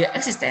 The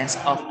existence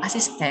of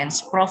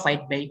assistance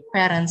provided by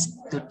parents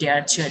to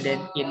their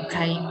children in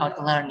carrying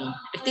out learning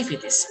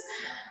activities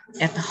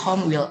at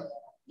home will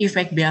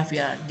affect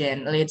behavior,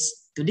 then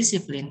leads to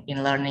discipline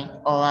in learning.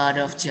 A lot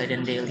of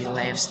children daily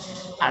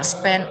lives are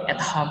spent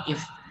at home.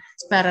 If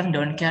parents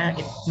don't care,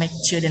 it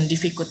makes children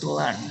difficult to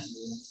learn.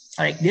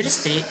 All right, there is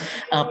three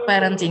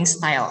parenting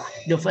style.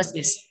 The first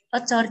is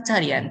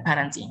authoritarian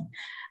parenting.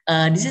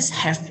 This is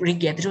have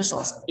rigid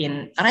results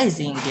in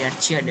raising their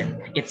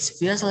children. It's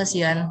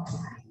visualization.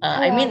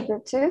 I Hello, mean,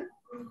 group two.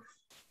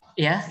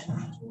 yeah.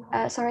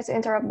 Sorry to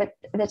interrupt, but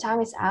the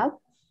time is up,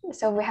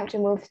 so we have to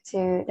move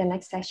to the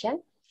next session.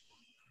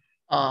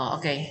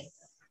 Okay.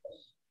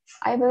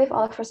 I believe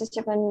all of our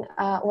participants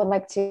would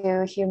like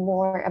to hear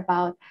more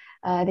about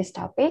this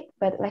topic,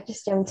 but let's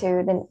just jump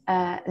to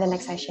the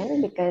next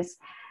session, because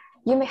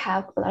you may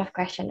have a lot of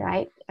questions,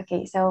 right?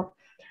 Okay, so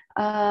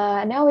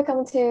now we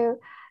come to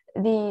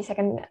the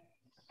second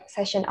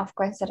session of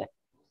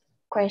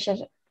question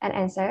and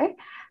answer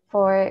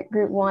for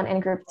group 1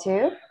 and group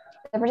 2.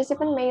 The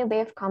participant may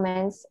leave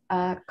comments,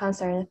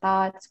 concern,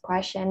 thoughts,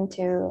 question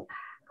to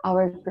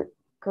our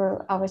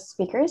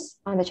speakers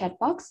on the chat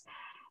box.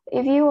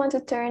 If you want to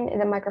turn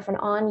the microphone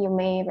on, you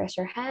may raise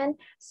your hand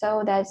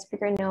so that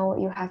speaker know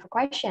you have a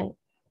question.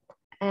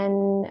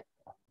 And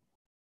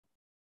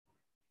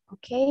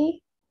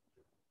okay,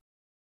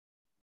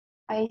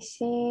 I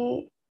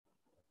see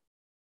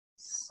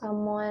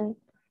someone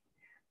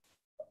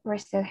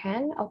raised their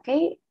hand.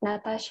 Okay,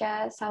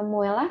 Natasha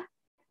Samuela.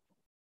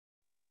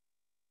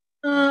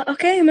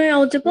 Okay, am I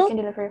audible? You can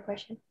deliver your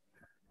question.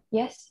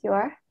 Yes, you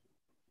are.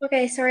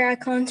 Okay, sorry, I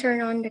can't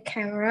turn on the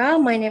camera.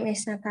 My name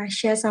is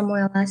Natasha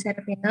Samuela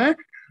Servina.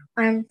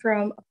 I'm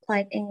from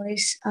Applied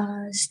English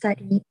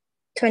Study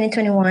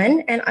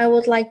 2021, and I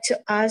would like to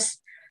ask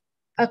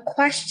a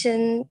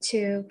question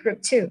to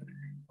Group 2,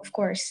 of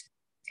course.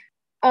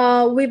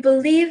 We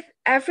believe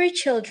every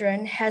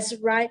children has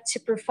right to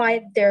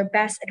provide their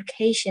best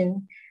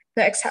education,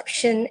 no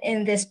exception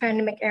in this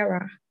pandemic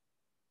era.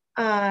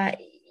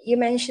 You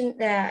mentioned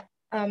that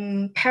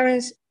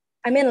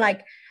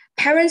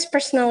parents'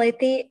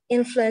 personality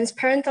influence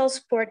parental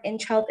support in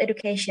child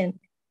education.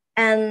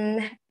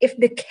 And if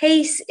the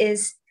case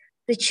is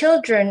the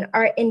children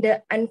are in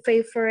the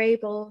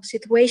unfavorable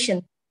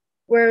situation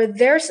where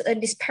there's a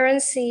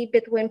disparity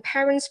between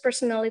parents'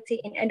 personality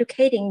in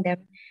educating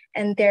them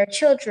and their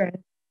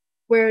children,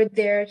 where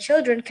their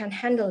children can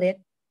handle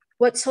it,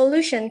 what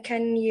solution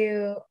can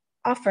you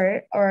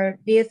offer, or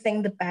do you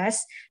think the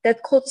best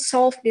that could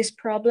solve this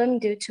problem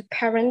due to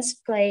parents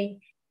play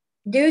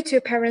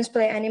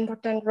an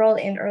important role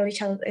in early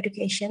childhood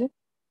education?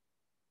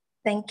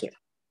 Thank you.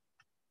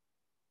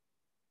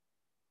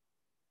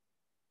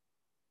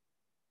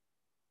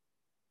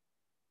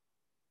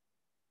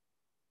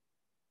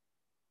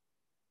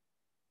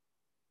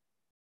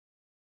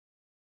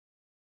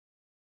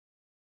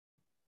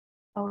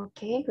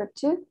 Okay, group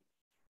 2.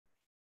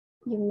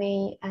 You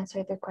may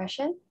answer the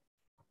question.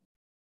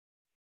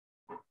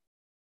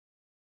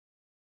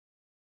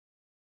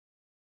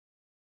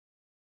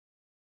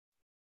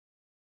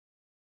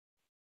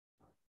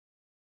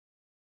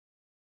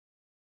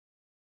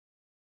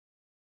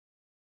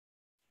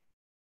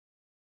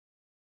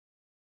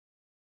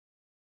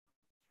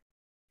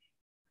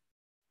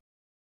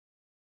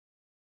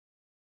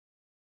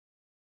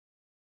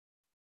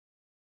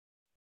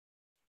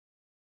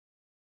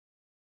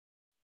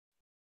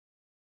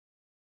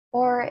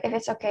 Or if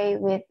it's okay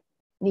with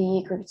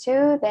the group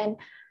 2, then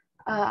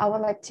I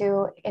would like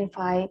to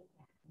invite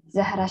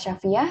Zahra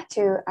Shafia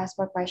to ask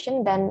more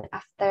question. Then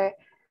after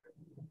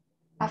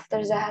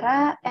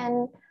Zahra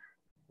and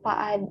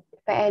Pak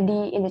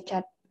in the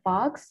chat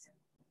box,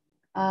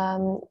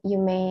 you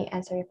may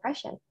answer your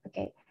question.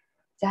 Okay,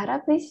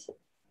 Zahra, please,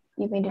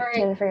 you may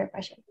deliver your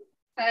question.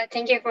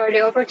 Thank you for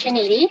the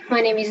opportunity.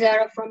 My name is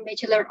Zara from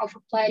Bachelor of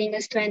Applied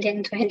English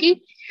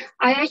 2020.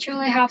 I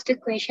actually have two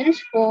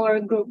questions for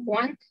group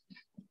 1.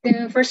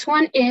 The first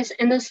one is,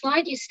 in the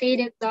slide you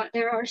stated that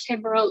there are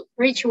several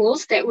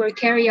rituals that were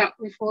carried out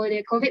before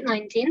the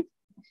COVID-19.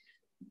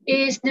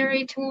 Is the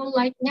ritual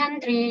like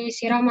nyantri,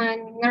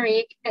 siraman,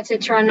 ngerik,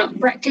 etc. not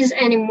practiced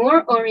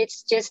anymore, or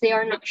it's just they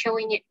are not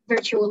showing it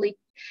virtually?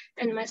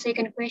 And my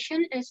second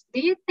question is, do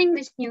you think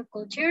this new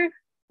culture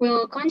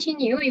will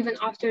continue even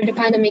after the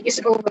pandemic is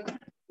over?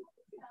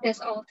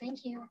 That's all.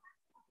 Thank you.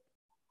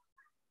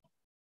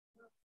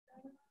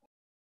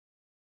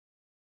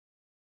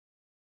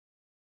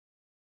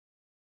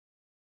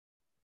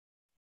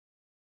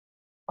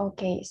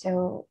 Okay,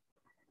 so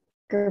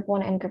group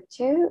 1 and group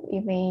 2,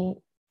 you may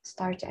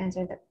start to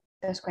answer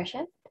those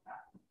questions.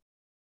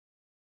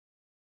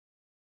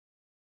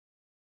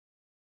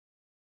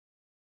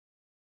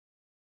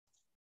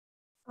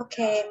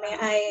 Okay, may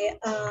I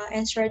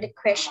answer the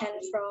question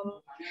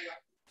from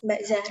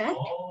Mbak Zahra?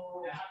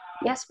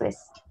 Yes, please.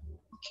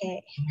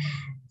 Okay.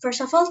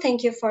 First of all,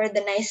 thank you for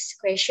the nice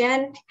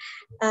question.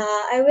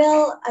 I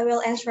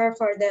will answer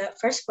for the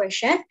first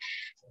question.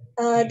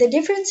 The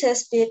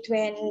differences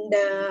between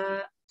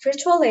the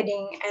virtual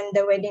wedding and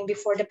the wedding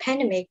before the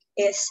pandemic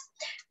is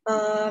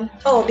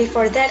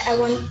before that I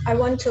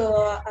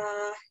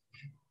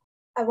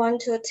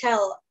want to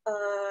tell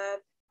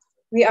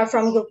we are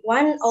from group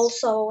 1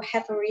 also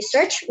have a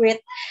research with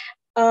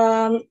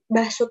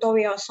Mbah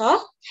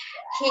Sutowiyoso.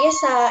 He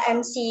is a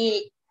M.Sc.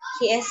 He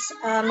is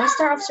a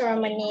Master of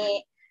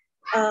Ceremony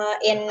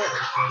in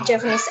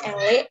Javanese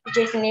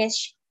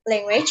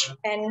language,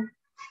 and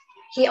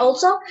he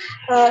also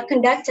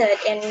conducted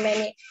in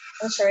many.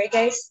 I'm sorry,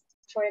 guys,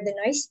 for the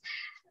noise.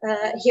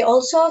 He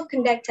also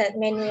conducted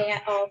many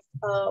of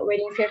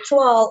wedding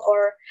virtual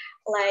or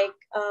like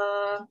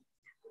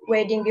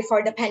wedding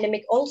before the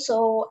pandemic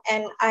also,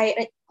 and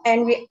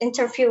we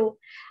interview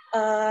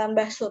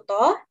Mbah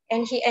Suto,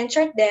 and he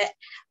answered that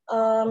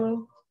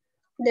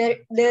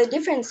the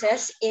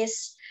differences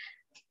is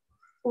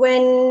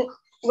when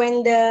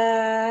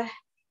the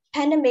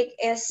pandemic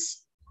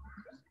is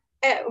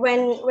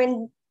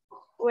when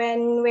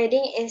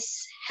wedding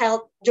is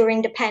held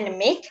during the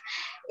pandemic,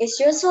 it's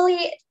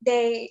usually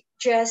they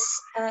just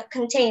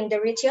contain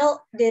the ritual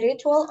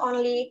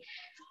only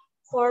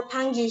for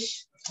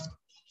panggih,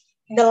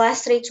 the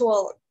last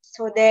ritual.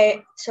 So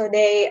they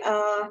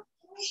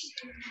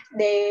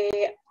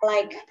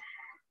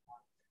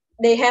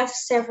have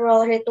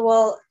several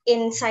ritual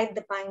inside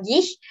the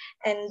panggih,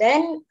 and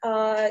then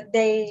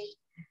they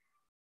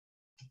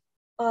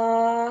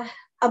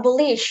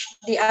abolish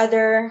the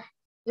other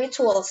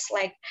rituals,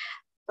 like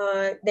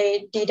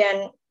they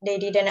didn't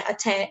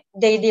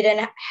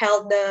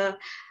held the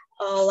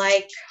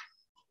like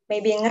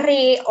maybe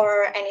ngeri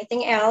or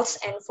anything else.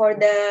 And for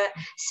the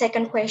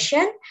second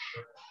question,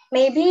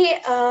 maybe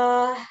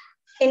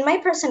in my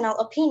personal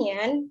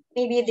opinion,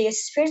 maybe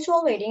this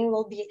virtual wedding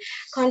will be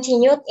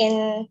continued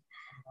in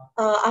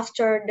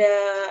after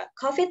the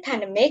COVID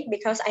pandemic,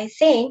 because I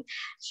think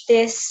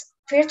this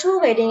virtual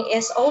wedding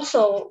is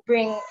also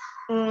bring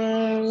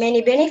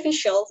many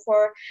beneficial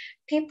for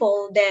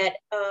people that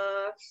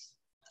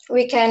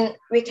we can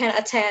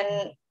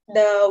attend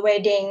the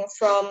wedding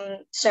from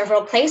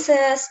several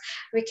places.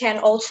 We can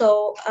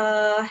also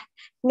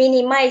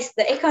minimize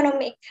the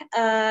economic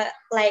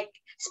like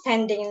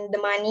spending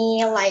the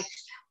money, like,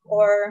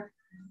 or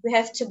we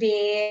have to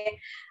be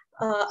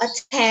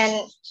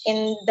attend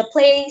in the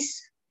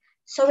place.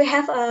 So we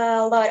have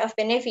a lot of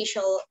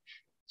beneficial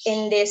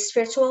in this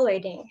virtual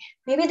wedding.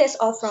 Maybe that's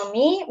all from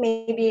me.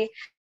 Maybe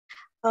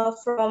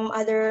from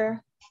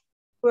other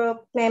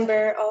group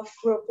member of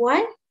group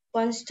 1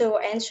 wants to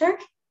answer.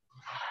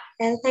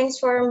 And thanks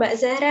for Mbak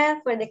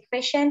Zahra for the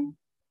question.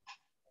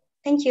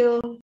 Thank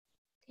you.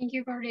 Thank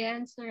you for the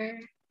answer.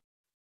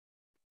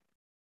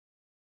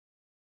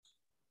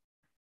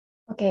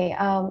 Okay,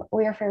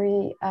 we are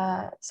very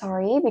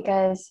sorry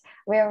because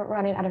we are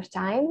running out of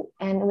time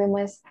and we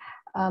must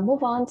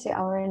move on to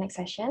our next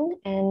session.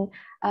 And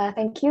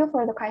thank you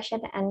for the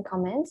question and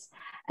comments.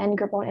 And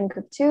group 1 and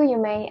group 2, you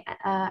may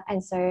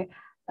answer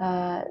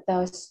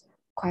those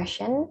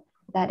questions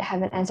that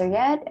haven't answered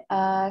yet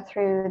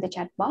through the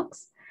chat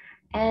box.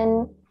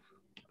 And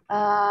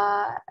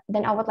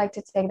then I would like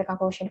to take the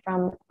conclusion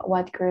from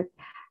what group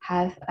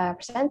have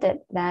presented,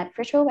 that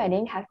virtual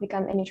wedding have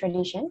become a new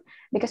tradition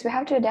because we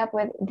have to adapt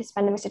with this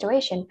pandemic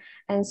situation.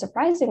 And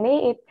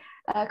surprisingly, it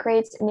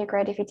creates new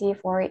creativity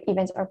for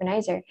events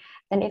organizer,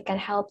 and it can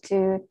help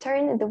to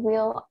turn the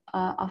wheel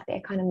of the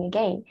economy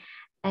again.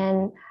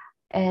 And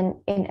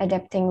in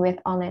adapting with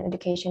online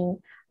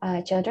education,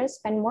 children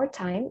spend more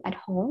time at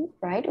home,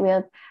 right,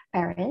 with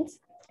parents.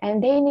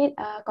 and they need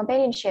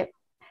companionship,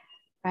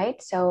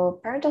 right? So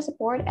parental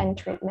support and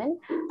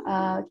treatment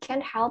can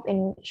help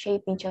in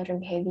shaping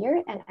children's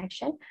behavior and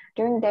action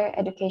during their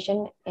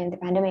education in the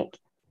pandemic.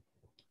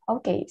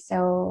 Okay,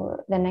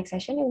 so the next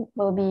session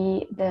will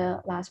be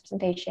the last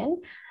presentation,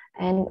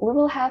 and we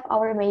will have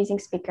our amazing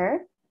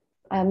speaker,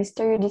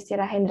 Mr.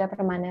 Yudistira Hendra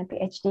Permana,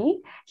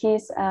 Ph.D. He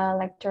is a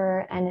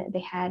lecturer and the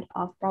head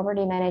of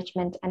property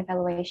management and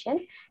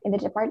valuation in the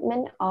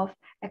Department of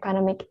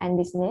Economic and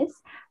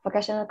Business,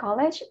 Vocational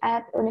College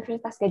at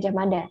Universitas Gadjah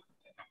Mada,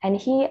 and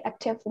he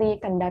actively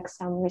conducts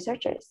some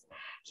researches.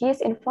 He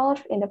is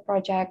involved in the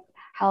project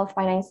Health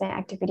Financing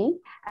Activity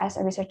as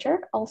a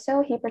researcher.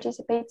 Also, he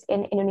participates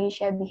in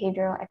Indonesia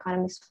Behavioral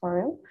Economics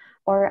Forum,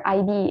 or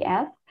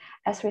IBEF,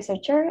 as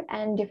researcher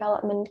and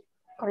development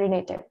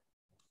coordinator.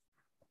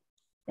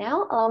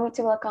 Now, allow me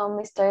to welcome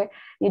Mr.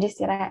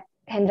 Yudistira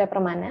Hendra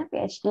Permana,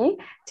 PhD,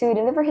 to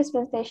deliver his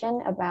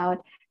presentation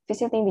about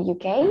visiting the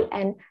UK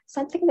and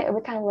something that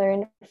we can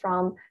learn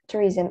from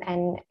tourism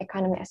and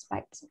economy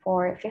aspects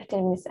for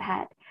 15 minutes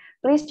ahead.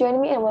 Please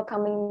join me in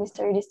welcoming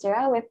Mr.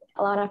 Yudistira with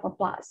a lot of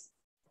applause.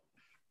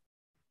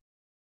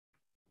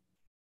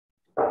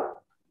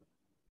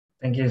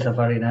 Thank you,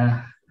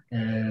 Safarina.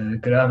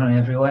 Good afternoon,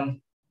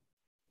 everyone.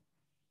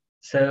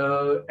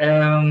 So,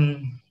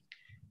 can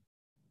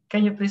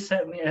you please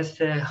set me as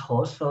the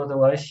host?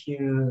 Otherwise,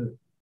 you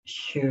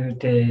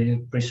should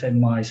present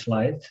my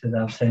slides that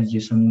I've sent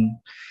you some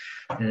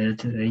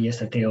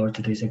yesterday or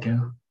 2 days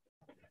ago.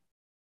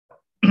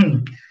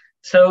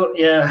 So,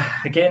 yeah,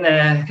 again,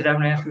 good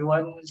afternoon,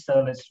 everyone.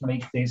 So let's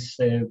make this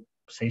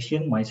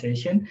session, my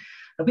session,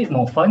 a bit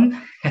more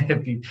fun.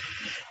 In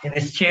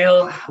this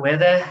chill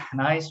weather,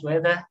 nice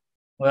weather.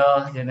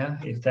 Well, you know,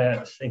 if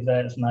that's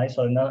nice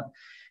or not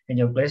in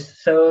your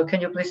place. So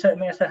can you please set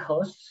me as a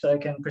host so I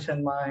can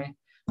present my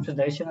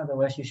presentation?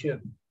 Otherwise, you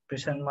should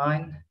present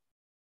mine.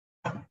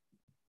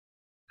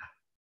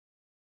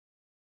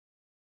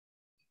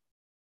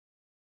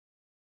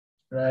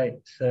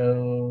 Right.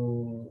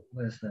 So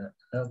where's that?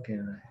 Okay.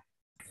 Right.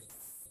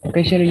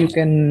 Okay, sure. You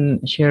can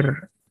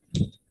share.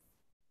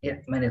 Yeah.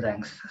 Many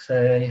thanks.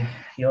 So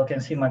you all can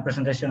see my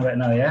presentation right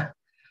now. Yeah.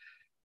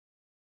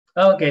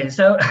 Okay.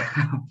 So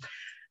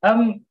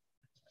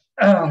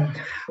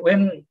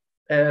when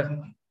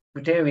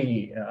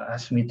Dewi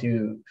asked me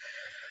to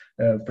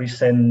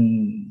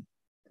present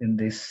in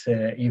this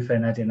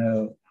event, I didn't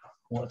know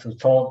what to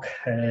talk,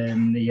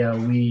 and yeah,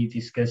 we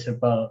discussed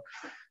about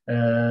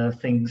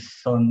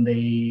things on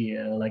the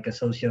like a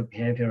social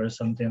behavior or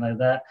something like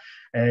that.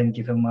 And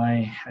given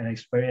my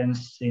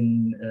experience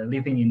in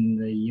living in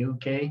the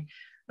UK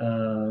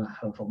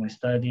for my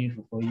study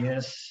for 4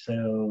 years,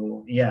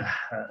 so yeah.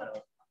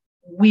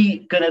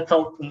 We gonna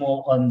talk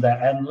more on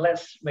that, and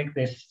let's make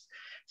this,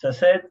 as I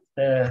said,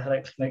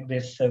 let's make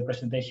this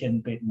presentation a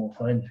bit more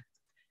fun.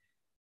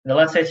 The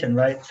last session,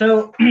 right?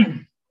 So,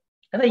 the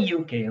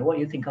UK, what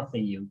do you think of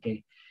the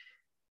UK?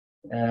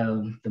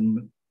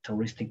 The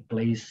touristic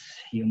place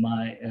you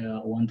might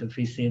want to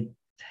visit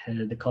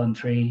the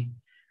country.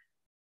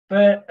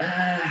 But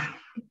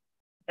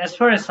as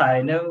far as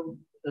I know,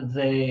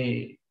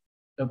 the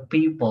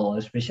people,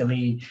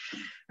 especially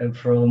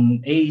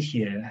from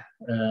Asia,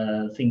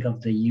 think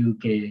of the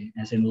UK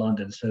as in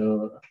London.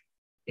 So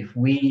if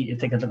we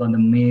take a look on the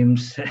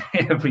memes,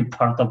 every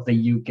part of the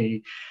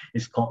UK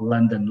is called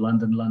London,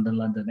 London, London,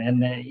 London,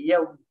 and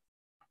yeah,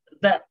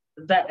 that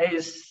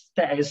is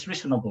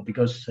reasonable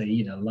because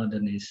you know,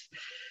 London is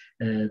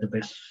the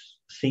best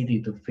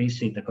city to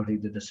visit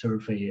according to the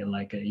survey,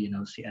 like you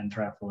know, CN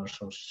Travelers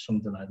or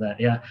something like that.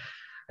 Yeah.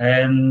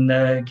 And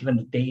given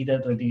the data,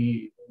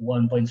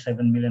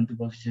 21.7 million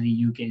people visited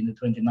the UK in the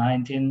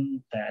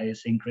 2019. That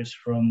is increased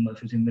from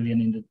 15 million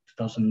in the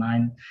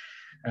 2009.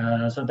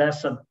 So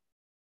that's a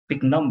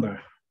big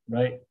number,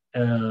 right?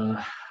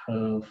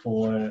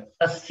 For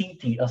a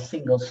city, a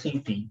single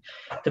city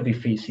to be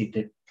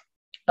visited.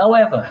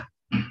 However,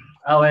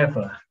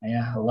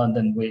 yeah,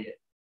 London, we're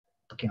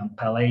talking on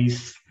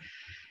Palace,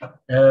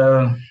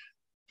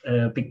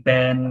 Big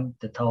Ben,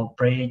 the Tower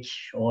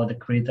Bridge, or the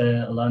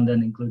Greater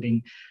London,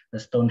 including the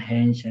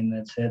Stonehenge and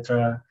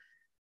etc.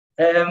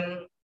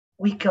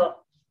 We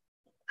got,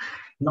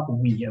 not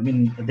we, I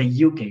mean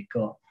the UK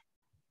got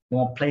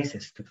more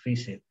places to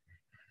visit.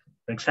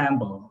 For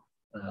example,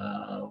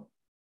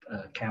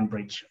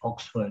 Cambridge,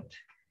 Oxford.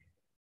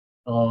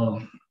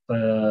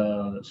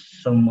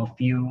 Some of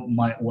you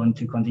might want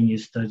to continue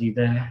study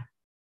there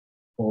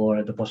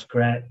for the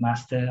postgrad,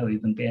 master, or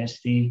even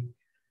PhD.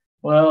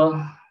 Well,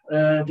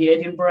 the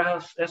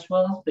Edinburgh as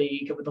well,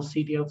 the capital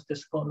city of the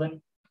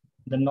Scotland,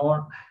 the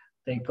north,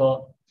 they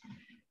got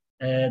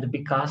the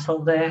big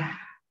castle there,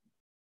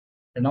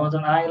 the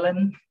Northern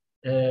Ireland.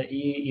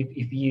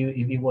 If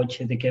you watch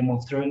the Game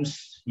of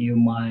Thrones, you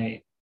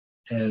might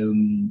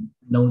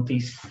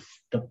notice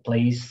the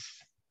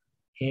place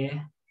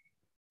here.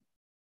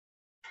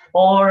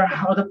 Or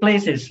other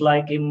places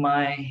like in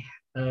my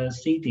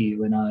city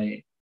when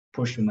I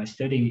pursued my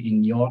study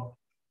in York,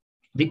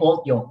 the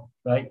old York,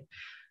 right?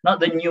 Not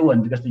the new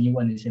one, because the new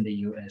one is in the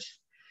US.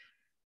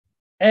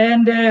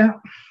 And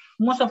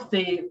most of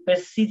the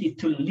best city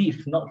to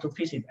live, not to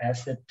visit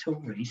as a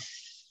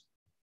tourist,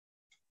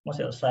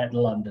 mostly outside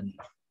London.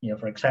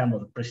 For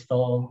example,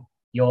 Bristol,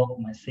 York,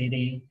 my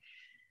city,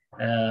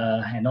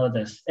 and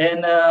others.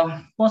 And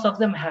most of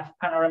them have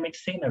panoramic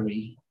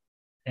scenery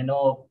and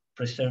all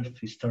preserved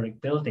historic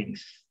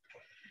buildings.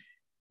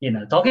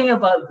 Talking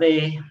about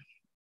the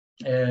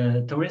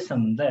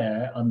tourism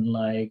there,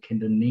 unlike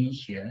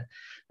Indonesia,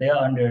 they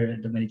are under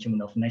the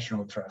management of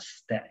National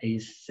Trust. That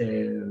is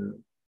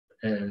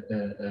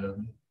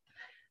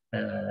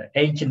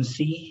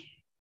agency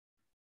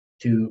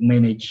to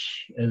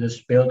manage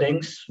these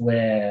buildings,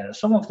 where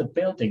some of the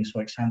buildings,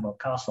 for example,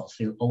 castles,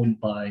 still owned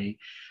by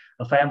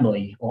a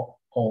family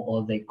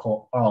or they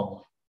call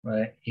Earl,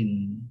 right,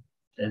 in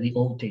the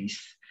old days.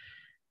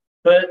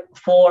 But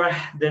for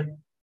the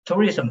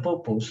tourism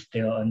purpose,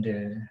 they are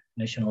under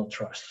National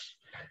Trust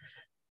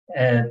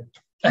at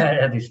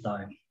this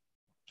time.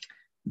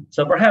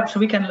 So perhaps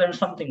we can learn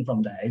something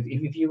from that.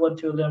 If you want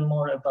to learn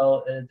more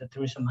about the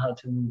tourism, how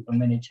to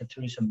manage the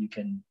tourism, you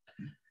can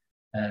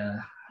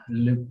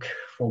look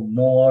for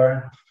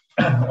more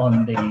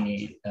on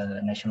the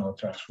National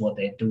Trust, what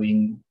they're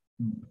doing,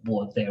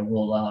 what their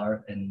role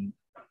are, and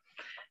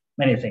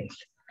many things.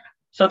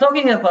 So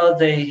talking about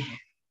the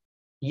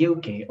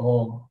UK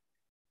or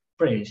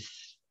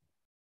British,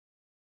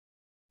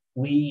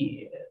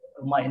 we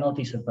might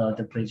notice about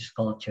the British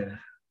culture,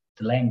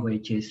 the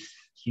languages,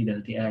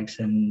 the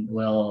accent.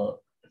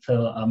 Well,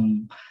 so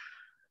I'm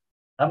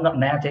not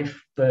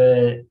native,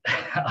 but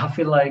I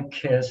feel like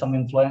some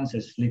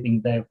influences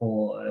living there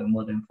for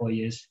more than 4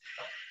 years.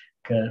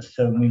 Because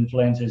some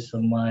influences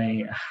on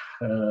my,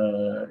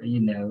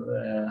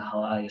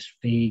 how I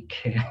speak.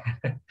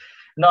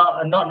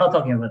 not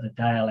talking about the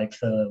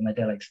dialects. My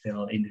dialect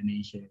still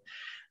Indonesian.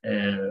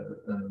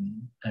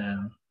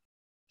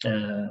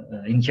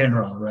 In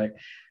general, right?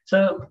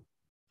 So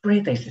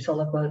British is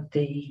all about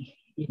the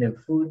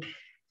food,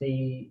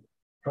 the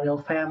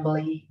royal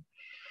family,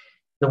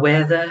 the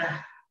weather,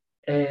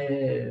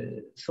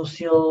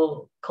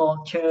 social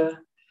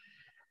culture.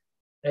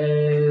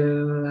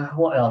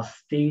 What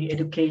else? The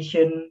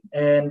education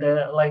and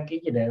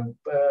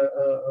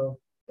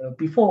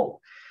before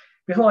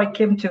I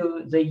came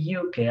to the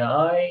UK,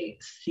 I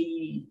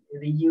see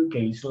the UK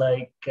is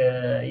like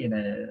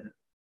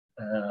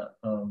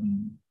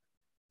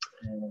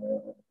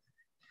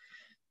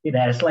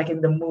it's like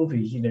in the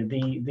movies,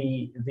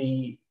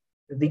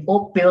 the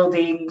old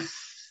buildings,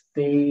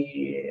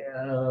 the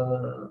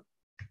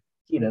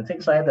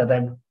things like that,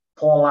 and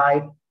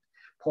polite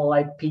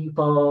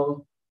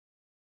people.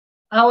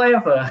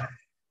 However,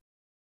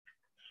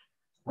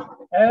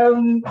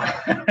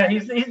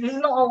 it's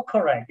not all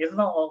correct. It's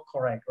not all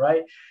correct,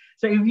 right?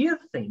 So if you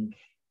think,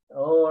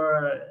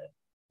 or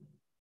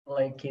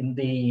like in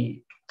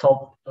the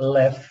top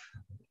left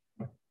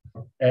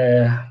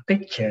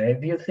picture,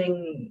 if you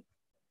think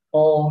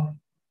all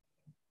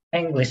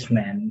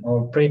Englishmen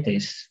or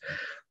British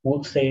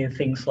would say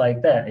things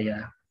like that,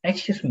 yeah.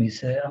 Excuse me,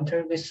 sir, I'm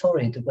terribly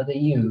sorry to bother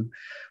you,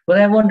 but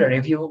I wonder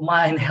if you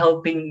mind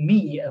helping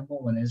me a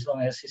moment, as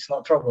long as it's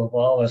not trouble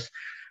for ours.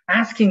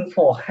 Asking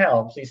for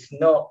help is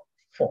not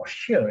for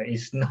sure,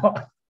 it's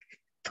not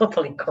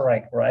totally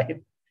correct,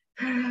 right?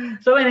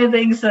 So many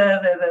things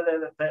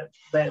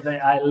that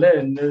I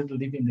learned to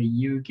live in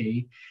the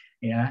UK,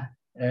 yeah.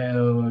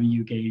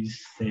 UK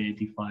is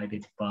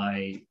divided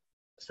by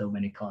so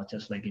many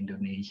cultures like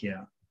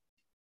Indonesia.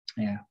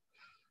 Yeah,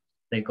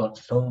 they got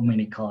so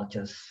many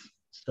cultures,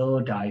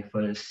 so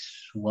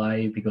diverse.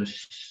 Why?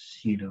 Because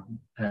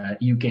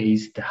UK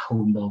is the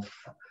home of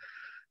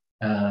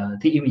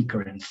the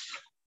immigrants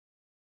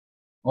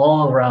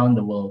all around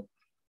the world,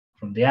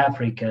 from the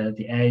Africa,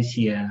 the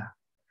Asia,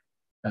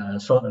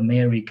 South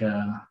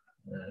America,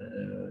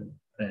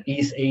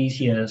 East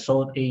Asia,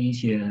 South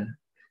Asia,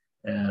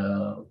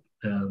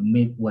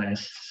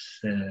 Midwest,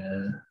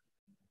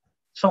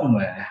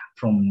 somewhere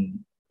from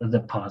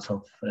the parts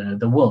of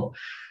the world.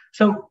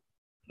 So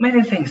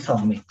many things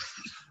are mixed,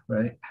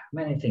 right?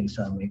 Many things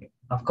are mixed.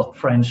 I've got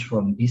friends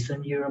from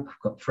Eastern Europe. I've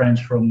got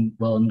friends from,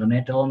 well, the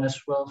Netherlands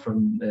as well,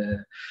 from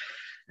the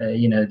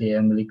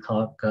Emily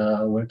Clark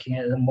working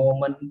at the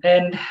moment,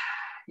 and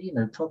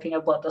talking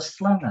about the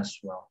slang as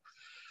well.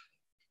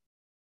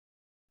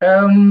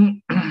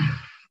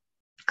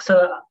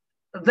 So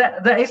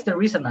that is the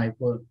reason I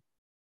put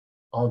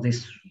all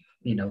this,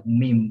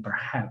 meme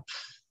perhaps.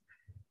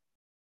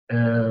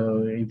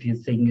 If you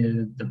think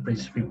the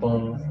British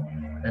people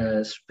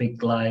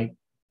speak like,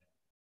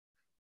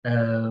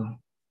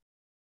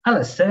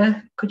 hello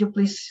sir, could you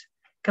please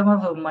come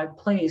over to my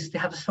place to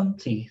have some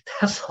tea?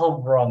 That's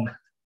so wrong.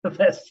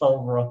 That's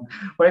so wrong.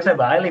 For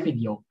example, I live in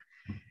York,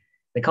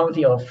 the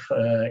county of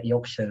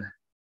Yorkshire,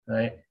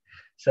 right?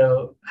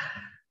 So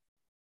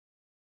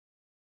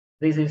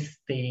this is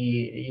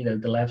the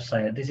the left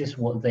side. This is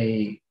what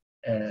they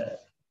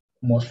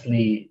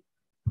mostly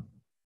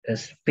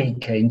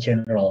speak in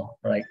general,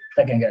 right?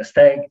 Taking a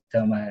steak,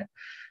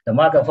 the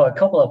market for a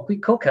couple of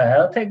quick coca.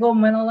 I'll take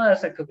home and I'll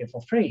cook it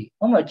for free.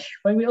 How much?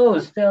 5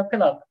 euros. They'll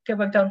fill up. Get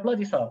back down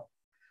bloody shop.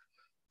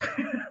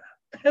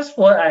 That's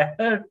what I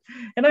heard.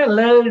 And I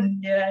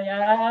learned,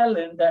 I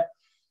learned that,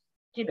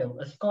 you know,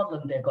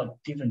 Scotland, they've got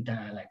different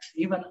dialects.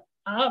 Even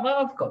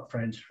I've got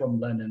friends from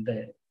London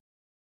there.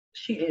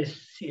 She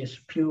is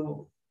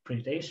pure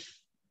British,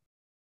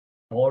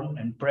 born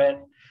and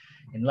bred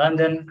in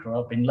London, grew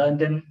up in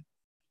London.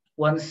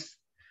 Once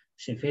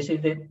she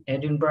visited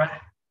Edinburgh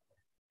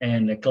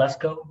and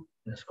Glasgow,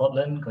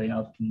 Scotland, going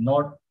up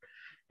north.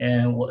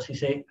 And what she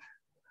said,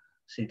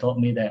 she told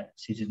me that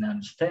she didn't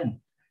understand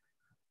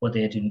what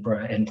the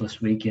Edinburgh and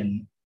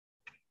Glaswegian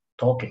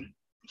talking.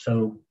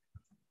 So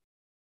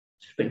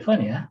it's pretty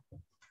funny, huh?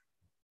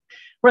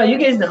 Right,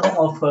 UK is the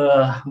home of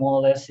more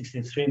or less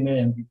 63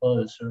 million people.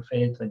 The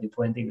survey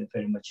 2020 with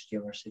very much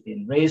diversity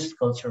in race,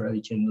 culture,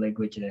 religion,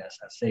 language, as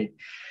I said.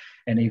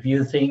 And if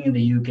you think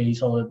the UK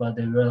is all about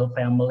the royal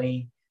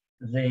family,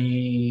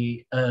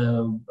 the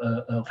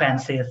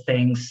fancy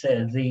things,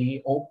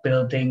 the old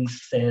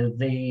buildings,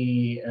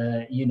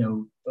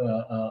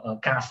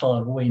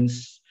 castle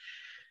ruins,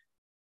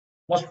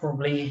 most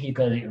probably you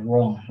got it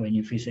wrong when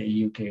you visit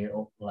UK,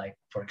 or like,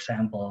 for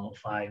example,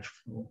 5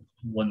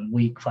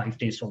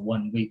 days or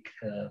 1 week,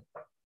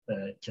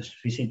 just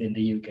visit in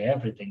the UK,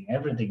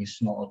 everything is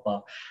not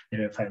about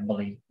their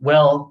family.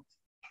 Well,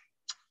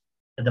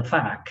 the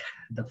fact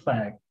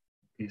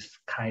is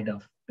kind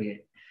of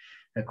a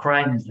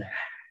crime there.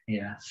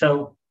 Yeah,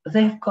 so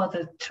they've got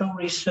the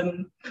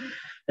tourism,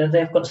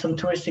 they've got some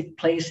touristic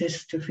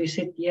places to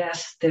visit,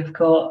 yes. They've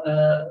got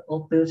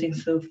old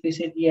buildings to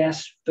visit,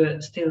 yes,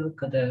 but still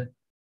got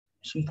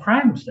some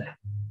crimes there.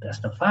 That's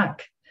the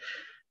fact.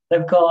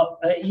 They've got,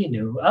 I'm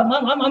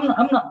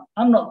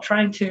not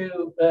trying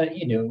to,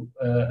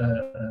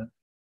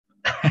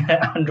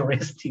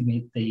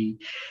 underestimate the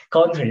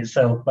country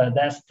itself, but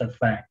that's the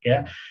fact.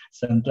 Yeah,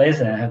 some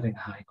places are having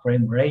high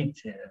crime rate.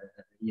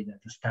 The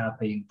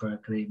stabbing,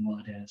 burglary,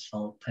 murder,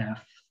 assault,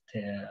 theft.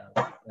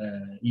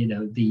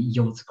 The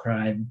youth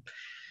crime,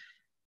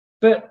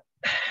 but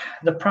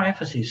the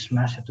privacy is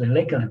massively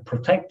legally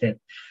protected.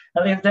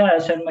 I live there. I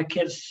send my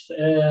kids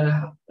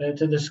to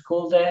the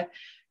school there,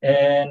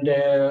 and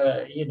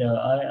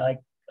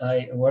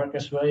I work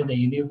as well in the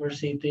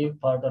university,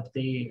 part of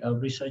the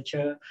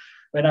researcher.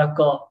 When I've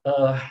got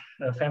a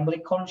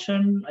family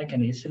concern, I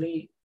can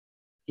easily,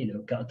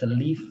 get the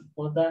leave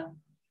for that.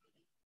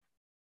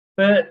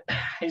 But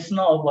it's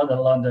not about the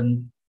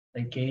London.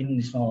 Again,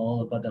 it's not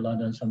all about the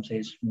London. Some say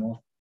it's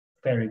more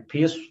very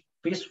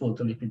peaceful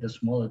to live in a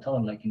smaller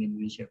town like in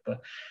Indonesia.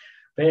 But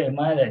bear in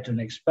mind, I don't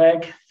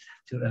expect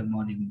to earn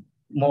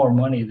more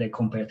money than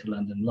compared to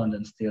London.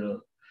 London's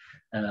still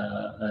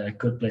a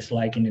good place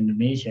like in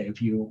Indonesia.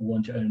 If you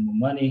want to earn more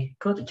money,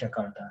 go to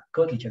Jakarta.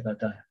 Go to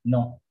Jakarta,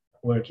 not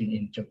working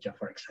in Jogja,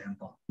 for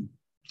example.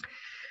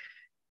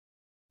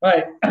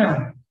 Right.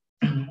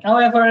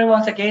 However,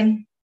 once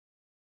again,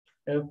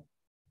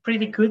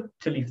 pretty good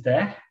to live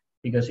there.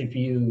 Because if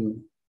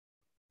you,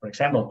 for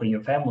example, bring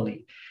your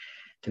family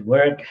to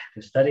work,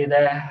 to study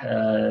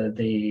there,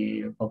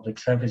 the public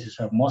services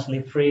are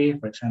mostly free.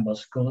 For example,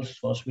 schools,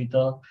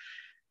 hospital.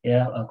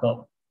 Yeah, I've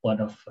got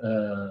one of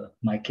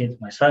my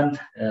son,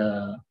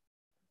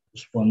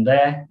 who's from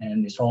there,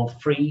 and it's all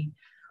free.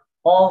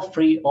 All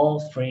free.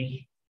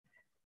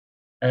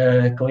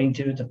 Going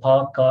to the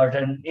park,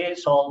 garden,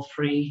 it's all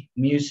free.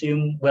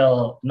 Museum,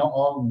 well, not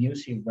all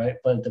museum, right?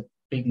 But the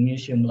big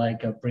museum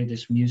like a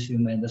British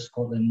Museum and the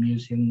Scotland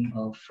Museum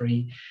are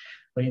free.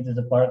 Going to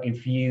the park,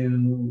 if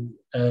you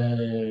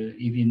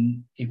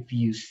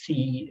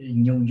see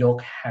New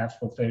York have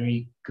a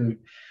very good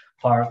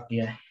park,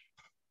 yeah.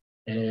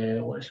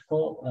 What is it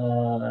called?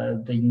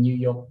 The New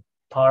York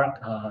Park.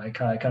 I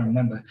can't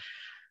remember.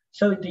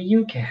 So the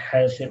UK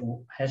has it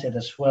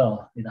as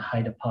well in the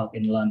Hyde Park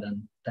in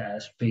London.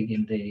 That's big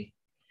in the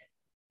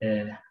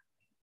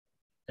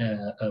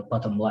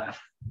bottom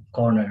left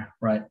corner,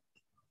 right?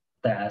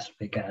 That's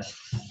because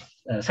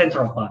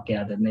Central Park,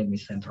 yeah, the name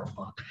is Central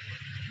Park.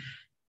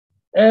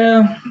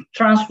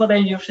 Transport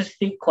and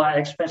university quite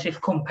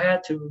expensive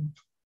compared to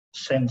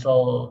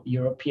Central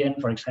European,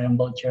 for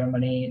example,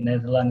 Germany,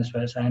 Netherlands, as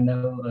far as I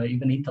know,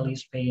 even Italy,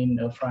 Spain,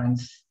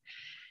 France.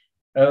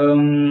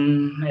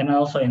 And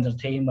also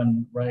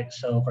entertainment, right?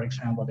 So, for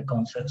example, the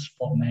concerts,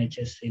 sport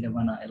matches,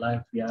 cinema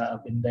nightlife. Yeah,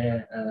 I've been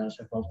there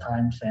several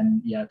times,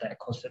 and yeah, that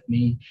costed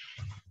me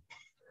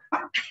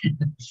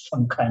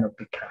some kind of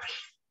big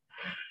cash.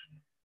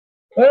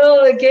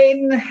 Well,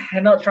 again,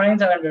 I'm not trying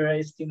to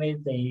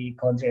underestimate the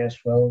country as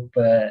well,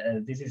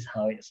 but this is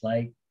how it's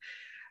like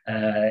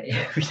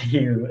if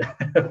you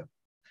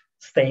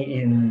stay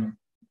in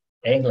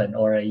England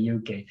or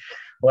UK.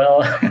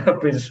 Well,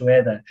 British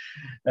weather,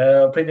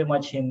 pretty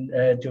much in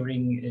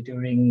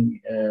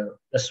during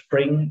the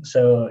spring,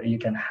 so you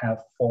can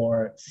have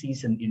 4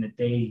 seasons in a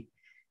day.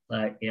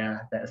 Like, yeah,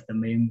 that's the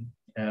main.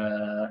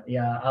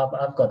 Yeah,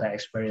 I've got that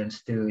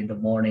experience too. In the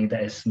morning,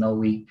 that is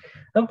snowy,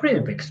 a pretty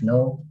big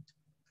snow,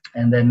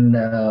 and then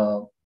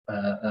the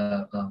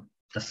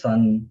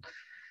sun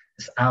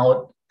is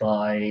out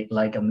by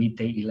like a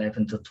midday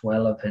 11 to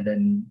 12, and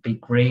then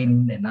big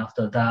rain, and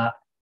after that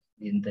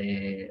in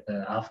the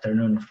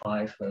afternoon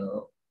 5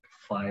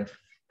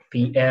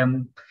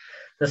 p.m.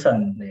 the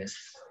sun is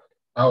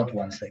out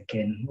once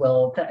again.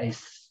 Well, that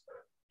is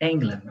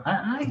England.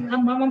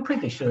 I'm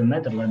pretty sure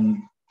Netherlands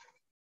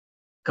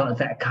got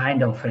that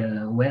kind of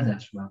weather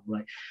as well,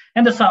 right?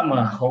 And the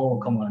summer, oh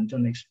come on,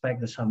 don't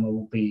expect the summer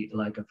will be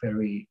like a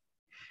very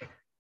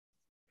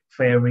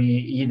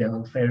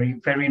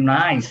very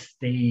nice.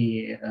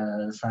 The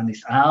sun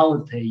is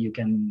out, you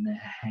can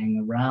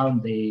hang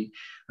around the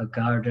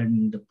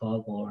garden, the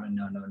park, or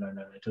no,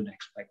 don't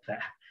expect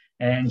that.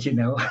 And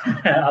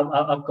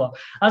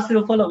I'm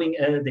still following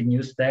the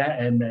news there,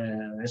 and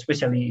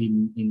especially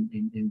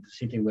in the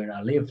city where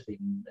I live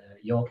in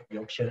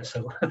Yorkshire.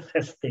 So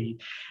that's the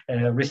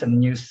recent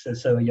news.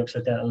 So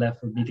Yorkshire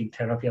left with beating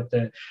therapy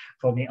after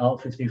forking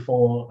out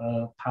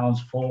 54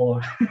 pounds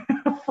for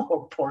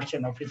for a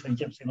portion of fish and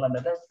chips in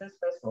London.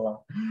 That's a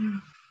lot.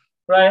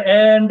 Right,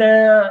 and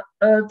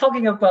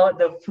talking about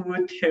the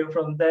food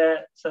from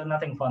there, so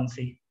nothing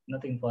fancy.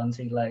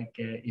 Like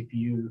if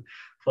you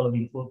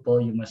following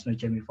football, you must know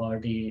Jamie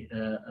Vardy.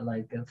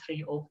 Like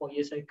 3 or 4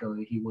 years ago,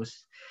 he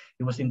was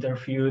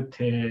interviewed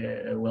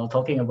while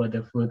talking about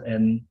the food,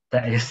 and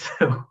that is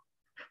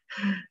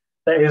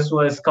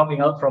was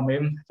coming out from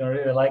him. Don't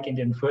really like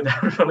Indian food. I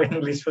prefer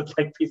English food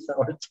like pizza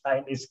or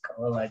Chinese.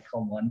 Like,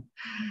 come on.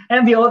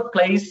 And the old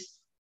place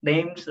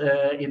names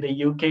in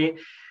the UK,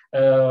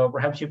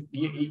 perhaps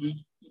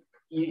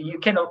you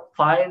cannot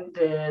find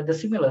the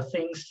similar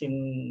things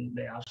in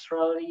the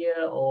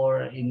Australia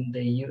or in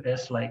the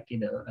US, like in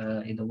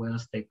the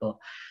Wales they got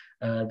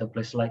the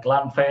place like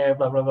Lanfair,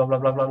 blah blah blah blah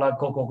blah blah blah,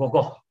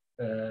 go.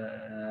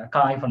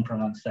 Can't even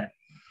pronounce that.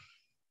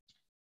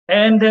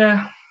 And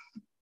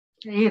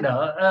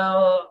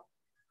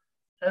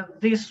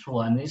this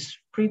one is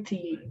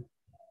pretty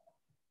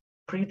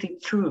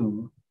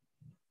true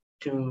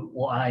to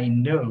what I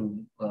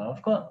know.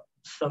 I've got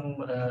some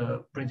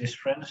British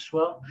friends as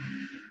well.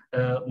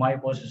 My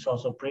boss is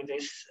also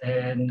British,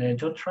 and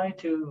don't try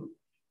to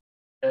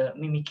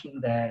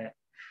mimicking their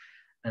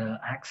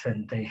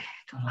accent. They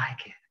don't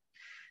like it.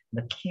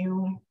 The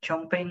queue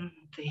jumping,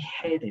 they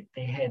hate it.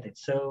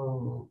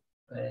 So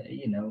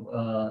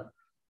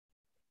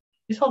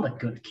it's all a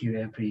good queue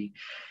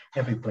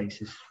every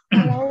places.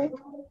 Hello,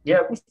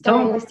 Yeah, Mr.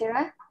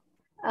 Yudistira.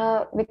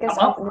 Because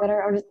of the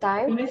matter of the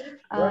time,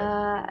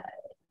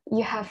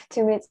 you have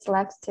 2 minutes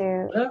left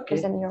to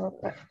present your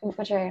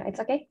material. It's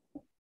okay?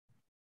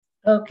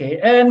 Okay,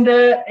 and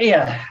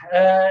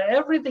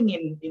everything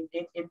in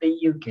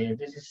the UK.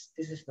 This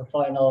is the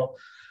final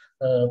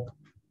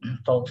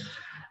talks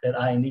that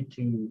I need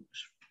to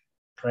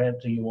spread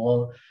to you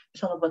all.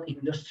 It's all about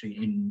industry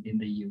in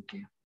the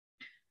UK.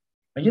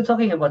 When you're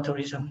talking about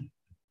tourism,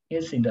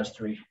 it's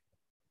industry.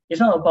 It's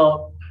not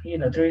about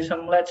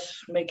tourism.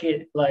 Let's make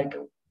it like,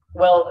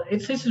 well,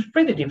 it's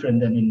pretty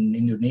different than in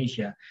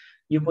Indonesia.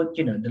 You put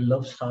the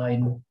love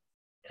sign,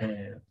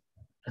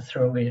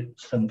 throw it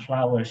some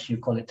flowers, you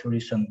call it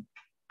tourism.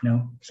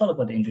 No, it's all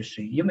about the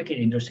industry. You make it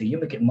industry. You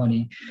make it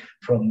money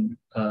from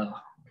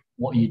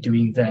what you're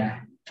doing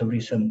there.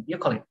 Tourism, you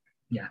call it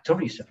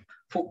tourism.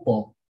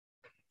 Football.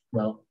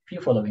 Well, if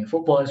you're following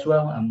football as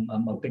well,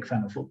 I'm a big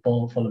fan of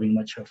football. Following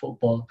much of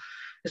football,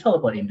 it's all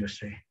about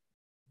industry.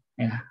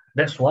 Yeah,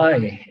 that's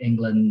why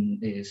England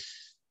is,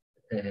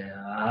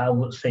 I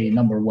would say,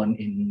 number 1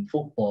 in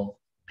football,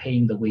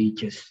 paying the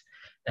wages,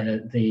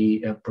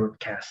 the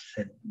broadcasts,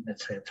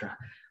 etc.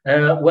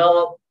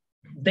 Well,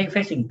 they're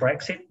facing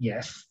Brexit.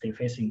 Yes, they're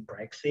facing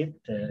Brexit.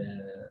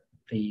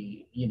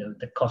 The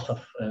cost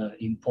of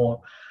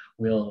import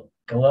will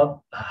go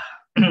up.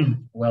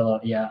 Well,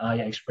 yeah, I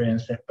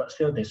experienced that, but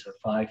still they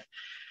survive.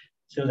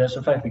 Still they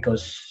survive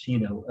because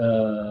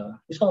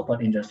it's all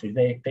about industry.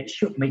 They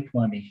should make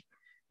money.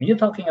 When you're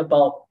talking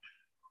about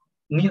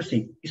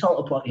music, it's all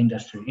about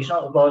industry. It's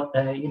not about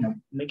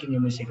making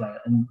your music like.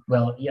 And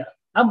well, yeah,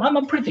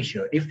 I'm pretty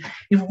sure if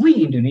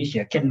we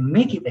Indonesia can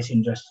make it as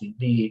industry,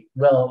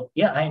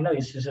 I know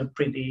it's just a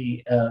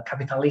pretty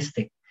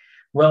capitalistic.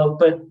 Well,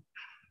 but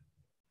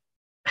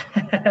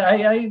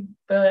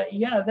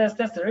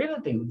that's the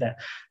reality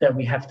that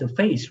we have to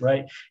face,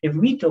 right? If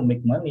we don't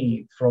make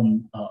money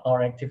from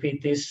our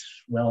activities,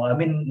 well, I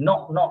mean,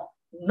 not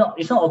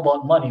it's not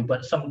about money,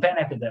 but some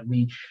benefit that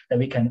we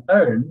can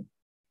earn,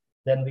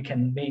 then we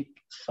can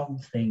make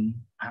something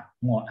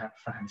more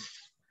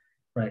advanced,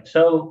 right?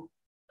 So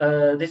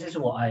this is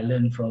what I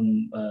learned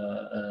from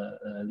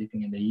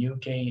living in the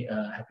UK,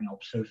 having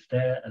observed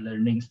there,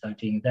 learning,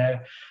 studying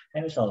there,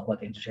 and it's all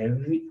about industry.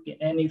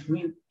 If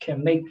we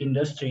can make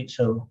industry,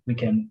 so we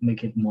can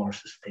make it more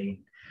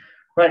sustained,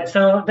 right?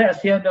 So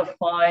that's the end of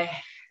my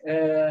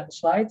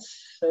slides.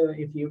 So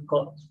if you've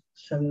got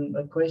some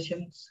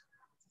questions,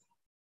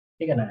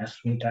 you're gonna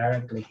ask me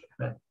directly.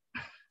 Right?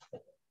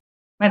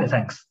 Many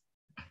thanks.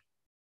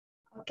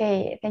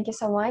 Okay, thank you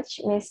so much,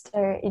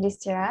 Mr.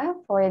 Yudistira,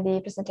 for the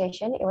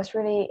presentation. It was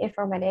really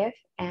informative,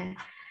 and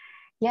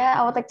Yeah,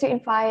 I would like to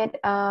invite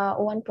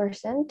one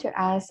person to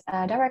ask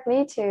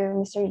directly to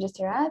Mr.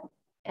 Yudistira,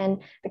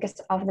 and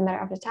because of the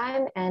matter of the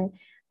time, and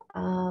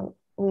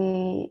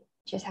we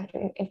just have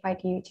to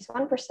invite you, just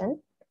one person.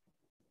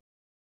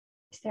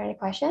 Is there any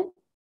question?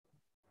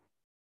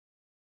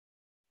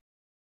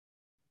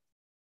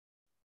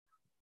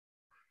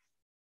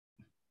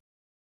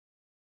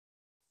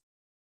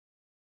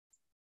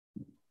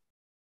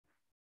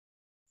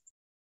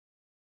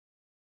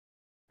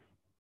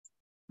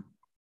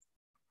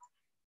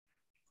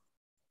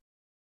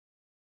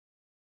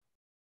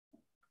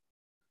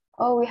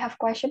 Oh, we have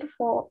question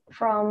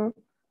from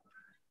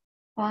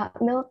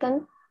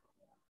Milton.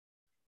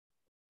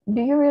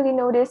 Do you really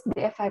notice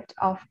the effect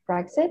of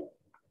Brexit?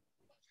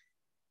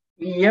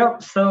 Yeah,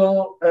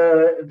 so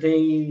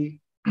the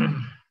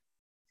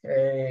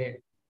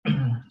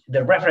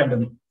the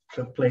referendum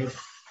took place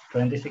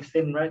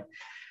 2016, right?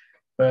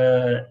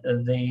 But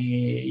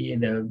it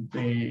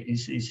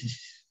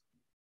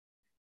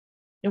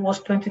was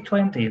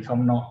 2020, if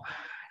I'm not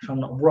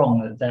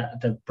wrong,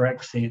 that the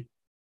Brexit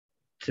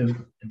took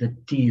the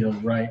deal,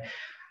 right?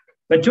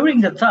 But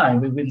during the time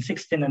between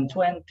 16 and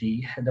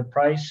 20, the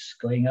price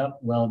going up,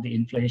 well, the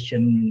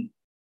inflation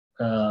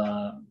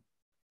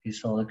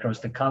is all across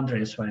the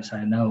country, as far as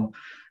I know.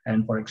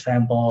 And for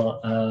example,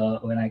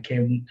 when I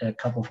came, a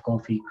cup of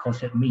coffee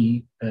costed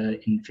me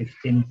in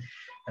 15,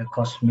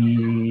 cost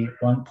me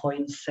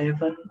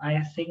 1.7,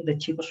 I think, the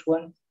cheapest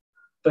one.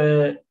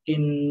 But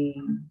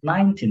in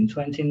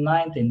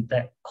 2019,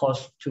 that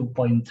cost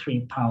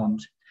 2.3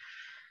 pounds.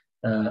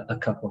 A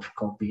cup of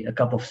coffee, a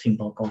cup of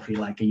simple coffee,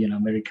 like a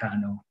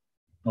Americano,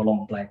 no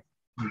long black,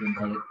 you can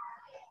call it.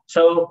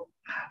 So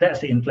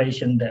that's the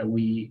inflation that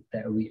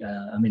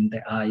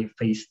I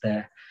faced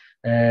there.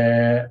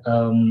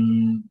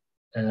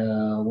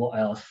 What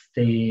else?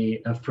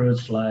 The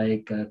fruits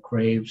like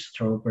grapes,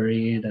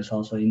 strawberry, that's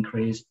also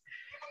increased.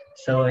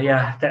 So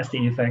yeah, that's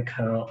the effect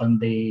on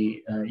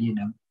the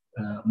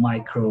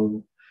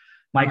micro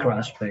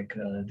aspect,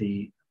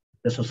 the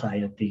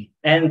society,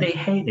 and they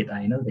hate it.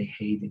 I know they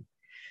hate it.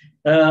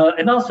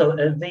 And also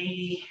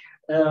the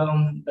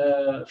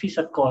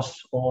visa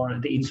costs or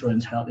the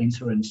insurance, health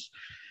insurance.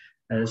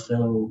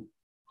 So,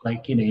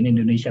 like in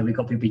Indonesia, we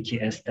got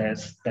BPJS.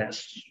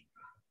 That's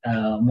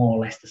more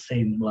or less the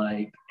same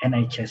like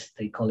NHS,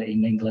 they call it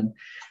in England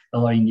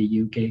or in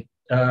the UK.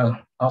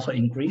 Also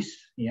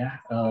increase, yeah,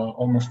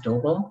 almost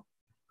double.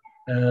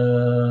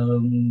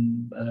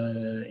 In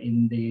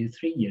the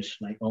 3 years,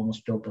 like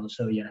almost double.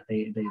 So yeah,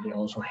 they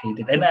also hate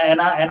it, and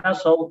I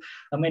saw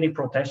many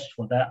protests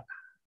for that.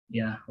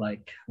 Yeah,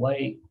 like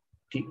why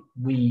did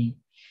we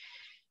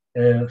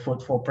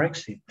vote for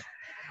Brexit?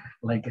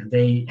 Like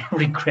they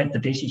regret the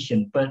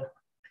decision, but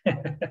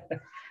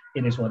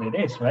it is what it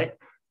is, right?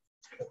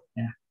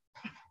 Yeah.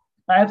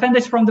 My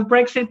advantage from the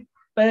Brexit,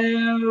 I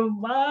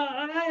don't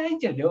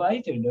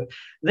know.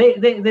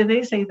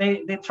 They say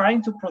they're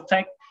trying to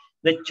protect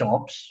the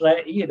jobs,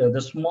 like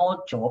the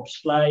small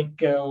jobs, like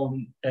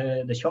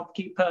the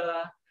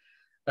shopkeeper,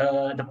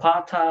 the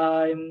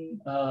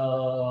part-time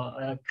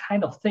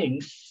kind of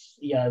things.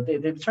 Yeah,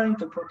 they're trying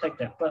to protect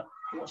that, but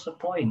what's the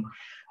point?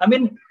 I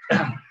mean,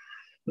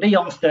 the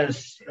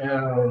youngsters,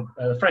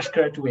 fresh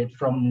graduate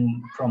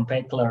from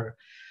Bachelor,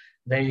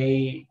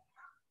 they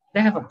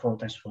have a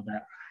protest for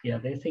that. Yeah,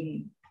 they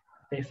think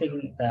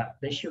that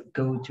they should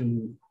go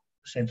to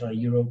Central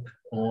Europe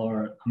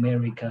or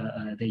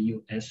America, the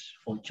US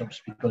for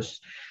jobs, because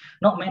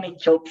not many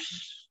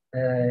jobs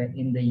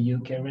in the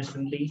UK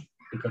recently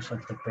because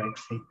of the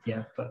Brexit.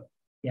 Yeah, but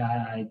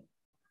yeah,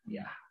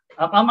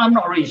 I'm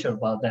not really sure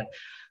about that.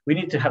 We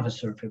need to have a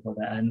survey for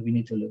that, and we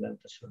need to look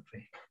at the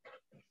survey.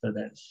 So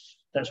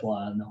that's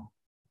what I know.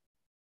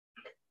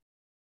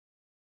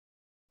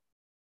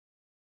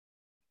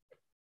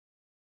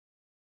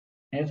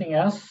 Anything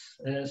else,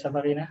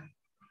 Sabarina?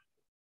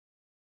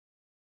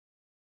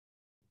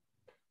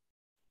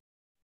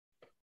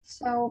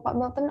 So Pak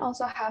Milton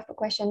also have a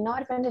question, no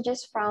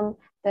advantages from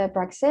the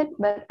Brexit,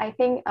 but I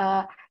think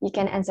you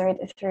can answer it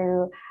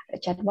through the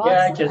chat box.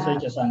 Yeah, I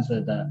just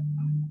answered that.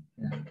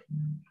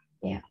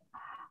 Yeah.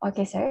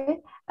 Okay, sir.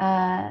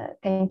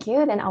 Thank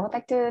you. Then I would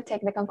like to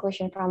take the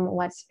conclusion from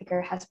what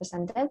speaker has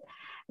presented,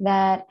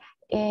 that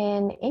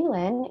in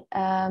England,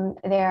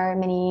 there are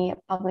many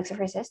public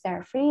services that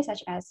are free,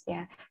 such as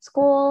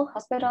school,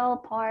 hospital,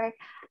 park,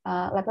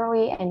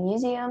 library, and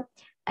museum.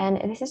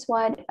 And this is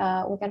what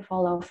we can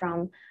follow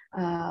from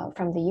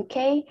the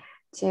UK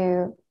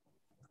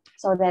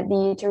so that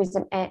the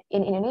tourism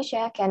in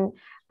Indonesia can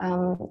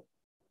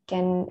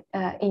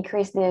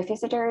increase the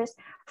visitors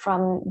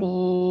from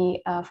the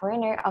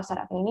foreigner outside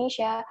of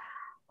Indonesia,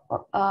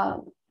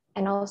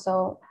 and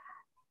also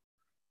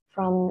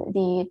from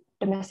the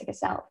domestic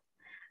itself.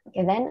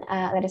 Okay, then,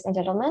 ladies and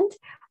gentlemen,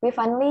 we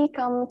finally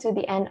come to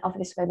the end of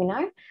this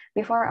webinar.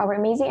 Before our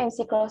amazing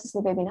MC closes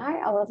the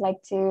webinar, I would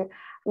like to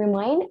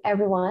remind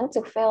everyone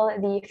to fill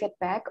the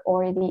feedback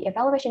or the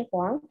evaluation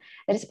form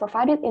that is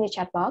provided in the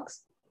chat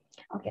box.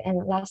 Okay,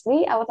 and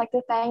lastly, I would like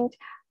to thank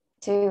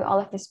to all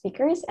of the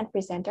speakers and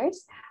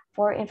presenters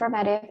for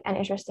informative and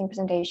interesting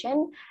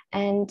presentation,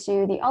 and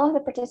to all of the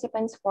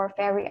participants for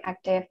very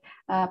active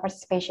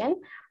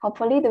participation.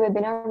 Hopefully the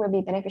webinar will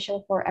be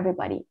beneficial for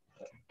everybody.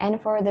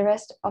 And for the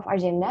rest of our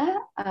agenda,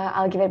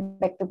 I'll give it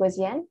back to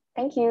Gozian.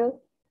 Thank you.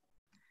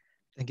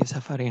 Thank you,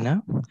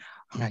 Safarina.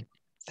 All right.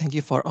 Thank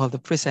you for all the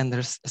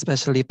presenters,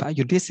 especially Pak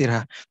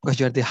Yudistira, because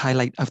you are the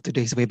highlight of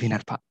today's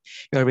webinar, Pak.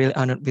 We are really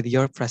honored with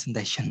your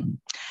presentation.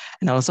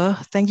 And also,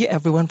 thank you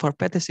everyone for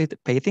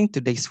participating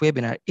today's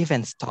webinar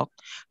events talk,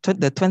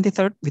 the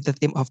 23rd, with the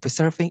theme of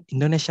preserving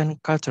Indonesian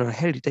cultural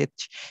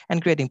heritage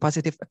and creating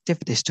positive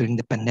activities during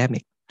the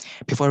pandemic.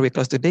 Before we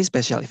close today's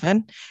special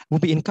event, it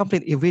would be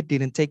incomplete if we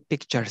didn't take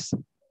pictures.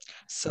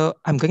 So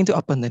I'm going to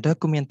open the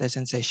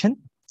documentation session.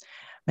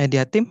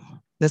 Media team,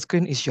 the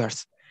screen is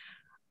yours.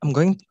 I'm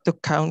going to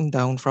count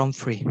down from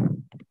 3.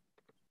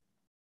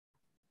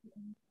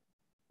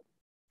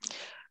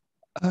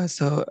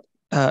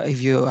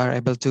 If you are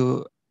able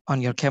to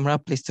on your camera,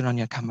 please turn on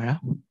your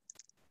camera.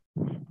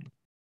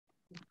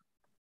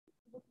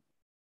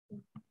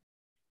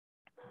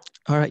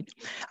 All right,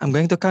 I'm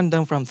going to count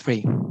down from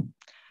 3.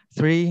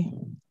 3,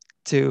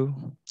 2,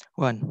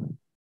 1.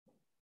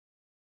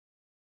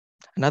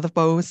 Another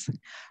pose.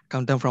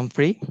 Count down from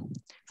 3.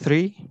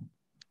 3,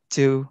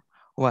 2,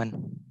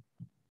 1.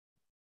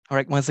 All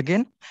right, once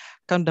again,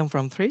 count down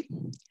from 3,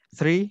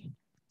 3,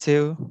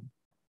 2,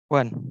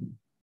 1.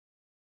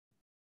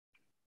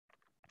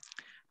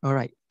 All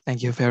right,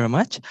 thank you very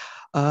much.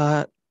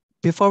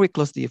 Before we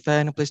close the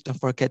event, please don't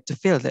forget to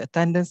fill the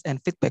attendance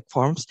and feedback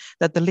forms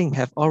that the link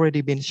have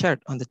already been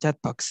shared on the chat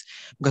box,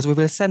 because we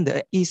will send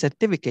the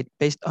e-certificate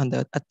based on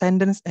the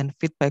attendance and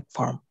feedback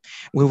form.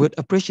 We would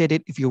appreciate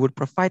it if you would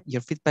provide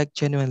your feedback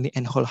genuinely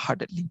and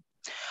wholeheartedly.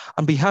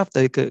 On behalf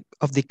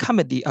of the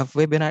Committee of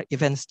Webinar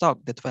Events Talk,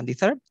 the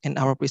 23rd, and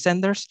our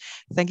presenters,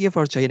 thank you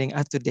for joining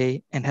us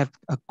today and have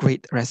a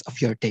great rest of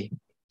your day.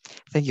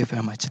 Thank you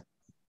very much.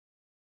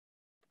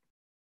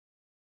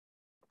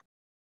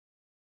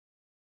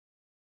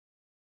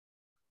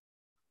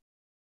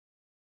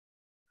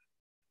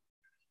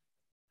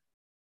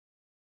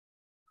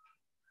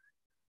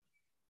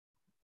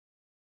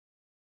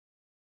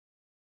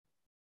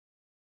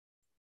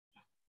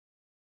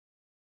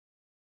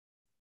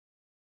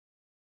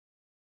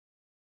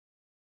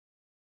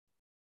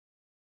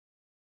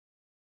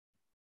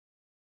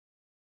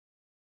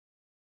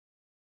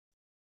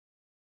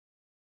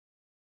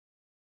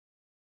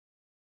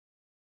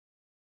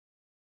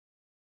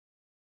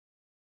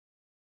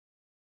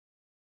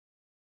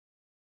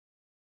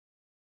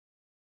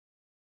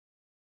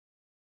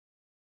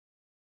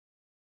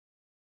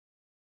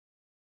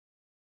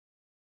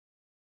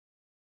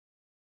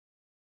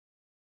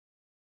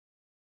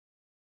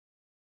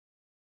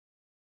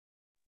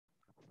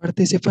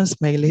 Participants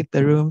may leave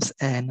the rooms,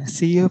 and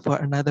see you for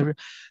another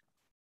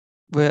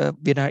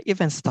webinar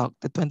events talk,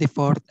 the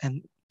 24th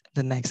and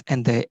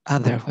the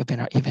other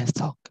webinar events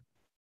talk.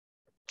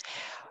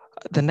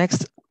 The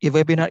next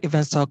webinar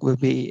events talk will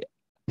be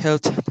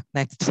held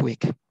next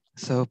week.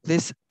 So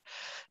please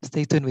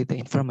stay tuned with the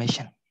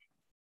information.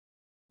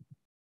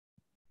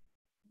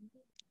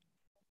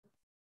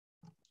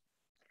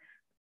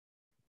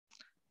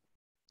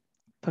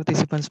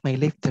 Participants may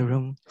leave the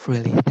room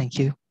freely. Thank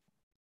you.